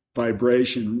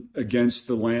vibration against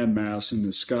the landmass in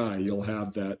the sky. You'll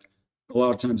have that. A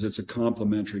lot of times it's a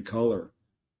complementary color.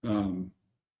 And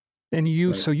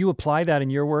so you apply that in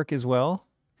your work as well?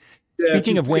 Yeah,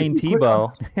 speaking of Wayne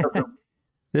Thiebaud,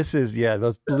 this is,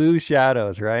 those blue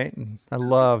shadows, right? I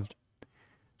love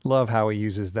how he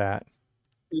uses that.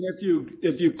 And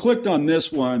if you clicked on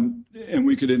this one and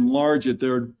we could enlarge it,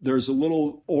 there's a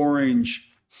little orange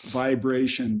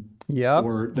vibration. Yep,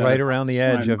 Or right around the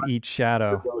edge of each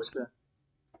shadow.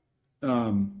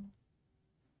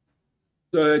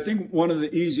 So I think one of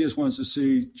the easiest ones to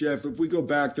see, Jeff, if we go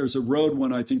back, there's a road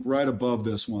one, I think, right above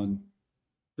this one.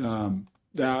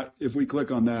 That if we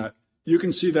click on that, you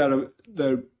can see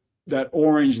that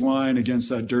orange line against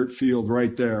that dirt field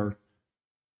right there.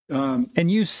 And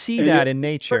you see that in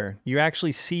nature. You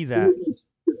actually see that.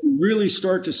 You really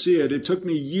start to see it. It took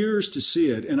me years to see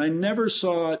it, and I never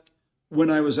saw it when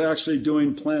I was actually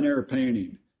doing plein air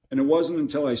painting. And it wasn't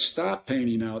until I stopped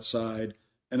painting outside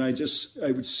and I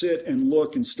would sit and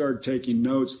look and start taking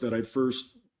notes that I first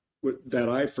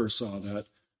saw that,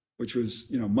 which was,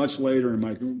 much later in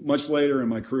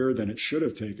my career than it should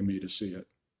have taken me to see it.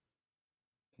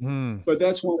 But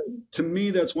that's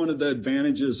one of the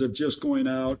advantages of just going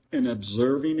out and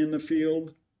observing in the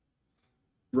field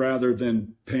rather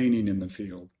than painting in the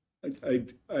field.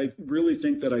 I really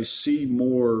think that I see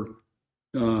more,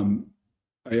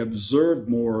 I observed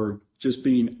more just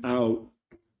being out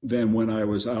than when I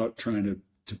was out trying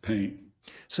to paint.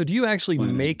 So do you actually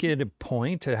make it a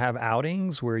point to have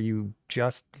outings where you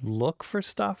just look for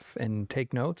stuff and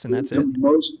take notes and that's it?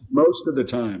 Most of the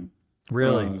time.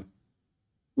 Really?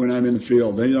 When I'm in the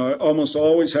field, I almost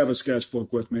always have a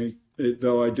sketchbook with me,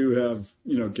 though I do have,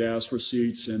 gas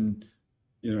receipts and,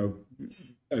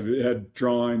 I've had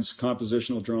drawings,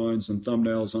 compositional drawings and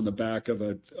thumbnails on the back of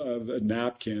a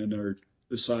napkin or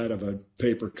the side of a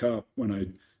paper cup when I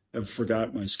have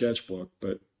forgotten my sketchbook.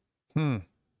 But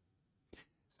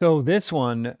so this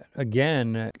one,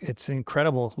 again, it's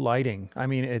incredible lighting. I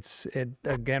mean, it's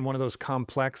again one of those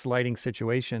complex lighting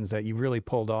situations that you really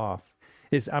pulled off.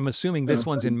 I'm assuming this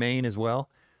one's in Maine as well?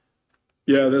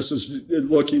 Yeah, this is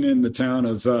looking in the town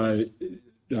of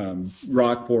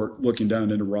Rockport, looking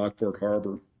down into Rockport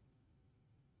Harbor.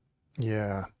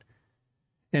 Yeah.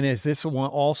 And is this one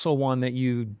also one that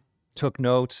you took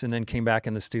notes and then came back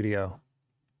in the studio,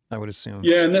 I would assume?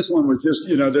 Yeah, and this one was just,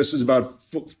 this is about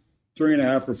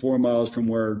 3.5 or 4 miles from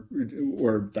where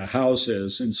the house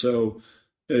is. And so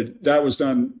that was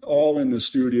done all in the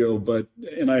studio,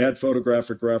 and I had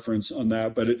photographic reference on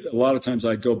that, but a lot of times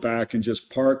I'd go back and just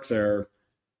park there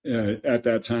at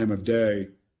that time of day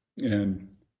and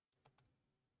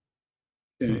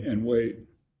wait.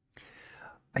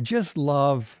 I just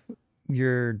love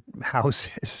your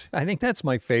houses. I think that's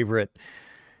my favorite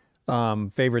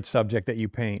subject that you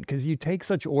paint, because you take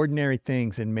such ordinary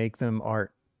things and make them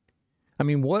art. I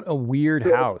mean, what a weird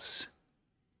house.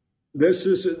 These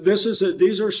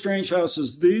are strange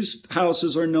houses. These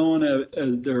houses are known as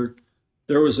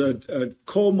there was a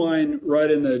coal mine right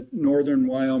in the northern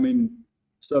Wyoming,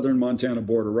 southern Montana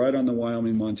border, right on the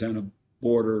Wyoming-Montana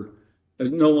border.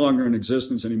 It's no longer in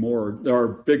existence anymore. There are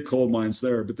big coal mines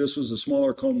there, but this was a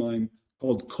smaller coal mine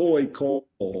called Coy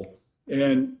Coal.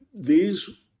 And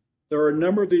there are a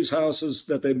number of these houses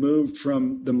that they moved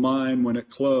from the mine when it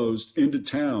closed into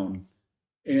town.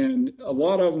 And a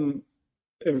lot of them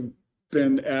have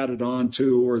been added on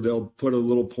to, or they'll put a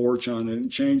little porch on it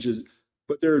and change it.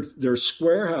 But they're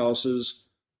square houses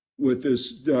with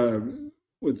this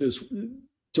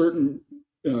certain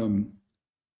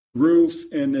roof,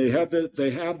 and they have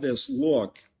this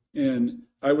look. And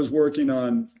I was working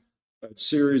on a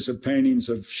series of paintings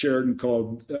of Sheridan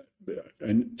called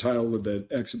entitled the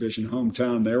exhibition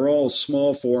Hometown. They were all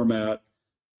small format,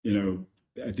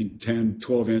 I think 10,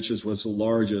 12 inches was the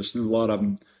largest, and a lot of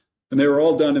them. And they were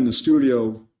all done in the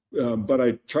studio, but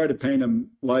I tried to paint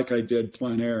them like I did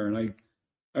plein air. And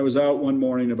I was out one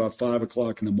morning about 5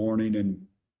 o'clock in the morning and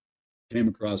came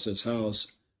across this house.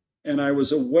 And I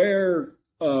was aware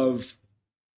of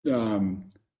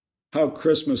how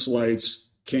Christmas lights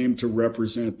came to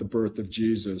represent the birth of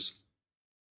Jesus.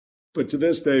 But to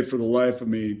this day, for the life of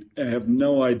me, I have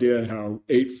no idea how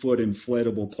 8-foot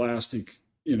inflatable plastic,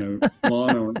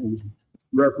 lawn ornaments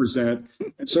represent.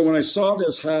 And so when I saw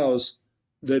this house,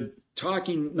 the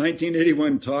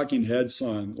 1981 Talking Heads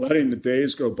song, Letting the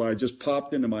Days Go By, just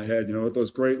popped into my head, with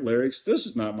those great lyrics. This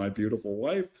is not my beautiful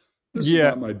wife. This is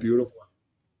not my beautiful wife.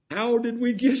 How did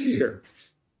we get here?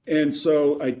 And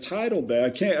so I titled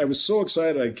that. I was so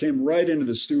excited. I came right into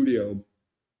the studio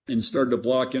and started to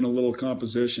block in a little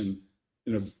composition,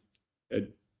 at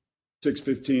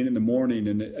 6:15 in the morning.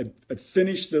 And I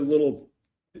finished the little,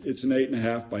 it's an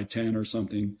 8.5 by 10 or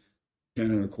something,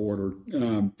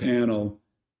 10.25 panel.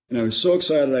 And I was so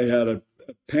excited I had a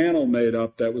panel made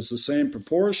up that was the same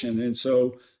proportion. And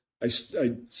so I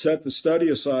set the study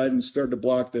aside and started to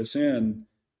block this in.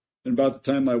 And about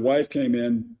the time my wife came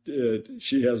in,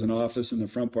 she has an office in the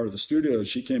front part of the studio.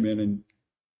 She came in and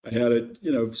I had it,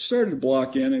 started to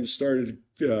block in and started,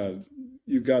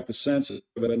 you got the sense of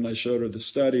it. And I showed her the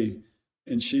study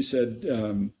and she said,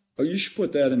 oh, you should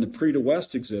put that in the Pre to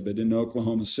West exhibit in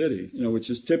Oklahoma City,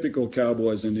 which is typical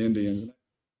cowboys and Indians. And I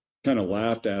kind of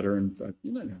laughed at her and thought,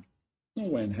 no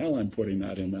way in hell I'm putting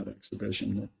that in that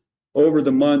exhibition. Over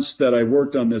the months that I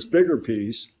worked on this bigger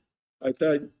piece, I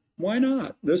thought, why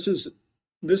not? This is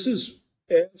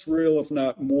as real, if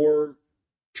not more,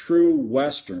 true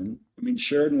Western. I mean,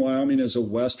 Sheridan, Wyoming is a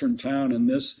Western town, and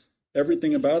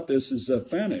everything about this is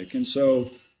authentic. And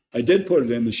so I did put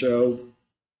it in the show,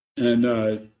 and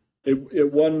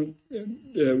it won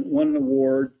an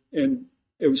award, and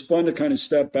it was fun to kind of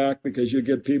step back because you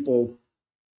get people.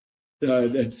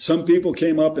 Some people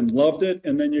came up and loved it,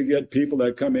 and then you get people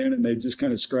that come in and they just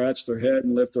kind of scratch their head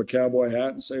and lift their cowboy hat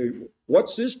and say,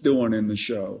 "What's this doing in the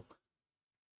show?"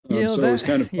 So it was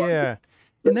kind of fun. Yeah,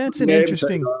 and that's an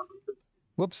interesting.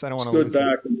 Whoops, I don't want to lose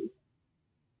back.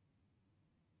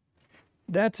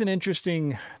 That's an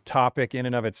interesting topic in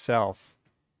and of itself.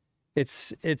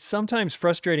 It's sometimes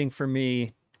frustrating for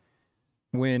me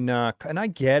when, and I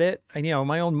get it.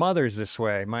 My own mother's this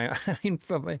way.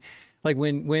 Like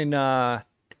when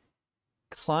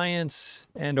clients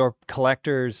and or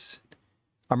collectors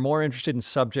are more interested in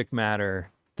subject matter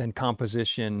than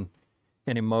composition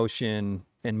and emotion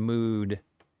and mood,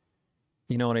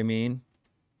 you know what I mean?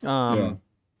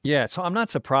 Yeah. So I'm not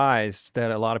surprised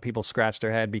that a lot of people scratch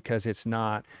their head because it's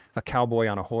not a cowboy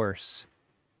on a horse,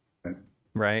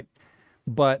 right?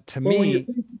 But to me,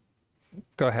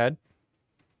 go ahead.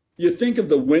 You think of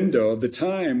the window of the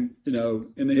time, in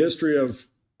the history of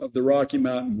the Rocky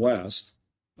Mountain West,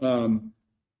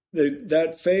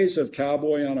 that phase of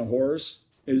cowboy on a horse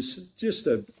is just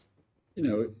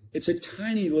it's a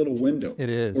tiny little window. It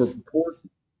is.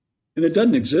 And it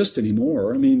doesn't exist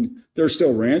anymore. I mean, there are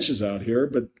still ranches out here,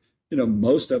 but,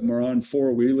 most of them are on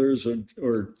four-wheelers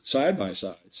or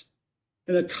side-by-sides.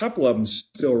 And a couple of them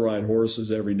still ride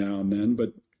horses every now and then,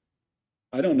 but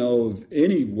I don't know of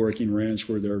any working ranch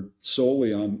where they're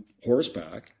solely on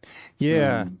horseback.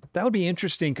 Yeah, that would be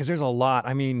interesting because there's a lot.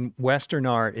 I mean, Western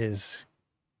art is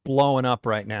blowing up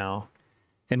right now,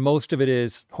 and most of it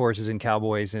is horses and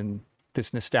cowboys and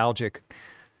these nostalgic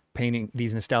paintings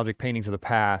of the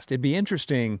past. It'd be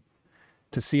interesting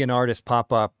to see an artist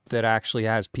pop up that actually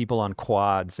has people on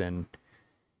quads and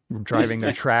driving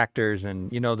their tractors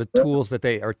and, the tools that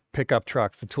or pickup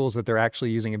trucks, the tools that they're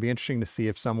actually using. It'd be interesting to see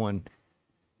if someone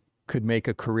could make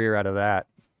a career out of that.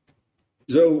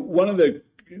 So one of I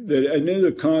knew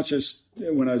the conscious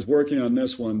when I was working on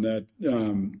this one that,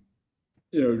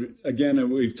 again,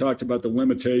 we've talked about the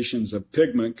limitations of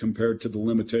pigment compared to the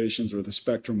limitations or the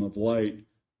spectrum of light.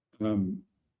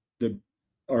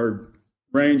 Our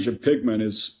range of pigment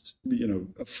is,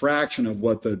 a fraction of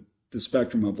what the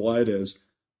spectrum of light is.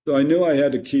 So I knew I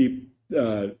had to keep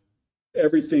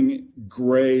everything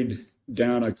grayed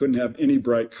down. I couldn't have any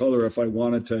bright color if I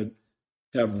wanted to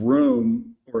have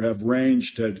room or have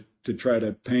range to try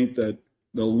to paint the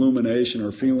illumination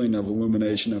or feeling of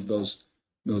illumination of those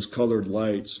colored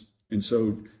lights. And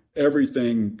so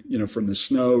everything, from the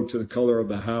snow to the color of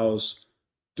the house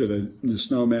to the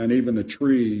snowman, even the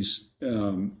trees,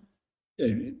 I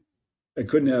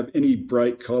couldn't have any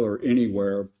bright color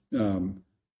anywhere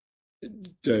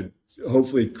to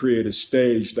hopefully create a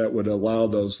stage that would allow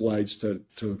those lights to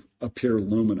appear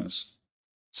luminous.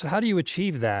 So how do you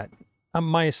achieve that?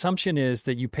 My assumption is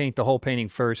that you paint the whole painting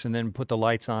first and then put the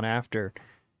lights on after,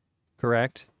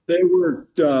 correct? They were,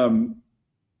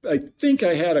 I think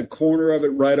I had a corner of it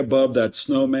right above that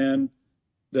snowman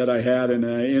that I had, and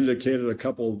I indicated a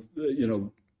couple,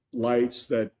 lights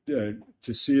that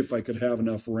to see if I could have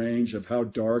enough range of how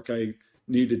dark I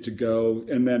needed to go.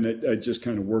 And then I just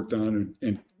kind of worked on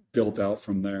and built out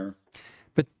from there.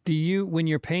 But when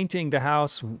you're painting the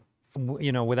house,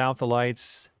 without the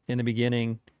lights in the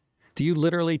beginning, do you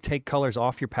literally take colors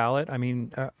off your palette? I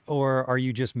mean, or are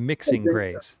you just mixing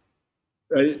grays?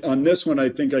 On this one, I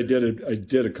think I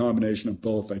did a combination of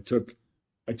both. I took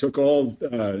all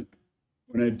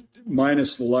when I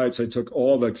minus the lights, I took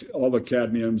all the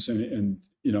cadmiums and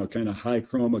kind of high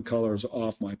chroma colors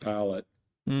off my palette,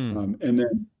 and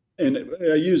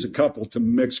I use a couple to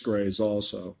mix grays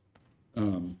also.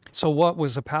 So what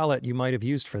was a palette you might have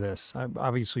used for this? I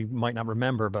obviously might not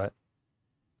remember, but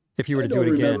if you were to do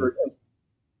it again,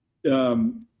 I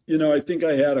think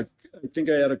I had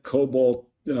a cobalt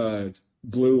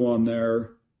blue on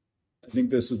there. I think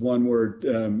this is one where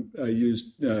I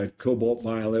used cobalt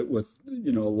violet with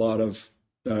a lot of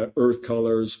earth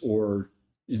colors or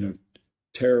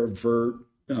terra vert.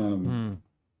 Hmm.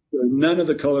 None of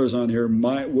the colors on here,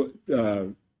 minus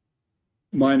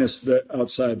the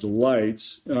outside the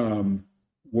lights,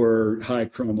 were high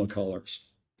chroma colors.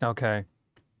 Okay.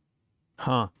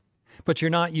 Huh. But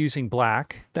you're not using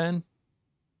black then?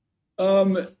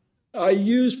 I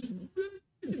use,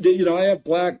 I have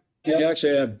black.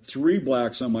 Actually, I have 3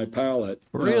 blacks on my palette.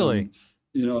 Really?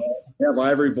 I have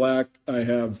ivory black, I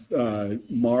have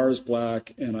Mars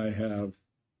black, and I have,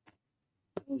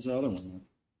 what was the other one?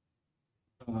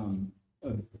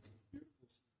 Uh,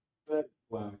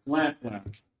 black, lamp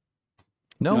black.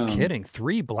 No kidding.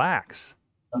 3 blacks.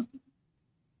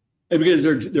 And because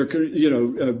they're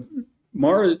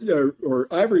Mars or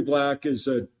ivory black is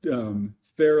a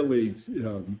fairly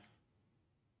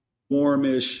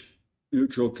warmish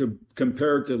neutral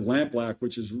compared to lamp black,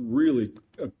 which is really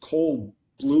a cold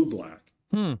blue black.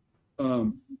 Hmm.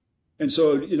 And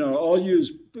so, I'll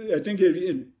use, I think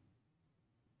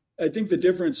I think the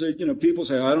difference, people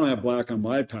say, I don't have black on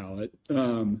my palette,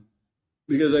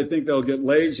 because I think they'll get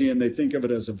lazy and they think of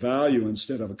it as a value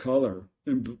instead of a color.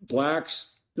 And blacks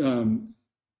can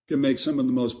make some of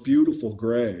the most beautiful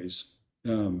grays.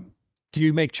 Do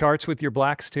you make charts with your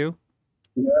blacks too?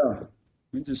 Yeah.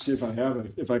 Let me just see if I have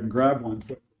it, if I can grab one.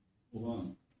 Hold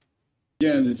on.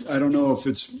 Again, I don't know if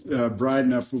it's bright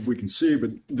enough if we can see,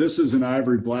 but this is an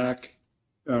ivory black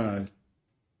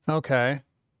Okay.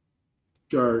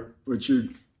 chart, which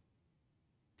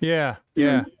Yeah.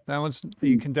 That one's,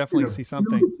 you can definitely see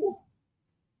something. Beautiful.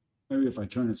 Maybe if I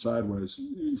turn it sideways,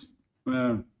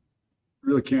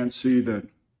 really can't see that.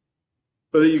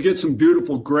 But you get some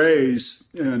beautiful grays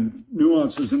and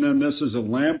nuances, and then this is a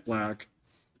lamp black,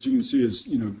 which you can see is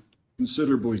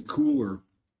considerably cooler.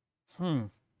 Hmm.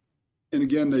 And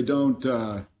again, they don't.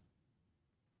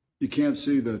 You can't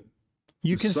see the.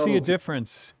 You can see a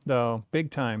difference though,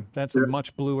 big time. That's a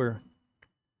much bluer.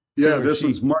 Yeah, this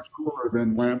one's much cooler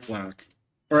than lamp black,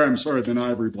 or I'm sorry, than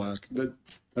ivory black.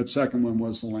 That second one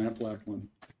was the lamp black one.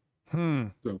 Hmm.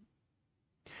 So.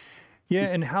 Yeah,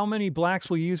 and how many blacks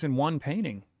will you use in one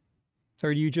painting?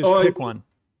 Or do you just pick one?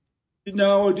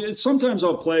 No, sometimes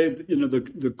I'll play,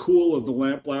 the cool of the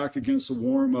lamp black against the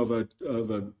warm of a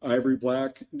ivory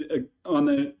black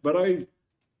but I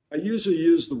usually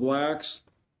use the blacks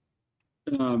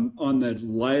on the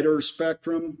lighter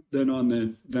spectrum than on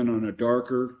a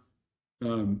darker.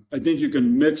 I think you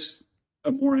can mix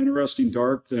a more interesting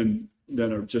dark than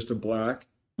just a black.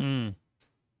 Mm.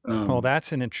 Well,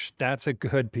 that's a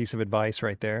good piece of advice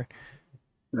right there.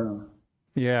 Yeah.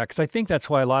 Yeah, because I think that's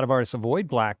why a lot of artists avoid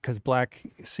black, because black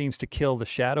seems to kill the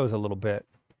shadows a little bit.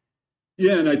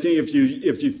 Yeah, and I think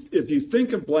if you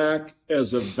think of black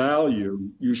as a value,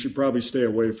 you should probably stay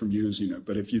away from using it.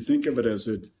 But if you think of it as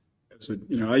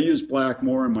I use black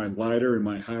more in my lighter and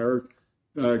my higher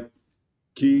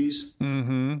keys.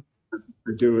 Mm-hmm.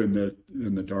 I do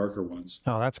in the darker ones.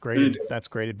 Oh, that's great. That's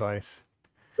great advice.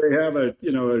 They have a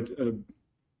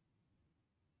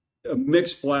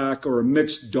mixed black or a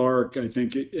mixed dark. I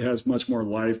think it has much more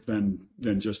life than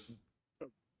just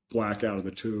black out of the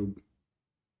tube.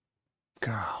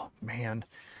 Oh, man.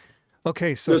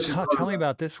 Okay, so tell me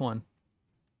about this one.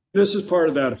 This is part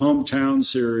of that hometown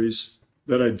series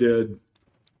that I did,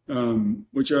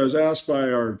 which I was asked by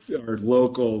our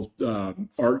local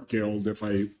art guild if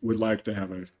I would like to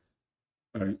have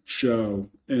a show.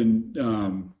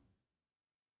 And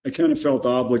I kind of felt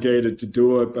obligated to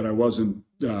do it, but I wasn't.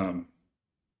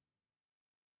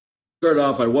 Started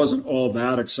off, I wasn't all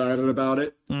that excited about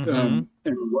it, Mm-hmm. And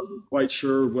I wasn't quite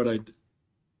sure what I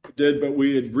did. But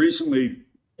we had recently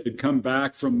come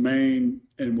back from Maine,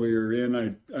 and we were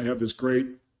in. I have this great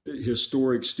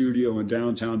historic studio in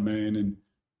downtown Maine, and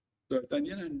so I thought,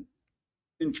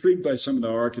 intrigued by some of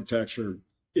the architecture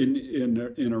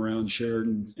in around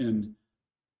Sheridan, and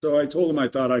so I told him I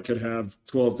thought I could have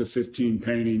 12 to 15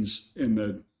 paintings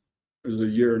it was a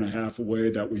year and a half away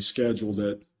that we scheduled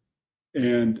it.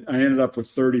 And I ended up with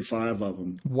 35 of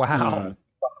them. Wow.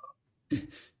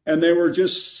 And they were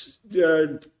just,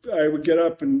 I would get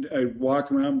up and I'd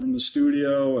walk around from the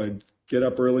studio. I'd get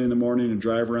up early in the morning and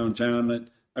drive around town.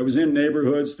 I was in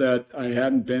neighborhoods that I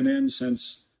hadn't been in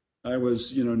since I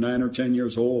was, 9 or 10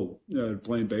 years old,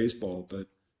 playing baseball. But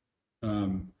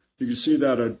you can see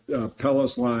that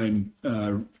Pellis line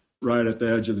right at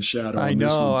the edge of the shadow. I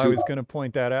know. I was going to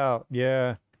point that out.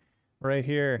 Yeah, right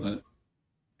here.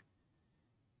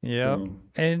 Yeah,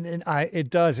 and it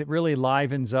does. It really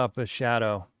livens up a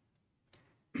shadow,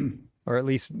 or at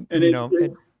least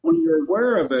when you're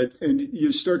aware of it and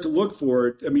you start to look for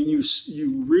it. I mean, you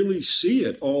really see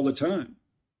it all the time.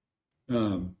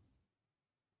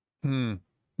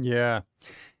 Yeah.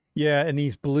 Yeah, and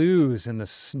these blues and the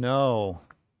snow,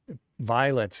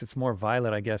 violets, it's more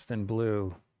violet, I guess, than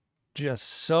blue. Just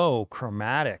so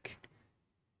chromatic.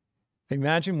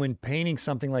 Imagine when painting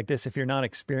something like this, if you're not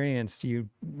experienced, you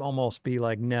almost be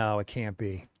like, no, it can't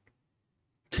be.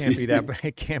 It can't be that,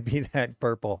 it can't be that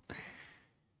purple.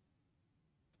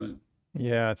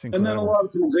 Yeah, it's And then a incredible. lot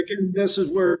of times, again, this is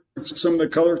where some of the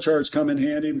color charts come in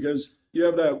handy because you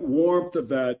have that warmth of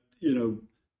that,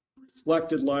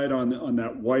 reflected light on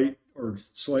that white or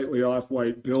slightly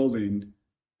off-white building.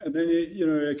 And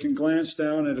then, I can glance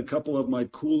down at a couple of my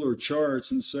cooler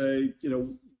charts and say,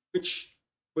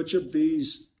 which of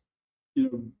these,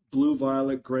 blue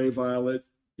violet, gray violet,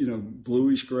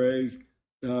 bluish gray,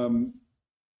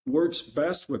 works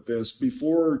best with this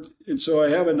before. And so I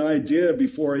have an idea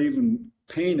before I even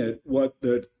paint it, what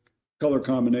the color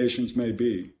combinations may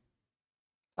be.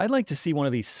 I'd like to see one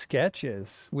of these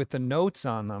sketches with the notes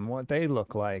on them, what they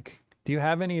look like. Do you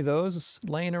have any of those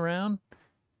laying around?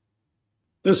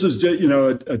 This is just,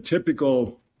 a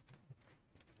typical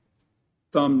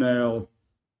thumbnail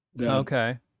that,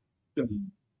 Okay.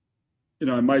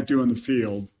 I might do in the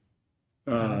field.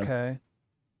 Okay.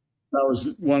 That was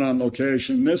one on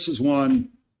location. This is one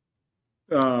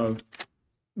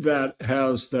that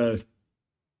has the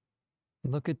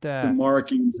Look at that.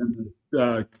 markings and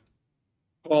the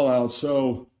call out.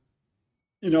 So,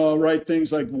 I'll write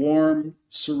things like warm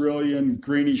cerulean,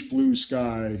 greenish blue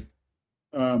sky,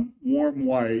 warm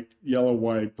white, yellow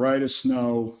white, bright as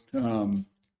snow.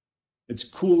 It's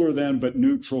cooler than, but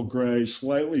neutral gray,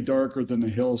 slightly darker than the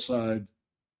hillside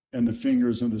and the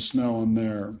fingers of the snow on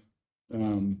there.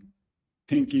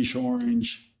 Pinkish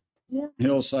orange, warm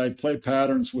hillside, play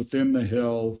patterns within the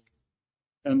hill.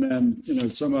 And then,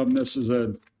 some of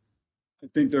them, I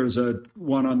think there's a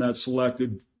one on that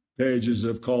selected pages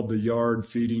of called the yard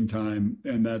feeding time.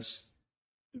 And that's,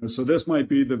 so this might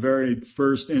be the very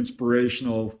first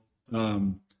inspirational.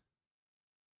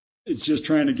 It's just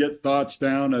trying to get thoughts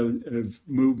down of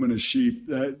movement of sheep.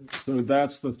 So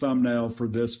that's the thumbnail for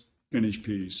this finished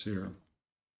piece here.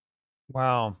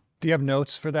 Wow. Do you have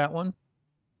notes for that one?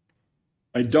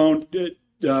 I don't.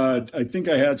 I think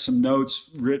I had some notes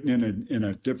written in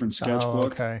a different sketchbook. Oh,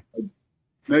 okay.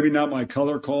 Maybe not my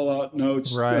color call out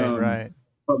notes. Right.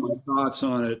 But my thoughts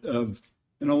on it. And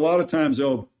a lot of times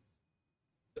I'll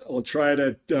try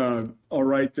to. I'll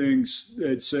write things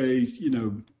that say,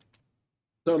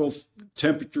 subtle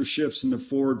temperature shifts in the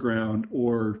foreground,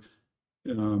 or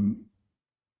to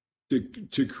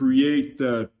create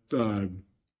the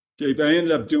shape. I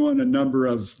ended up doing a number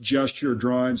of gesture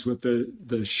drawings with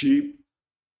the sheep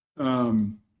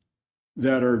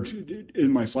that are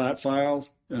in my flat file.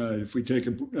 If we take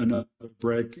another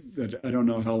break, I don't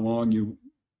know how long you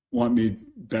want me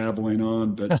babbling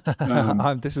on,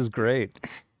 but This is great.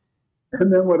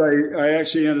 and then what I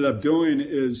actually ended up doing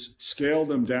is scaled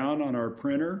them down on our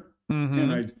printer,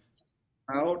 and I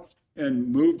out and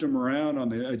moved them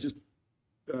around I just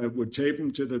would tape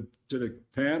them to the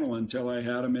panel until I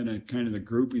had them in a kind of the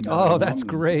grouping. Oh, that's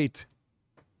great.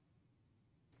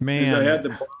 Man. Because I had the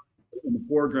box in the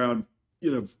foreground,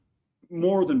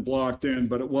 more than blocked in,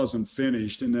 but it wasn't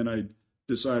finished. And then I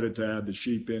decided to add the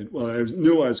sheep in. Well, I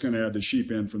knew I was going to add the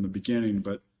sheep in from the beginning,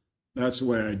 but that's the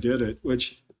way I did it,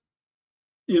 which,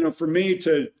 for me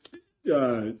to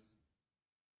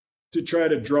try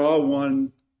to draw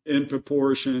one in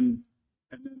proportion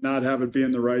and then not have it be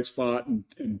in the right spot and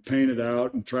paint it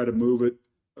out and try to move it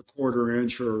a quarter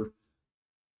inch or,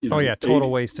 oh yeah, total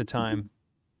 80. waste of time.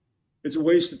 It's a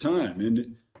waste of time.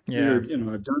 And, Yeah.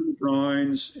 I've done the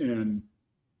drawings and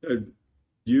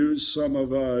used some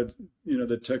of,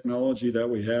 the technology that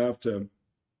we have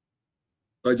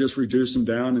I just reduced them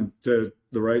down into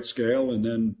the right scale. And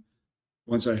then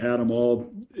once I had them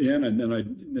all in, and then I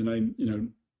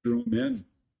drew them in.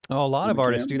 Oh, a lot of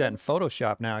artists do that in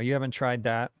Photoshop now. You haven't tried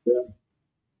that? Yeah.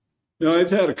 No, I've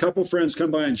had a couple friends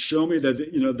come by and show me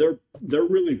that they're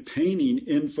really painting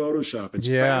in Photoshop. It's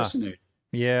fascinating.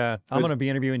 Yeah, I'm going to be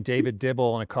interviewing David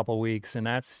Dibble in a couple weeks, and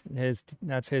that's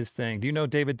his thing. Do you know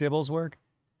David Dibble's work?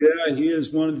 Yeah, he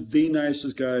is one of the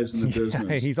nicest guys in the business.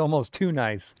 Yeah, he's almost too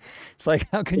nice. It's like,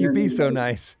 how can you be so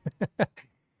nice?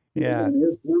 Yeah.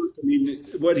 His work,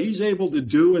 what he's able to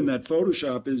do in that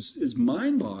Photoshop is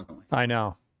mind-boggling. I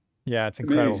know. Yeah, it's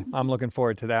incredible. Amazing. I'm looking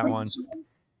forward to that one.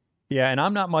 Yeah, and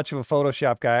I'm not much of a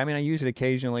Photoshop guy. I mean, I use it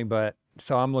occasionally, but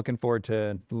so I'm looking forward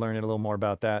to learning a little more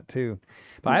about that too.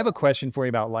 But I have a question for you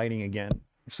about lighting again.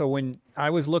 So when I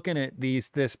was looking at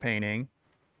this painting,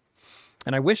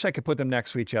 and I wish I could put them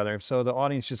next to each other, so the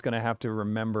audience is just going to have to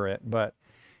remember it, but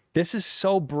this is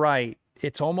so bright.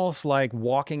 It's almost like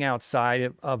walking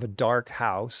outside of a dark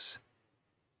house,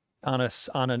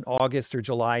 on an August or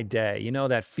July day. You know,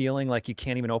 that feeling like you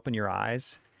can't even open your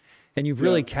eyes, and you've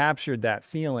really captured that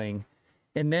feeling.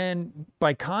 And then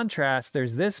by contrast,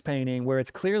 there's this painting where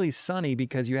it's clearly sunny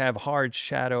because you have hard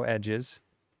shadow edges,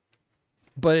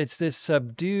 but it's this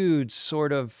subdued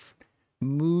sort of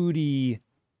moody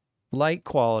light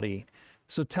quality.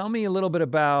 So tell me a little bit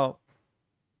about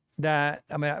that.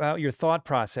 I mean, about your thought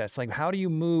process. Like, how do you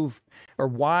move, or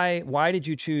why did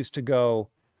you choose to go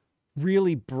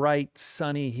really bright,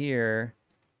 sunny here,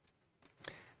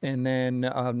 and then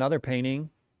another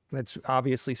painting that's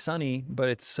obviously sunny, but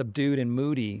it's subdued and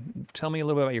moody? Tell me a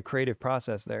little bit about your creative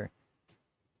process there.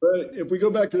 But if we go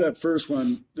back to that first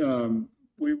one,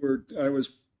 I was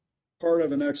part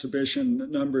of an exhibition a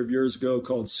number of years ago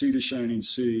called Sea to Shining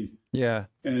Sea. Yeah.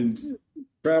 And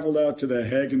traveled out to the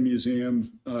Hagen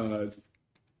Museum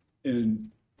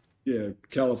in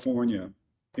California.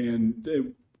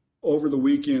 And over the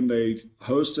weekend, they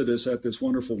hosted us at this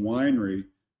wonderful winery.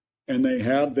 And they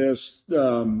had this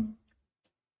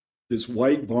this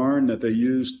white barn that they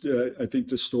used, I think,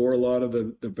 to store a lot of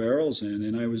the barrels in.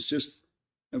 And I was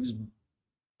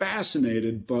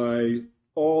fascinated by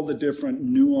all the different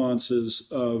nuances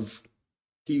of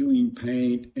healing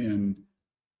paint and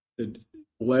the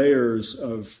layers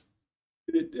of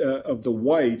the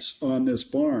whites on this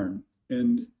barn.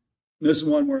 And this is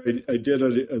one where I did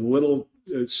a little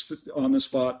on the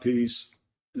spot piece.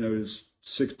 It was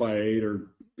 6x8 or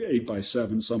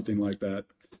 8x7, something like that,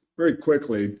 very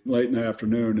quickly, late in the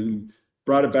afternoon, and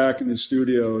brought it back in the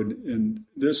studio. And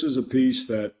this is a piece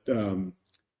that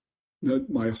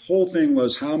my whole thing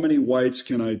was, how many non-whites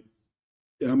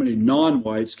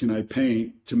can I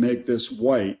paint to make this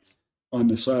white on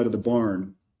the side of the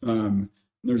barn?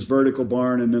 There's vertical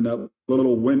barn, and then that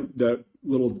little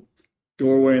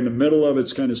doorway in the middle of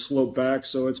it's kind of sloped back,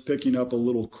 so it's picking up a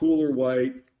little cooler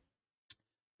white,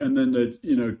 and then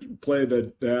play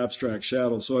the abstract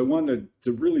shadow. So I wanted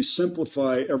to really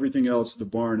simplify everything else, the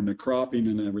barn and the cropping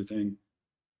and everything.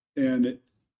 And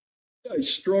I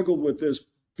struggled with this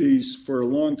piece for a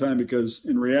long time because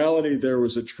in reality there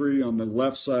was a tree on the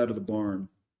left side of the barn,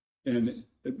 and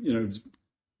it's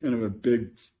kind of a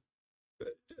big,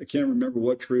 I can't remember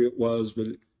what tree it was, but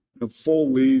a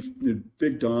full leaf,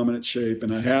 big dominant shape,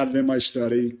 and I had it in my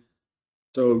study.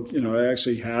 So I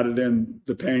actually had it in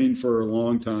the painting for a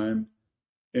long time,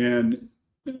 and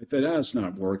I thought, that's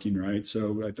not working right.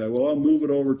 So I thought, well, I'll move it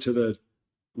over to the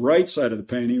right side of the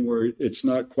painting where it's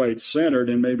not quite centered,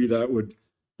 and maybe that would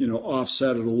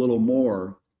offset it a little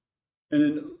more. And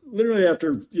then literally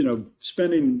after,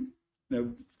 spending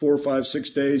 4, 5,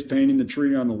 6 days painting the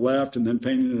tree on the left and then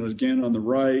painting it again on the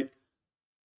right, I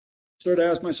started to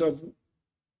ask myself,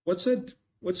 what's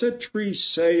that tree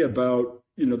say about,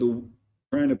 the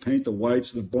trying to paint the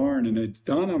whites of the barn? And it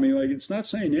dawned on me, like, it's not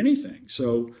saying anything.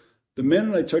 So the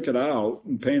minute I took it out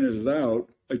and painted it out,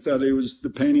 I thought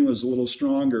the painting was a little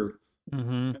stronger.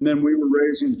 Mm-hmm. And then we were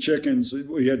raising chickens.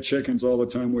 We had chickens all the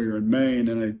time. We were in Maine.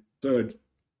 And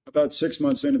about 6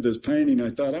 months into this painting,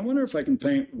 I thought, I wonder if I can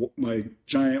paint my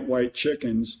giant white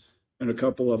chickens and a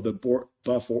couple of the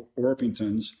Buff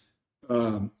Orpingtons.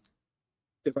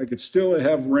 If I could still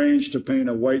have range to paint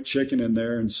a white chicken in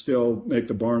there and still make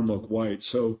the barn look white.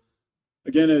 So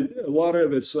again, a lot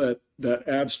of it's that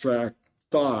abstract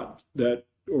thought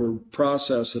or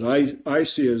process that I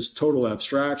see as total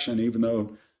abstraction, even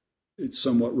though it's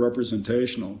somewhat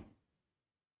representational.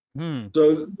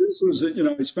 So this was,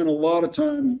 I spent a lot of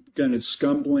time kind of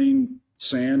scumbling,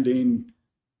 sanding.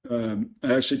 I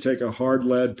actually take a hard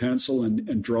lead pencil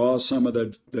and draw some of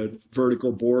the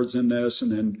vertical boards in this,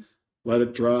 and then let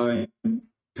it dry and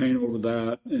paint over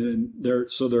that. And there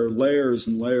are layers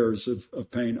and layers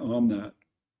of paint on that,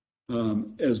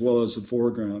 as well as the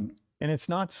foreground. And it's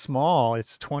not small.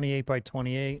 It's 28 by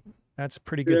 28. That's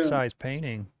pretty good size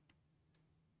painting.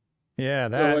 Yeah,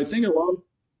 that. So I think a lot.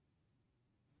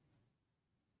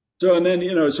 So, and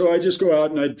then, so I just go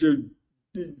out and I do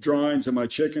drawings of my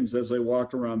chickens as they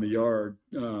walk around the yard,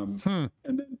 and then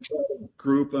try to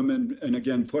group them and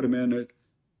again, put them in it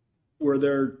where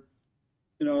they're,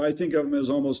 I think of them as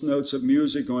almost notes of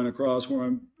music going across,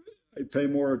 where I pay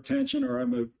more attention, or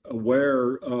I'm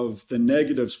aware of the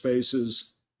negative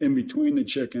spaces in between the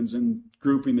chickens and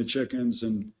grouping the chickens,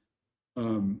 and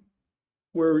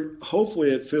where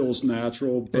hopefully it feels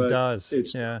natural, but it does.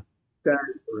 It's not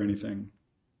static or anything.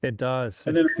 It does.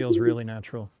 And it then feels really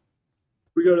natural.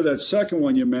 We go to that second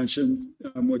one you mentioned,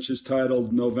 which is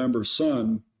titled November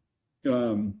Sun,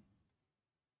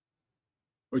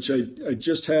 which I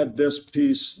just had this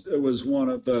piece. It was one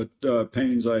of the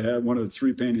paintings I had, one of the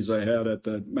 3 paintings I had at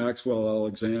the Maxwell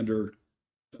Alexander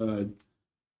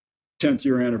 10th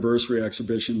year anniversary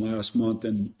exhibition last month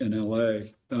in LA.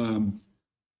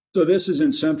 So this is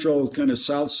in central, kind of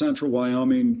south central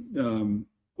Wyoming.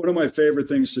 One of my favorite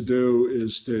things to do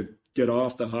is to get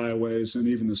off the highways and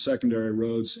even the secondary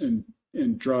roads and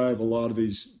drive a lot of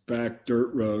these back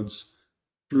dirt roads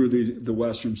through the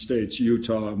western states,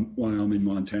 Utah, Wyoming,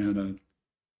 Montana,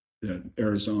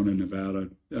 Arizona, Nevada.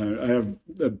 I have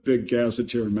the big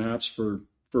gazetteer maps for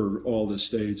all the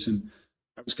states. And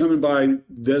I was coming by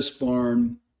this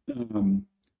barn, and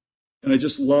I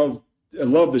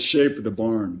love the shape of the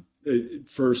barn,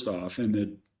 first off, and it,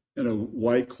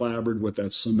 white clapboard with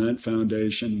that cement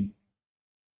foundation.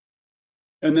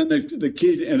 And then the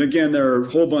key, and again, there are a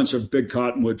whole bunch of big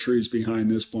cottonwood trees behind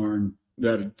this barn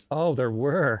that. Oh, there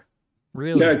were.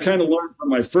 Really? Yeah, I kind of learned from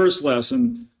my first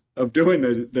lesson of doing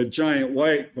the giant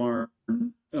white barn.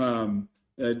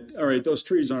 That, all right, those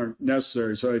trees aren't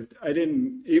necessary. So I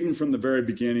didn't, even from the very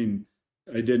beginning,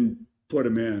 I didn't put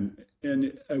them in.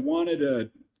 And I wanted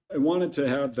to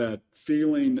have that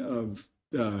feeling of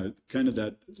kind of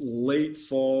that late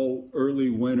fall, early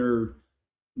winter,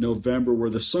 November, where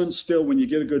the sun still, when you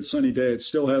get a good sunny day, it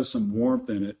still has some warmth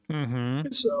in it. Mm-hmm.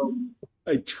 And so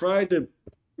I tried to,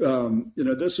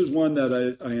 this was one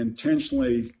that I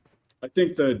intentionally, I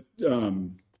think that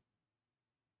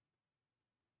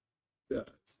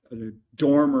a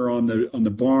dormer on the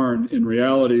barn in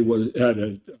reality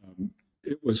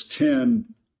it was tin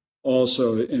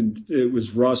also, and it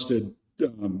was rusted,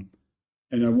 and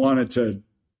I wanted to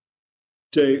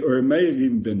take, or it may have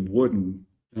even been wooden,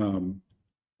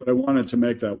 but I wanted to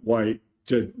make that white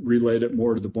to relate it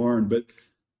more to the barn. But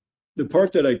the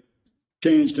part that I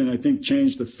changed, and I think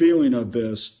changed the feeling of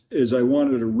this, is I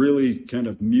wanted a really kind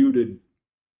of muted,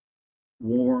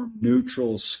 warm,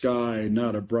 neutral sky,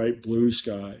 not a bright blue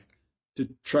sky, to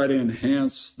try to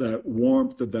enhance that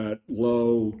warmth of that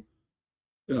low,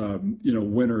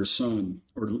 winter sun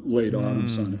or late autumn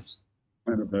sun. It's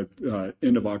kind of the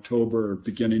end of October,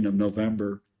 beginning of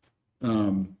November.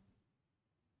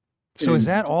 So is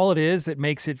that all it is that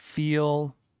makes it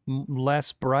feel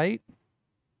less bright?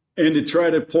 And to try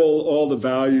to pull all the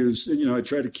values, I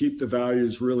try to keep the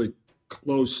values really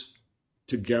close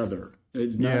together.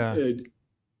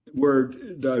 Where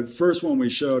the first one we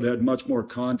showed had much more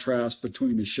contrast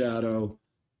between the shadow.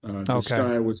 The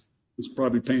sky was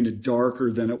probably painted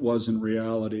darker than it was in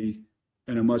reality,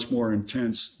 and a much more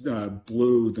intense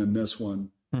blue than this one.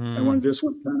 I wanted this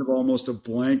one kind of almost a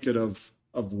blanket of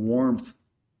warmth,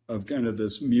 of kind of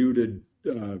this muted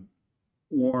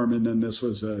warm. And then this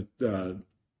was a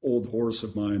old horse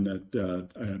of mine that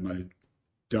I had my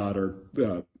daughter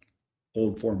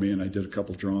hold for me, and I did a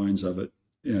couple drawings of it.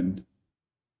 And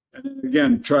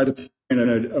again, try to paint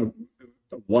a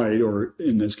white, or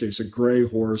in this case, a gray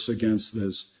horse against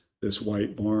this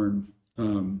white barn.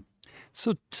 And as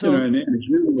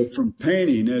you know, from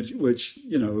painting, which,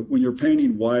 when you're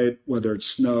painting white, whether it's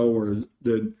snow or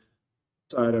the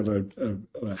side of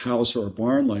a house or a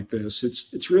barn like this,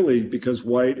 it's really because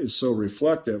white is so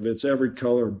reflective. It's every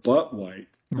color but white.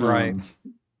 Right.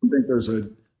 I think there's a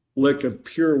lick of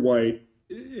pure white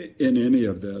in any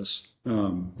of this.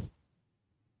 And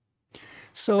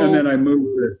then I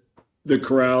moved the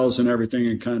corrals and everything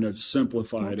and kind of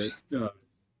simplified it.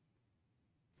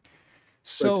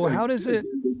 So how did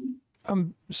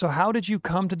you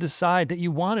come to decide that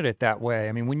you wanted it that way?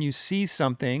 I mean, when you see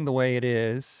something the way it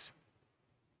is,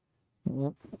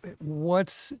 I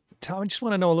just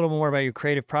want to know a little more about your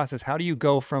creative process. How do you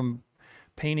go from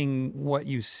painting what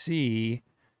you see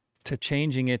to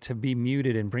changing it to be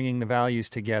muted and bringing the values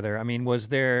together? I mean, was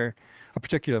there a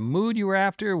particular mood you were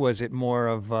after? Was it more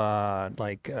of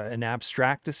an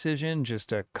abstract decision,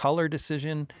 just a color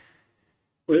decision?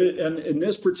 And in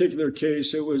this particular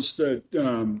case, it was the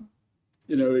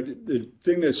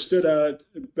thing that stood out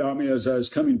about me as I was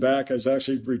coming back. I was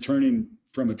actually returning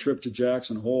from a trip to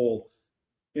Jackson Hole,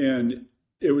 and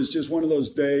it was just one of those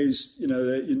days,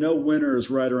 that winter is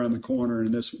right around the corner,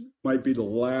 and this might be the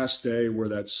last day where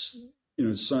that's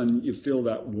sun, you feel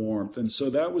that warmth. And so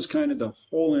that was kind of the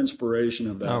whole inspiration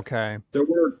of that. Okay. There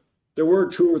were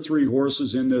 2 or 3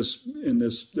 horses in this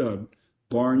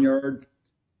barnyard.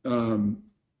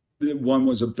 One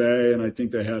was a bay, and I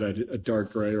think they had a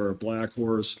dark gray or a black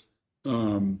horse.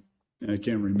 And I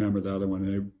can't remember the other one.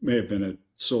 They may have been a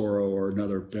sorrel or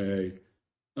another bay.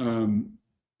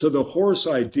 So the horse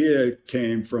idea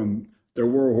came from, there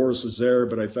were horses there,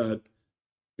 but I thought,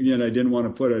 again, I didn't want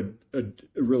to put a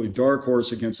really dark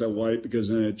horse against that white, because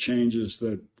then it changes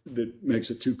that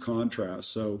makes it too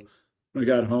contrast. So when I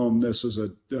got home, this was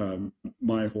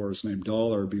my horse named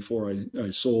Dollar before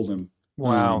I sold him.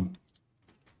 Wow.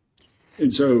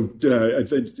 And so I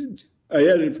think I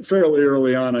had it fairly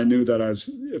early on. I knew that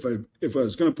if I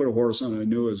was going to put a horse on, I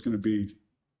knew it was going to be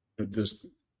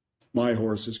my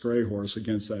horse, this gray horse,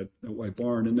 against that white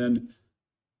barn. And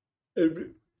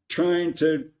then trying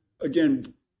to,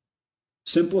 again,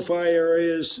 simplify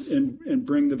areas and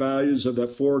bring the values of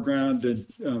that foreground.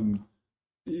 And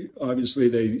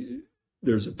obviously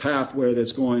there's a pathway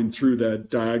that's going through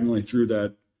that, diagonally through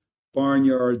that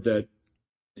barnyard, that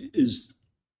is,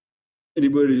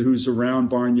 anybody who's around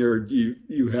barnyard,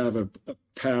 you have a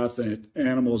path, and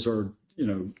animals are,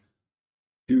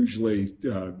 hugely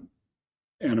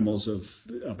animals of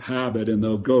habit, and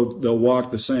they'll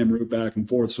walk the same route back and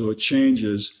forth, so it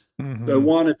changes. Mm-hmm. I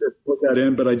wanted to put that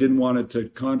in, but I didn't want it to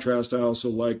contrast. I also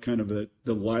like kind of the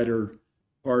lighter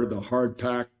part of the hard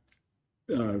pack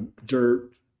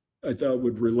dirt. I thought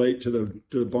would relate to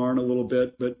the barn a little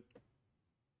bit, but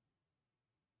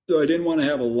so I didn't want to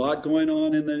have a lot going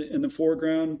on in the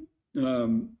foreground,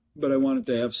 but I wanted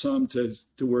to have some to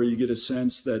where you get a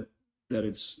sense that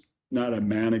it's not a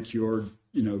manicured,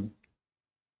 the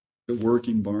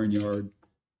working barnyard.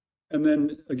 And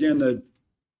then again,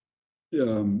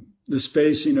 the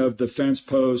spacing of the fence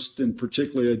post, and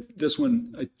particularly this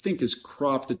one, I think is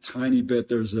cropped a tiny bit.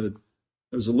 There's a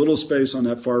little space on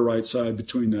that far right side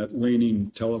between that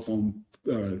leaning telephone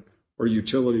or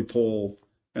utility pole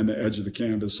and the edge of the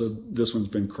canvas. So this one's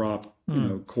been cropped,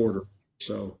 quarter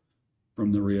so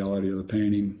from the reality of the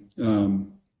painting.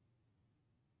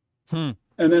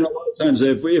 And then a lot of times,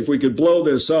 if we could blow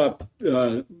this up,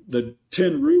 the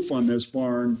tin roof on this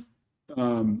barn,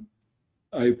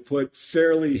 I put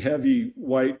fairly heavy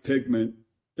white pigment,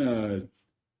 or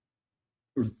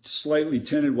slightly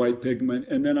tinted white pigment,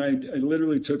 and then I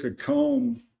literally took a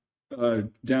comb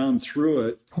down through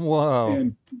it. Whoa.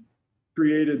 And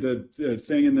created the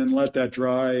thing, and then let that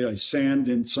dry. I sand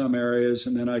in some areas,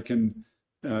 and then I can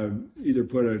either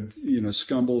put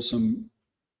scumble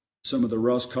some of the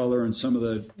rust color and some of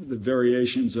the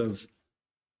variations of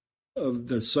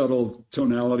the subtle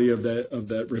tonality of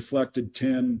that reflected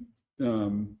tin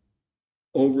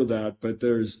over that. But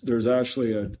there's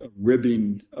actually a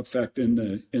ribbing effect in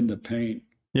the paint.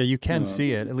 Yeah, you can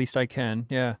see it. At least I can.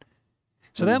 Yeah.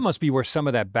 So that must be where some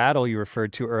of that battle you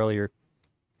referred to earlier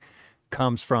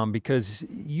comes from, because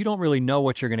you don't really know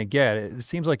what you're going to get. It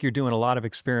seems like you're doing a lot of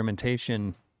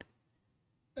experimentation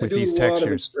with these textures. A lot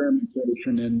of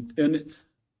experimentation, and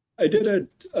I did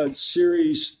a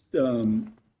series.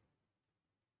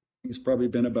 It's probably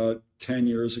been about 10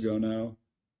 years ago now,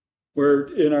 where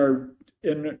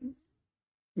in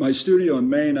my studio in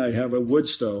Maine, I have a wood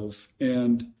stove,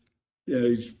 and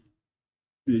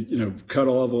cut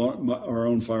all of our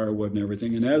own firewood and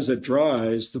everything. And as it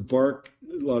dries, the bark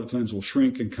a lot of times will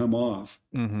shrink and come off.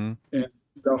 Mm-hmm. And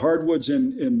the hardwoods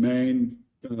in Maine,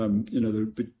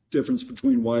 the difference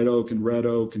between white oak and red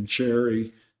oak and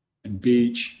cherry and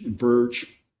beech and birch.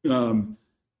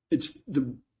 It's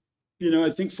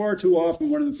I think far too often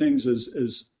one of the things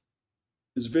as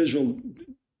visual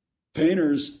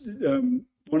painters,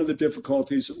 one of the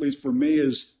difficulties, at least for me,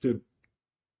 is to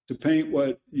paint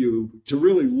to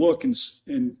really look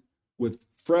in with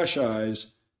fresh eyes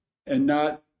and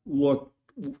not look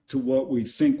to what we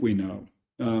think we know.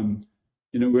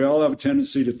 We all have a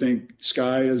tendency to think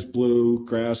sky is blue,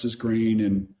 grass is green,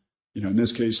 and in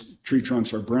this case, tree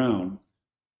trunks are brown.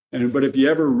 But if you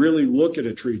ever really look at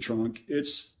a tree trunk,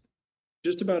 it's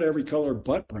just about every color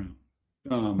but brown.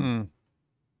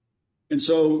 And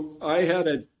so I had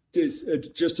it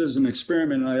just as an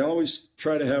experiment, and I always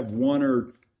try to have one or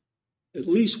at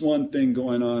least one thing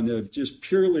going on of just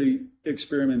purely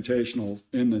experimentational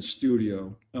in the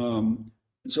studio.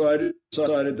 So I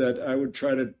decided that I would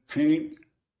try to paint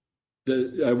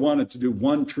I wanted to do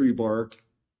one tree bark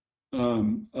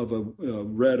of a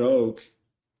red oak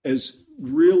as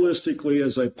realistically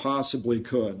as I possibly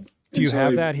could. Do you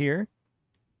have that here?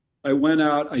 I went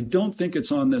out. I don't think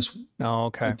it's on this. Oh,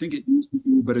 okay. I think it used to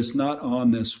be, but it's not on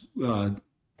this, on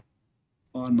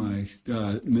my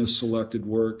this selected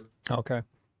work. Okay.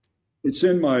 It's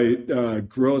in my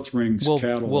Growth Rings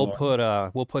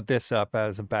catalog. We'll put this up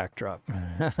as a backdrop.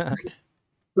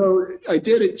 So I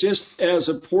did it just as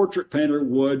a portrait painter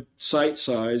would, sight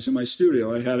size, in my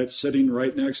studio. I had it sitting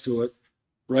right next to it,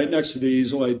 right next to the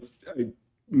easel. I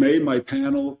made my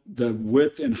panel the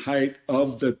width and height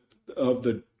of the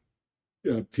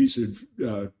piece of.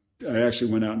 I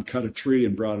actually went out and cut a tree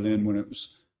and brought it in when it was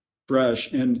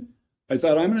fresh. And I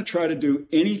thought, I'm going to try to do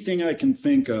anything I can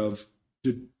think of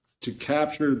to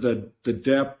capture the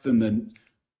depth and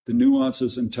the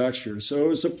nuances and textures. So it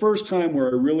was the first time where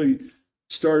I really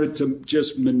started to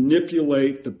just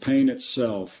manipulate the paint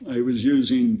itself. I was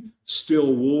using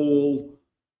steel wool,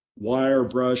 wire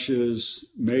brushes,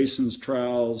 mason's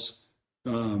trowels,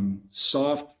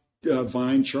 soft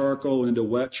vine charcoal into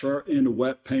wet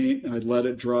paint. I'd let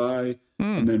it dry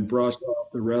and then brush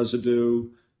off the residue.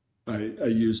 I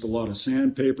used a lot of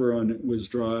sandpaper on it was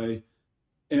dry.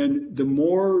 And the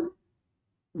more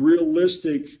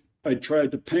realistic I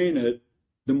tried to paint it,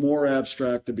 the more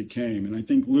abstract it became. And I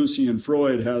think Lucian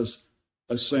Freud has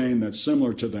a saying that's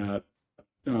similar to that,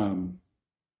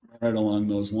 right along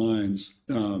those lines,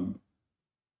 that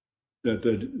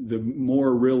the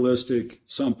more realistic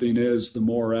something is, the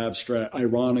more abstract,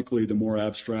 ironically, the more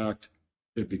abstract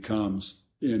it becomes.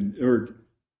 I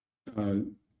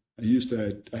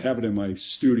have it in my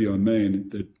studio in Maine,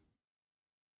 that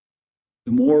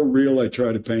the more real I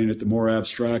try to paint it, the more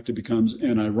abstract it becomes,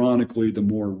 and ironically, the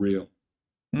more real,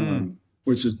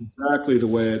 which is exactly the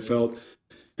way it felt.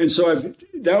 And so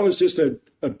that was just a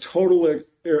total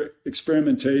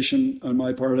experimentation on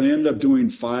my part. I ended up doing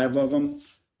 5 of them.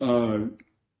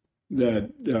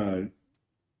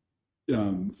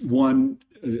 One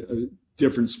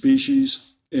different species,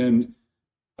 and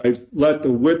I let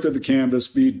the width of the canvas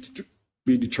be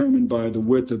determined by the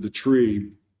width of the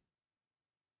tree.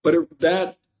 But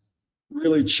that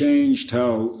really changed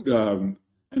how, and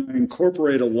I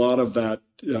incorporate a lot of that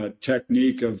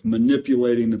technique of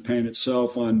manipulating the paint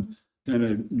itself on kind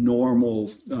of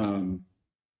normal,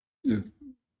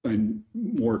 and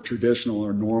more traditional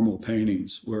or normal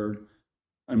paintings, where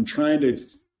I'm trying to,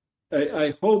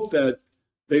 I hope that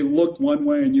they look one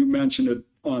way, and you mentioned it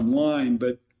online,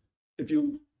 but if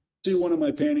you see one of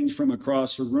my paintings from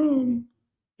across the room,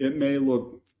 it may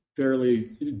look fairly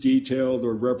detailed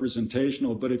or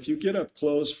representational, but if you get up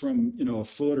close from, a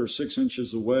foot or 6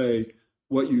 inches away,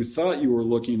 what you thought you were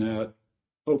looking at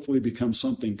hopefully becomes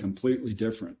something completely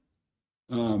different.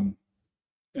 And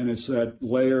it's that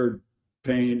layered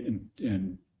paint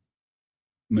and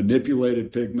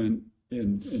manipulated pigment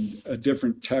and a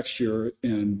different texture.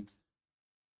 And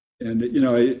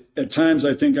at times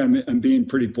I think I'm being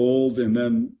pretty bold, and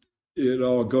then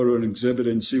I'll go to an exhibit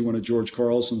and see one of George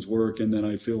Carlson's work, and then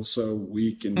I feel so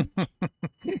weak. And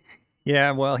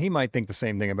yeah, well, he might think the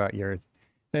same thing about yours.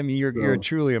 I mean, you're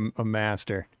truly a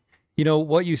master.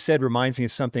 What you said reminds me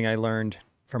of something I learned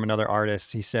from another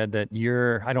artist. He said that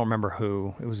I don't remember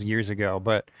who, it was years ago,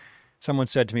 but someone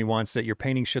said to me once that your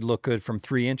painting should look good from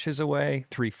 3 inches away,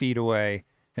 3 feet away,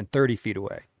 and 30 feet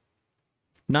away.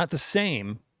 Not the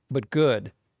same, but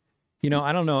good.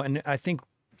 I don't know. And I think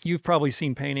you've probably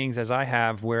seen paintings, as I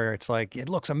have, where it's like, it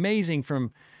looks amazing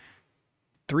from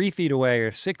 3 feet away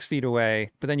or 6 feet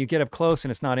away, but then you get up close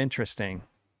and it's not interesting.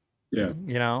 Yeah.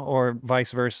 Or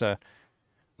vice versa.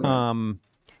 Right.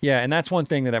 Yeah. And that's one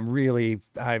thing that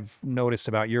I've noticed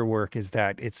about your work, is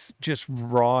that it's just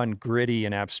raw and gritty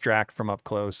and abstract from up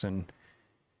close, and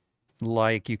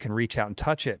like you can reach out and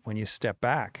touch it when you step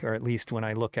back, or at least when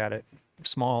I look at it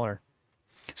smaller.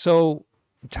 So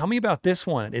tell me about this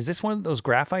one. Is this one of those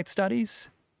graphite studies?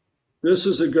 This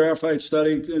is a graphite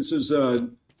study. This is,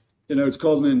 it's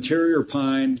called an interior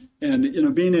pine.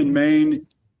 And, being in Maine,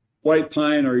 white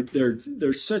pine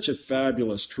they're such a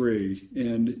fabulous tree,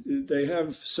 and they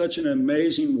have such an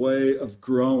amazing way of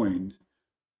growing.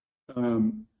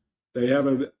 They have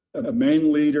a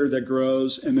main leader that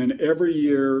grows, and then every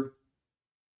year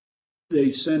they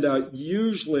send out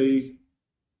usually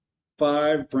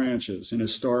 5 branches in a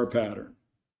star pattern.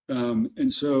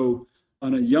 And so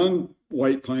on a young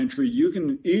white pine tree, you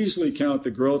can easily count the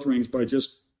growth rings by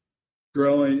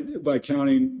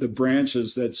counting the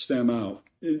branches that stem out.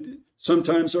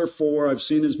 Sometimes there are 4. I've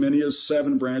seen as many as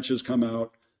 7 branches come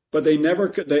out, but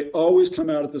they always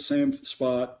come out at the same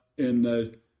spot in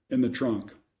the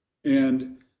trunk.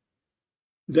 And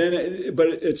then, but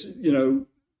it's,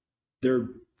 they're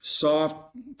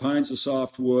soft, pines of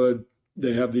soft wood.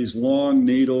 They have these long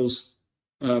needles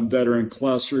that are in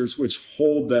clusters, which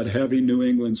hold that heavy New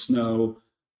England snow.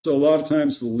 So a lot of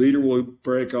times the leader will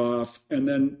break off, and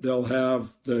then they'll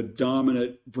have the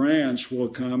dominant branch will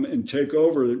come and take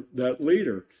over that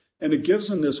leader. And it gives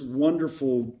them this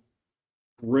wonderful,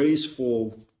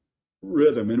 graceful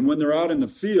rhythm. And when they're out in the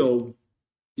field,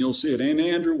 you'll see it. And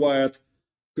Andrew Wyeth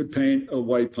could paint a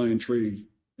white pine tree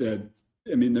they're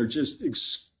just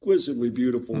exquisitely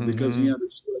beautiful, because he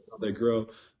understood how they grow.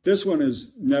 This one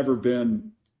has never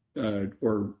been,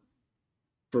 or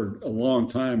for a long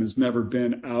time, has never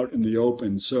been out in the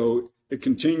open. So it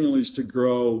continues to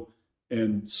grow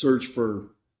and search for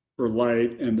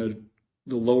light, and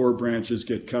the lower branches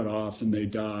get cut off and they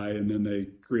die, and then they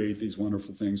create these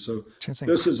wonderful things. So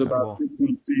this is about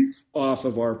 15 feet off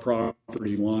of our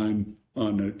property line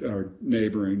on our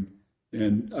neighboring.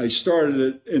 And I started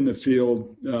it in the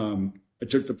field. I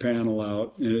took the panel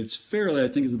out, and it's fairly, I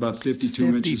think it's about 52 It's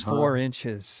inches 54 high.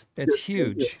 inches. It's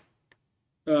huge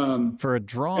for a And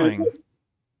drawing.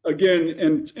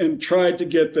 again, and tried to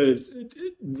get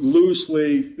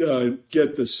loosely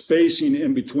get the spacing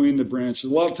in between the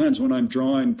branches. A lot of times when I'm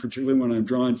drawing, particularly when I'm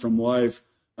drawing from life,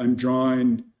 I'm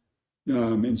drawing,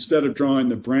 instead of drawing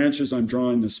the branches, I'm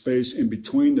drawing the space in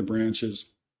between the branches.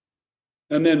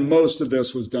 And then most of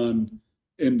this was done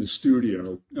in the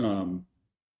studio.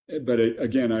 But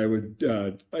again, I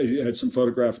had some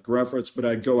photographic reference, but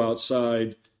I'd go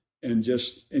outside and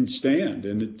stand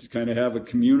and kind of have a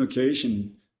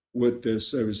communication with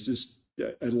this. I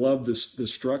love the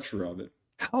structure of it.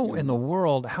 How in the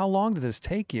world, how long did this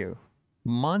take you?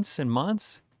 Months and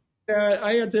months? Yeah,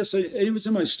 I had this, it was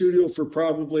in my studio for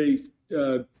probably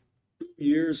 2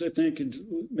 years, I think, and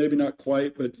maybe not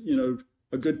quite, but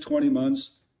a good 20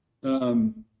 months.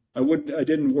 I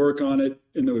didn't work on it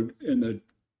in the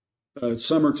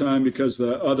summertime because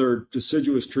the other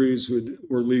deciduous trees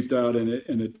were leafed out, and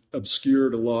it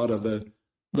obscured a lot of the.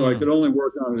 So I could only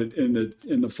work on it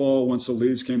in the fall once the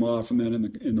leaves came off, and then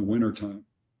in the wintertime.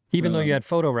 Even though you had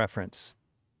photo reference.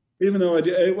 Even though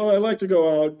I like to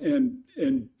go out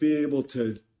and be able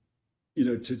to,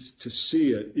 to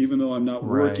see it, even though I'm not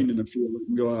working in the field, I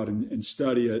can go out and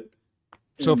study it.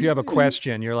 So if you have a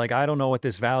question, you're like, I don't know what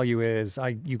this value is.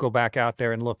 You go back out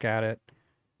there and look at it.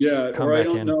 Yeah, or I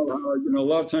don't know how, a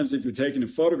lot of times if you're taking a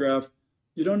photograph,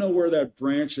 you don't know where how that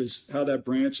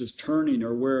branch is turning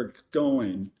or where it's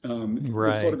going.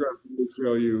 Right. The photograph will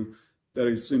show you that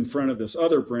it's in front of this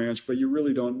other branch, but you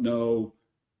really don't know,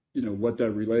 what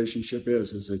that relationship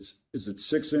is. Is it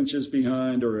 6 inches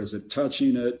behind, or is it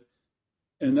touching it?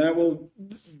 And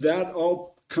that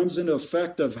all comes into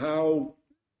effect of how,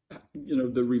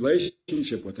 the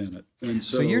relationship within it. And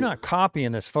so you're not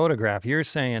copying this photograph. You're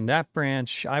saying that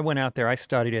branch, I went out there, I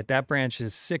studied it. That branch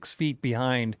is 6 feet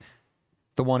behind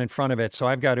the one in front of it. So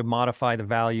I've got to modify the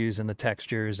values and the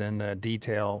textures and the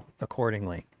detail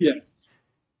accordingly. Yeah.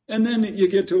 And then you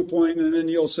get to a point, and then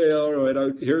you'll say, all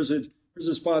right, here's a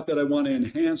spot that I want to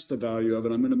enhance the value of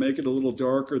it. I'm going to make it a little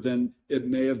darker than it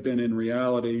may have been in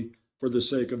reality for the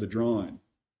sake of the drawing.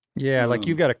 Yeah, like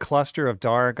you've got a cluster of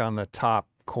dark on the top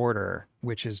quarter,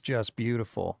 which is just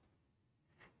beautiful.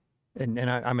 And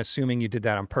I'm assuming you did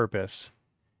that on purpose.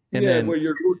 And then where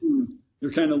you're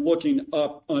kind of looking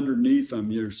up underneath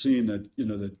them. You're seeing that,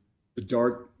 the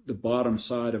dark, the bottom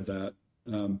side of that.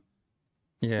 And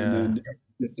then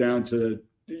down to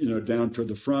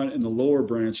the front and the lower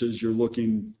branches, you're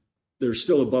looking, they're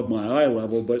still above my eye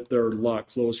level, but they're a lot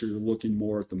closer. You're looking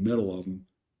more at the middle of them.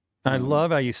 I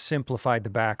love how you simplified the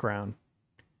background.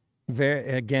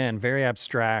 Very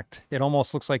abstract. It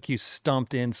almost looks like you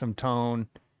stumped in some tone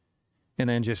and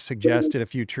then just suggested a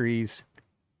few trees.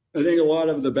 I think a lot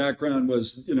of the background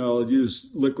was, I'll use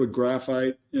liquid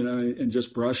graphite, and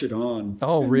just brush it on.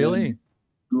 Oh, really?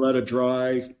 Let it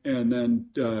dry, and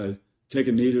then take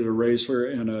a kneaded eraser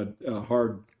and a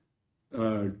hard,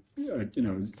 a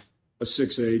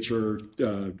 6H or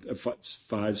a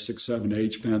 5, 6,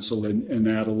 7H pencil, and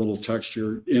add a little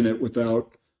texture in it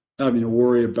without having to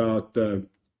worry about the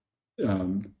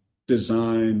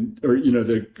design or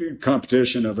the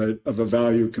competition of a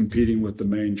value competing with the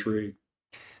main tree.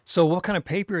 So what kind of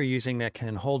paper are you using that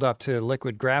can hold up to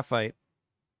liquid graphite?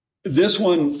 This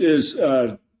one is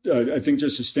I think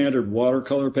just a standard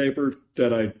watercolor paper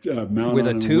that I mount with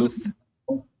on a tooth.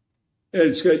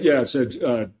 It's good. Yeah, it's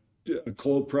a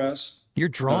cold press. You're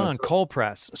drawn on cold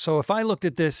press. So if I looked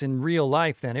at this in real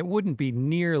life, then it wouldn't be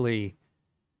nearly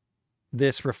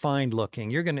this refined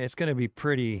looking. It's gonna be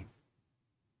pretty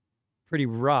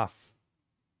rough.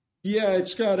 Yeah,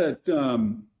 it's got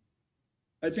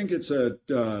I think it's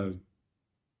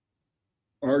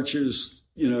Arches.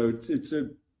 It's a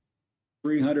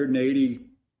 380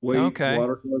 weight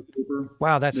watercolor paper.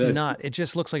 Wow, that's not. It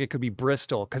just looks like it could be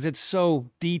Bristol because it's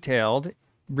so detailed,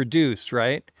 reduced,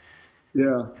 right?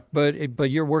 Yeah.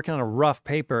 But you're working on a rough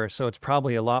paper, so it's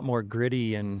probably a lot more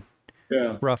gritty and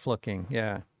rough looking.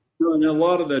 Yeah. And a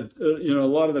lot of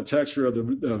the texture of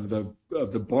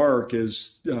the bark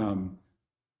is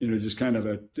just kind of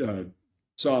a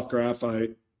soft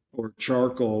graphite or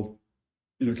charcoal,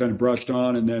 kind of brushed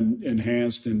on and then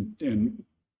enhanced and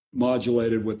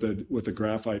modulated with a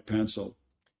graphite pencil.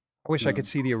 I wish I could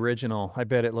see the original. I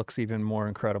bet it looks even more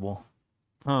incredible.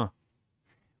 Huh.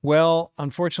 Well,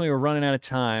 unfortunately, we're running out of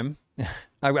time.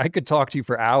 I could talk to you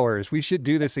for hours. We should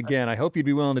do this again. I hope you'd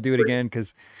be willing to do it again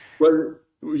because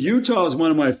Utah is one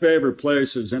of my favorite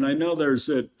places, and I know there's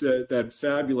that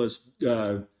fabulous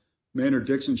Maynard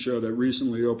Dixon show that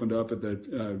recently opened up at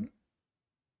the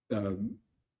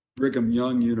Brigham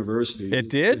Young University. It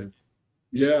did?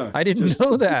 Yeah. I didn't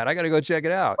know that. I got to go check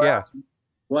it out.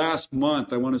 Last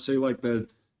month, I want to say like the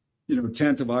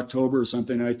 10th of October or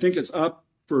something. I think it's up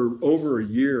for over a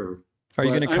year. Are you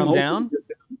going to come down? To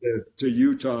get down to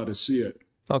Utah to see it.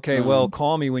 Okay, well,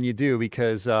 call me when you do,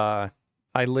 because I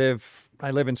live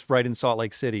right in Salt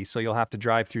Lake City, so you'll have to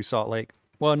drive through Salt Lake.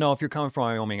 Well, no, if you're coming from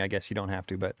Wyoming, I guess you don't have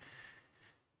to, but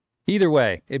either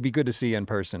way, it'd be good to see you in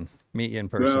person, meet you in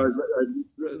person. Well,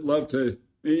 I'd love to.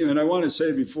 And I want to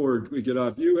say before we get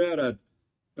off, you had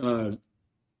a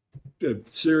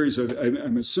series of,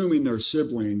 I'm assuming they're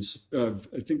siblings.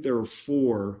 I think there were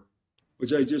 4,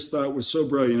 which I just thought was so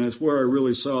brilliant. That's where I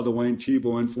really saw the Wayne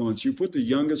Thiebaud influence. You put the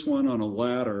youngest one on a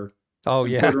ladder. Oh,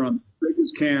 yeah. Put her on the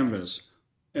biggest canvas.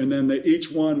 And then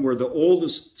each one where the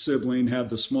oldest sibling had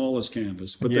the smallest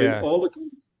canvas. But all the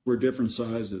canvases were different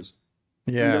sizes.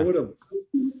 Yeah. And what a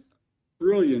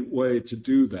brilliant way to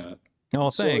do that. Oh,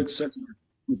 thanks. So it's such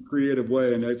a creative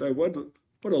way. And I thought, what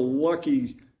a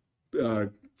lucky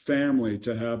family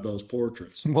to have those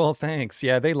portraits. Well, thanks.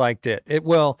 Yeah, they liked it.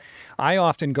 Well, I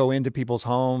often go into people's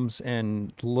homes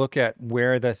and look at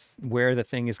where the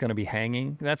thing is going to be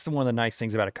hanging. That's one of the nice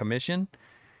things about a commission.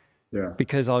 Yeah.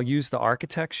 Because I'll use the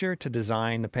architecture to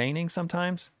design the painting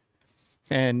sometimes.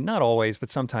 And not always, but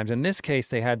sometimes. In this case,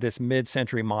 they had this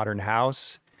mid-century modern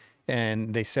house,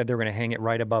 and they said they were going to hang it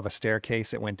right above a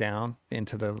staircase that went down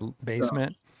into the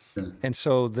basement. Yeah. And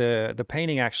so the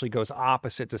painting actually goes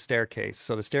opposite the staircase.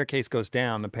 So the staircase goes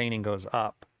down, the painting goes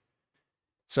up.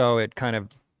 So it kind of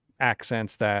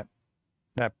accents that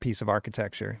piece of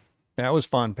architecture. That was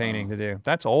fun painting to do.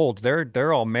 That's old.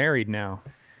 They're all married now.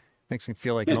 Makes me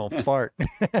feel like an old fart.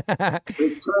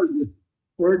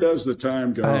 Where does the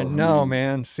time go? I know,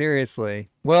 man. Seriously.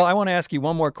 Well, I want to ask you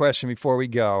one more question before we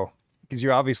go, because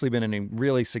you've obviously been a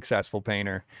really successful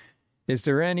painter. Is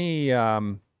there any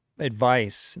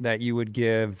advice that you would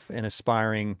give an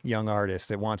aspiring young artist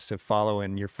that wants to follow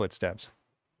in your footsteps?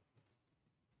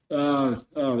 What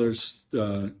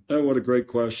a great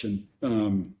question.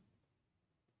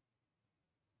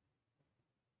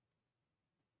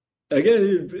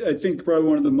 Again, I think probably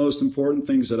one of the most important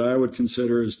things that I would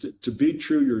consider is to be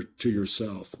true to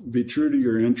yourself, be true to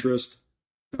your interest.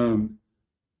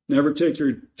 Never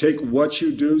take what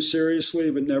you do seriously,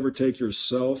 but never take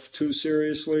yourself too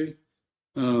seriously.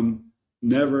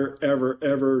 Never, ever,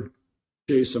 ever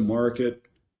chase a market.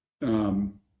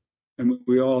 And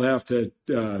we all have to,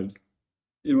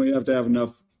 we have to have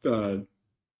enough to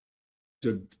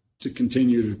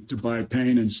continue to buy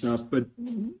paint and stuff, but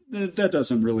that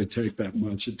doesn't really take that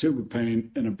much. A tube of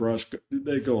paint and a brush,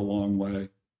 they go a long way.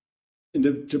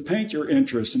 And to paint your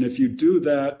interest, and if you do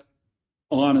that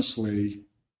honestly,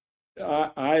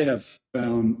 I have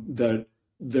found that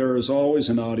there is always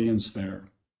an audience there.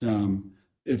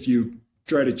 If you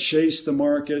try to chase the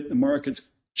market's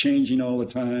changing all the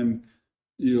time,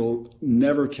 you'll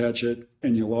never catch it,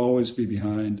 and you'll always be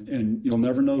behind, and you'll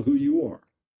never know who you are.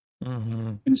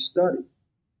 Mm-hmm. And study.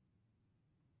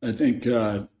 I think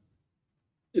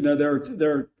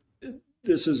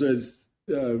this is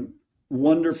a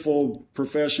wonderful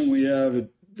profession we have.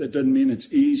 That doesn't mean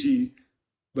it's easy,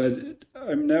 but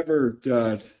I'm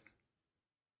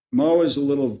always a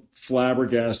little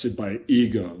flabbergasted by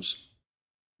egos,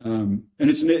 and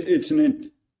it's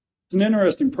an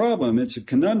interesting problem. It's a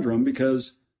conundrum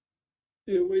because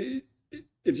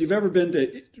if you've ever been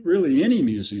to really any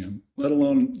museum, let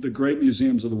alone the great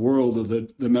museums of the world, or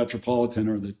the Metropolitan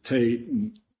or the Tate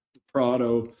and the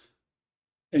Prado,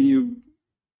 and you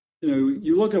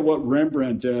look at what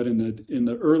Rembrandt did in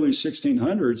the early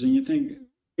 1600s, and you think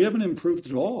we haven't improved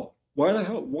at all.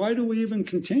 Why do we even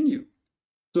continue?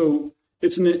 So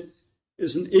it's an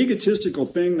egotistical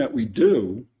thing that we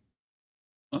do,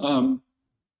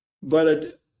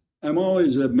 but I'm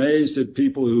always amazed at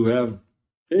people who have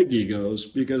big egos,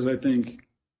 because I think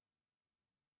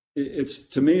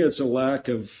to me it's a lack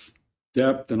of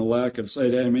depth and a lack of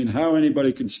sight. I mean, how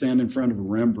anybody can stand in front of a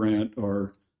Rembrandt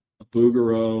or a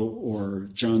Bouguereau or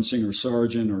John Singer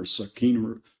Sargent or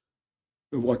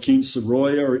Joaquin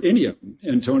Sorolla or any of them,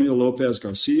 Antonio Lopez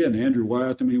Garcia and Andrew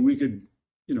Wyeth. I mean, we could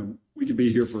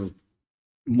be here for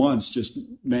months just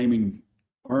naming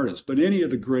artists, but any of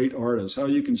the great artists, how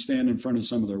you can stand in front of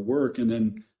some of their work and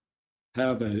then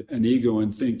have an ego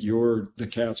and think you're the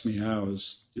cat's meow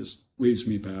just leaves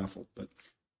me baffled. But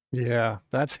yeah,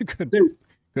 that's a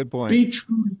good point. Be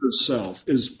true to yourself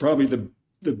is probably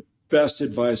the best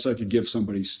advice I could give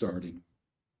somebody starting.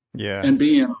 Yeah. And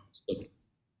be honest.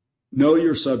 know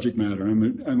your subject matter.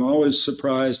 I'm always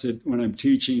surprised at when I'm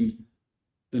teaching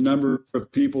the number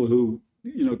of people who,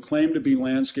 claim to be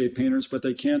landscape painters, but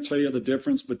they can't tell you the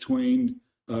difference between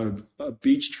a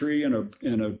beech tree and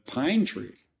a pine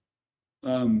tree.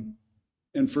 And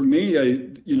for me,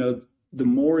 the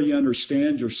more you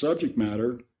understand your subject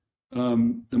matter,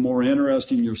 the more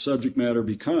interesting your subject matter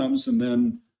becomes, and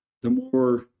then the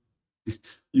more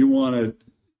you want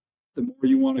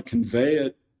to convey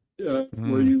it,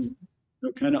 where you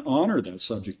kind of honor that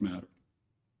subject matter.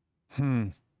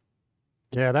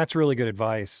 Yeah, that's really good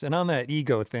advice. And on that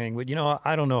ego thing,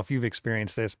 I don't know if you've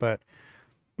experienced this, but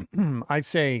I'd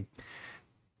say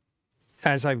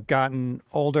as I've gotten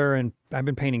older, and I've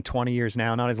been painting 20 years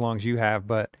now, not as long as you have,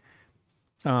 but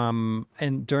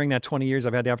and during that 20 years,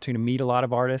 I've had the opportunity to meet a lot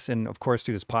of artists, and of course,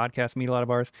 through this podcast, meet a lot of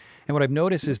artists. And what I've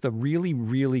noticed is the really,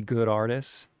 really good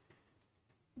artists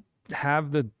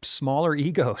have the smaller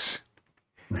egos.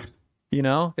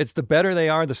 It's the better they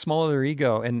are, the smaller their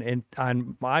ego. And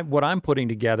what I'm putting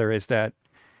together is that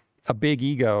a big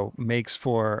ego makes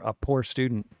for a poor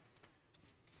student.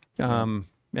 And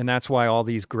that's why all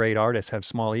these great artists have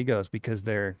small egos, because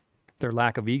their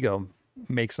lack of ego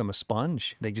makes them a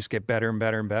sponge. They just get better and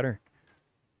better and better.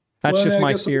 That's just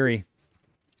my theory.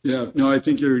 Yeah, no, I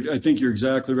think you're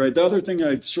exactly right. The other thing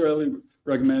I'd certainly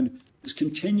recommend is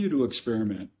continue to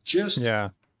experiment. Just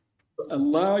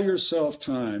allow yourself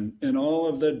time, and all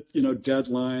of the,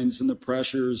 deadlines and the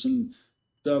pressures and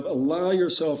stuff. Allow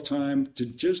yourself time to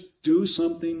just do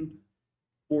something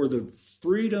for the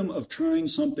freedom of trying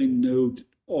something new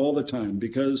all the time,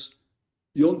 because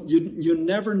you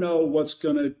never know what's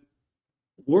going to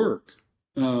work.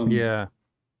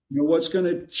 What's going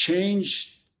to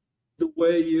change the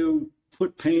way you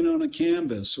put paint on a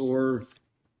canvas, or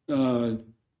I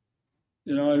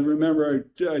remember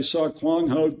I saw Kwang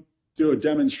Ho do a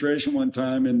demonstration one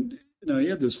time, and he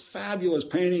had this fabulous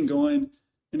painting going,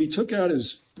 and he took out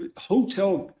his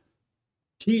hotel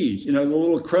key, the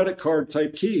little credit card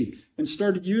type key, and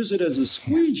started to use it as a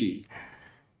squeegee.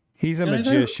 He's a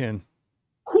magician.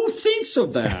 Who thinks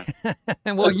of that?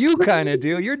 Well, you kind of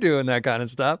do. You're doing that kind of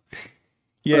stuff.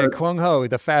 Yeah, Kwang Ho,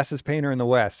 the fastest painter in the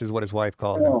West, is what his wife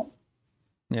calls him.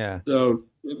 Yeah. So,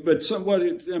 but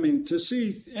to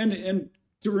see and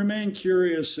to remain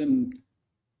curious, and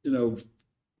go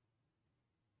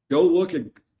look at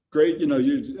great.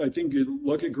 I think you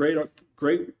look at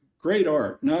great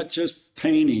art, not just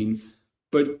painting,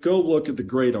 but go look at the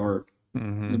great art, the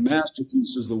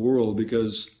masterpieces of the world,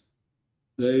 because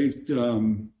they,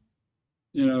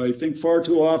 I think far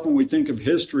too often we think of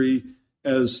history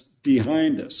as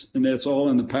behind us, and that's all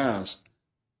in the past.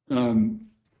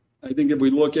 I think if we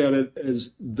look at it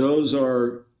as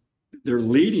they're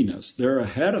leading us, they're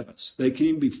ahead of us, they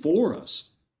came before us,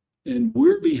 and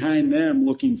we're behind them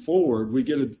looking forward.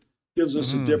 Gives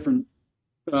us a different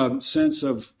sense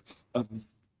of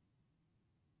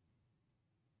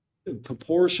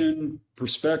proportion,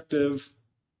 perspective,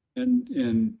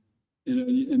 and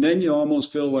then you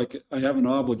almost feel like I have an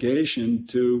obligation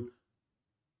to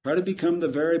try to become the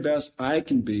very best I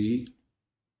can be.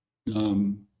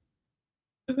 And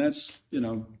that's,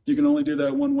 you can only do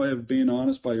that one way, of being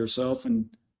honest by yourself and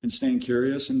staying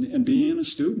curious and being a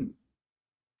student.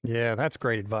 Yeah, that's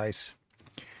great advice.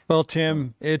 Well,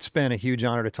 Tim, it's been a huge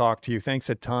honor to talk to you. Thanks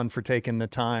a ton for taking the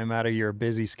time out of your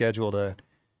busy schedule to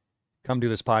come do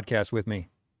this podcast with me.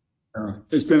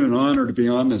 It's been an honor to be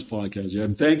on this podcast. Yeah,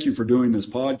 and thank you for doing this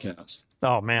podcast.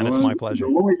 Oh, man, it's my pleasure.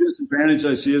 The only disadvantage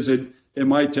I see is it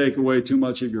might take away too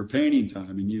much of your painting time,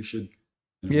 and you should.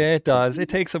 Yeah, it does. It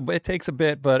takes a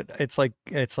bit, but it's like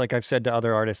I've said to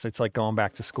other artists, it's like going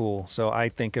back to school. So I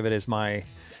think of it as my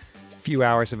few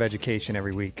hours of education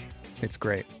every week. It's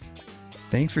great.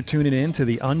 Thanks for tuning in to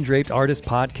the Undraped Artist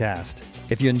Podcast.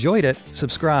 If you enjoyed it,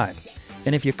 subscribe.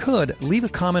 And if you could, leave a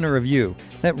comment or review.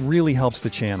 That really helps the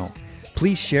channel.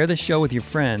 Please share the show with your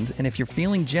friends, and if you're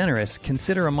feeling generous,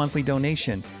 consider a monthly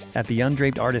donation at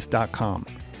theundrapedartist.com.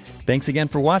 Thanks again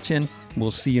for watching.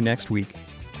 We'll see you next week.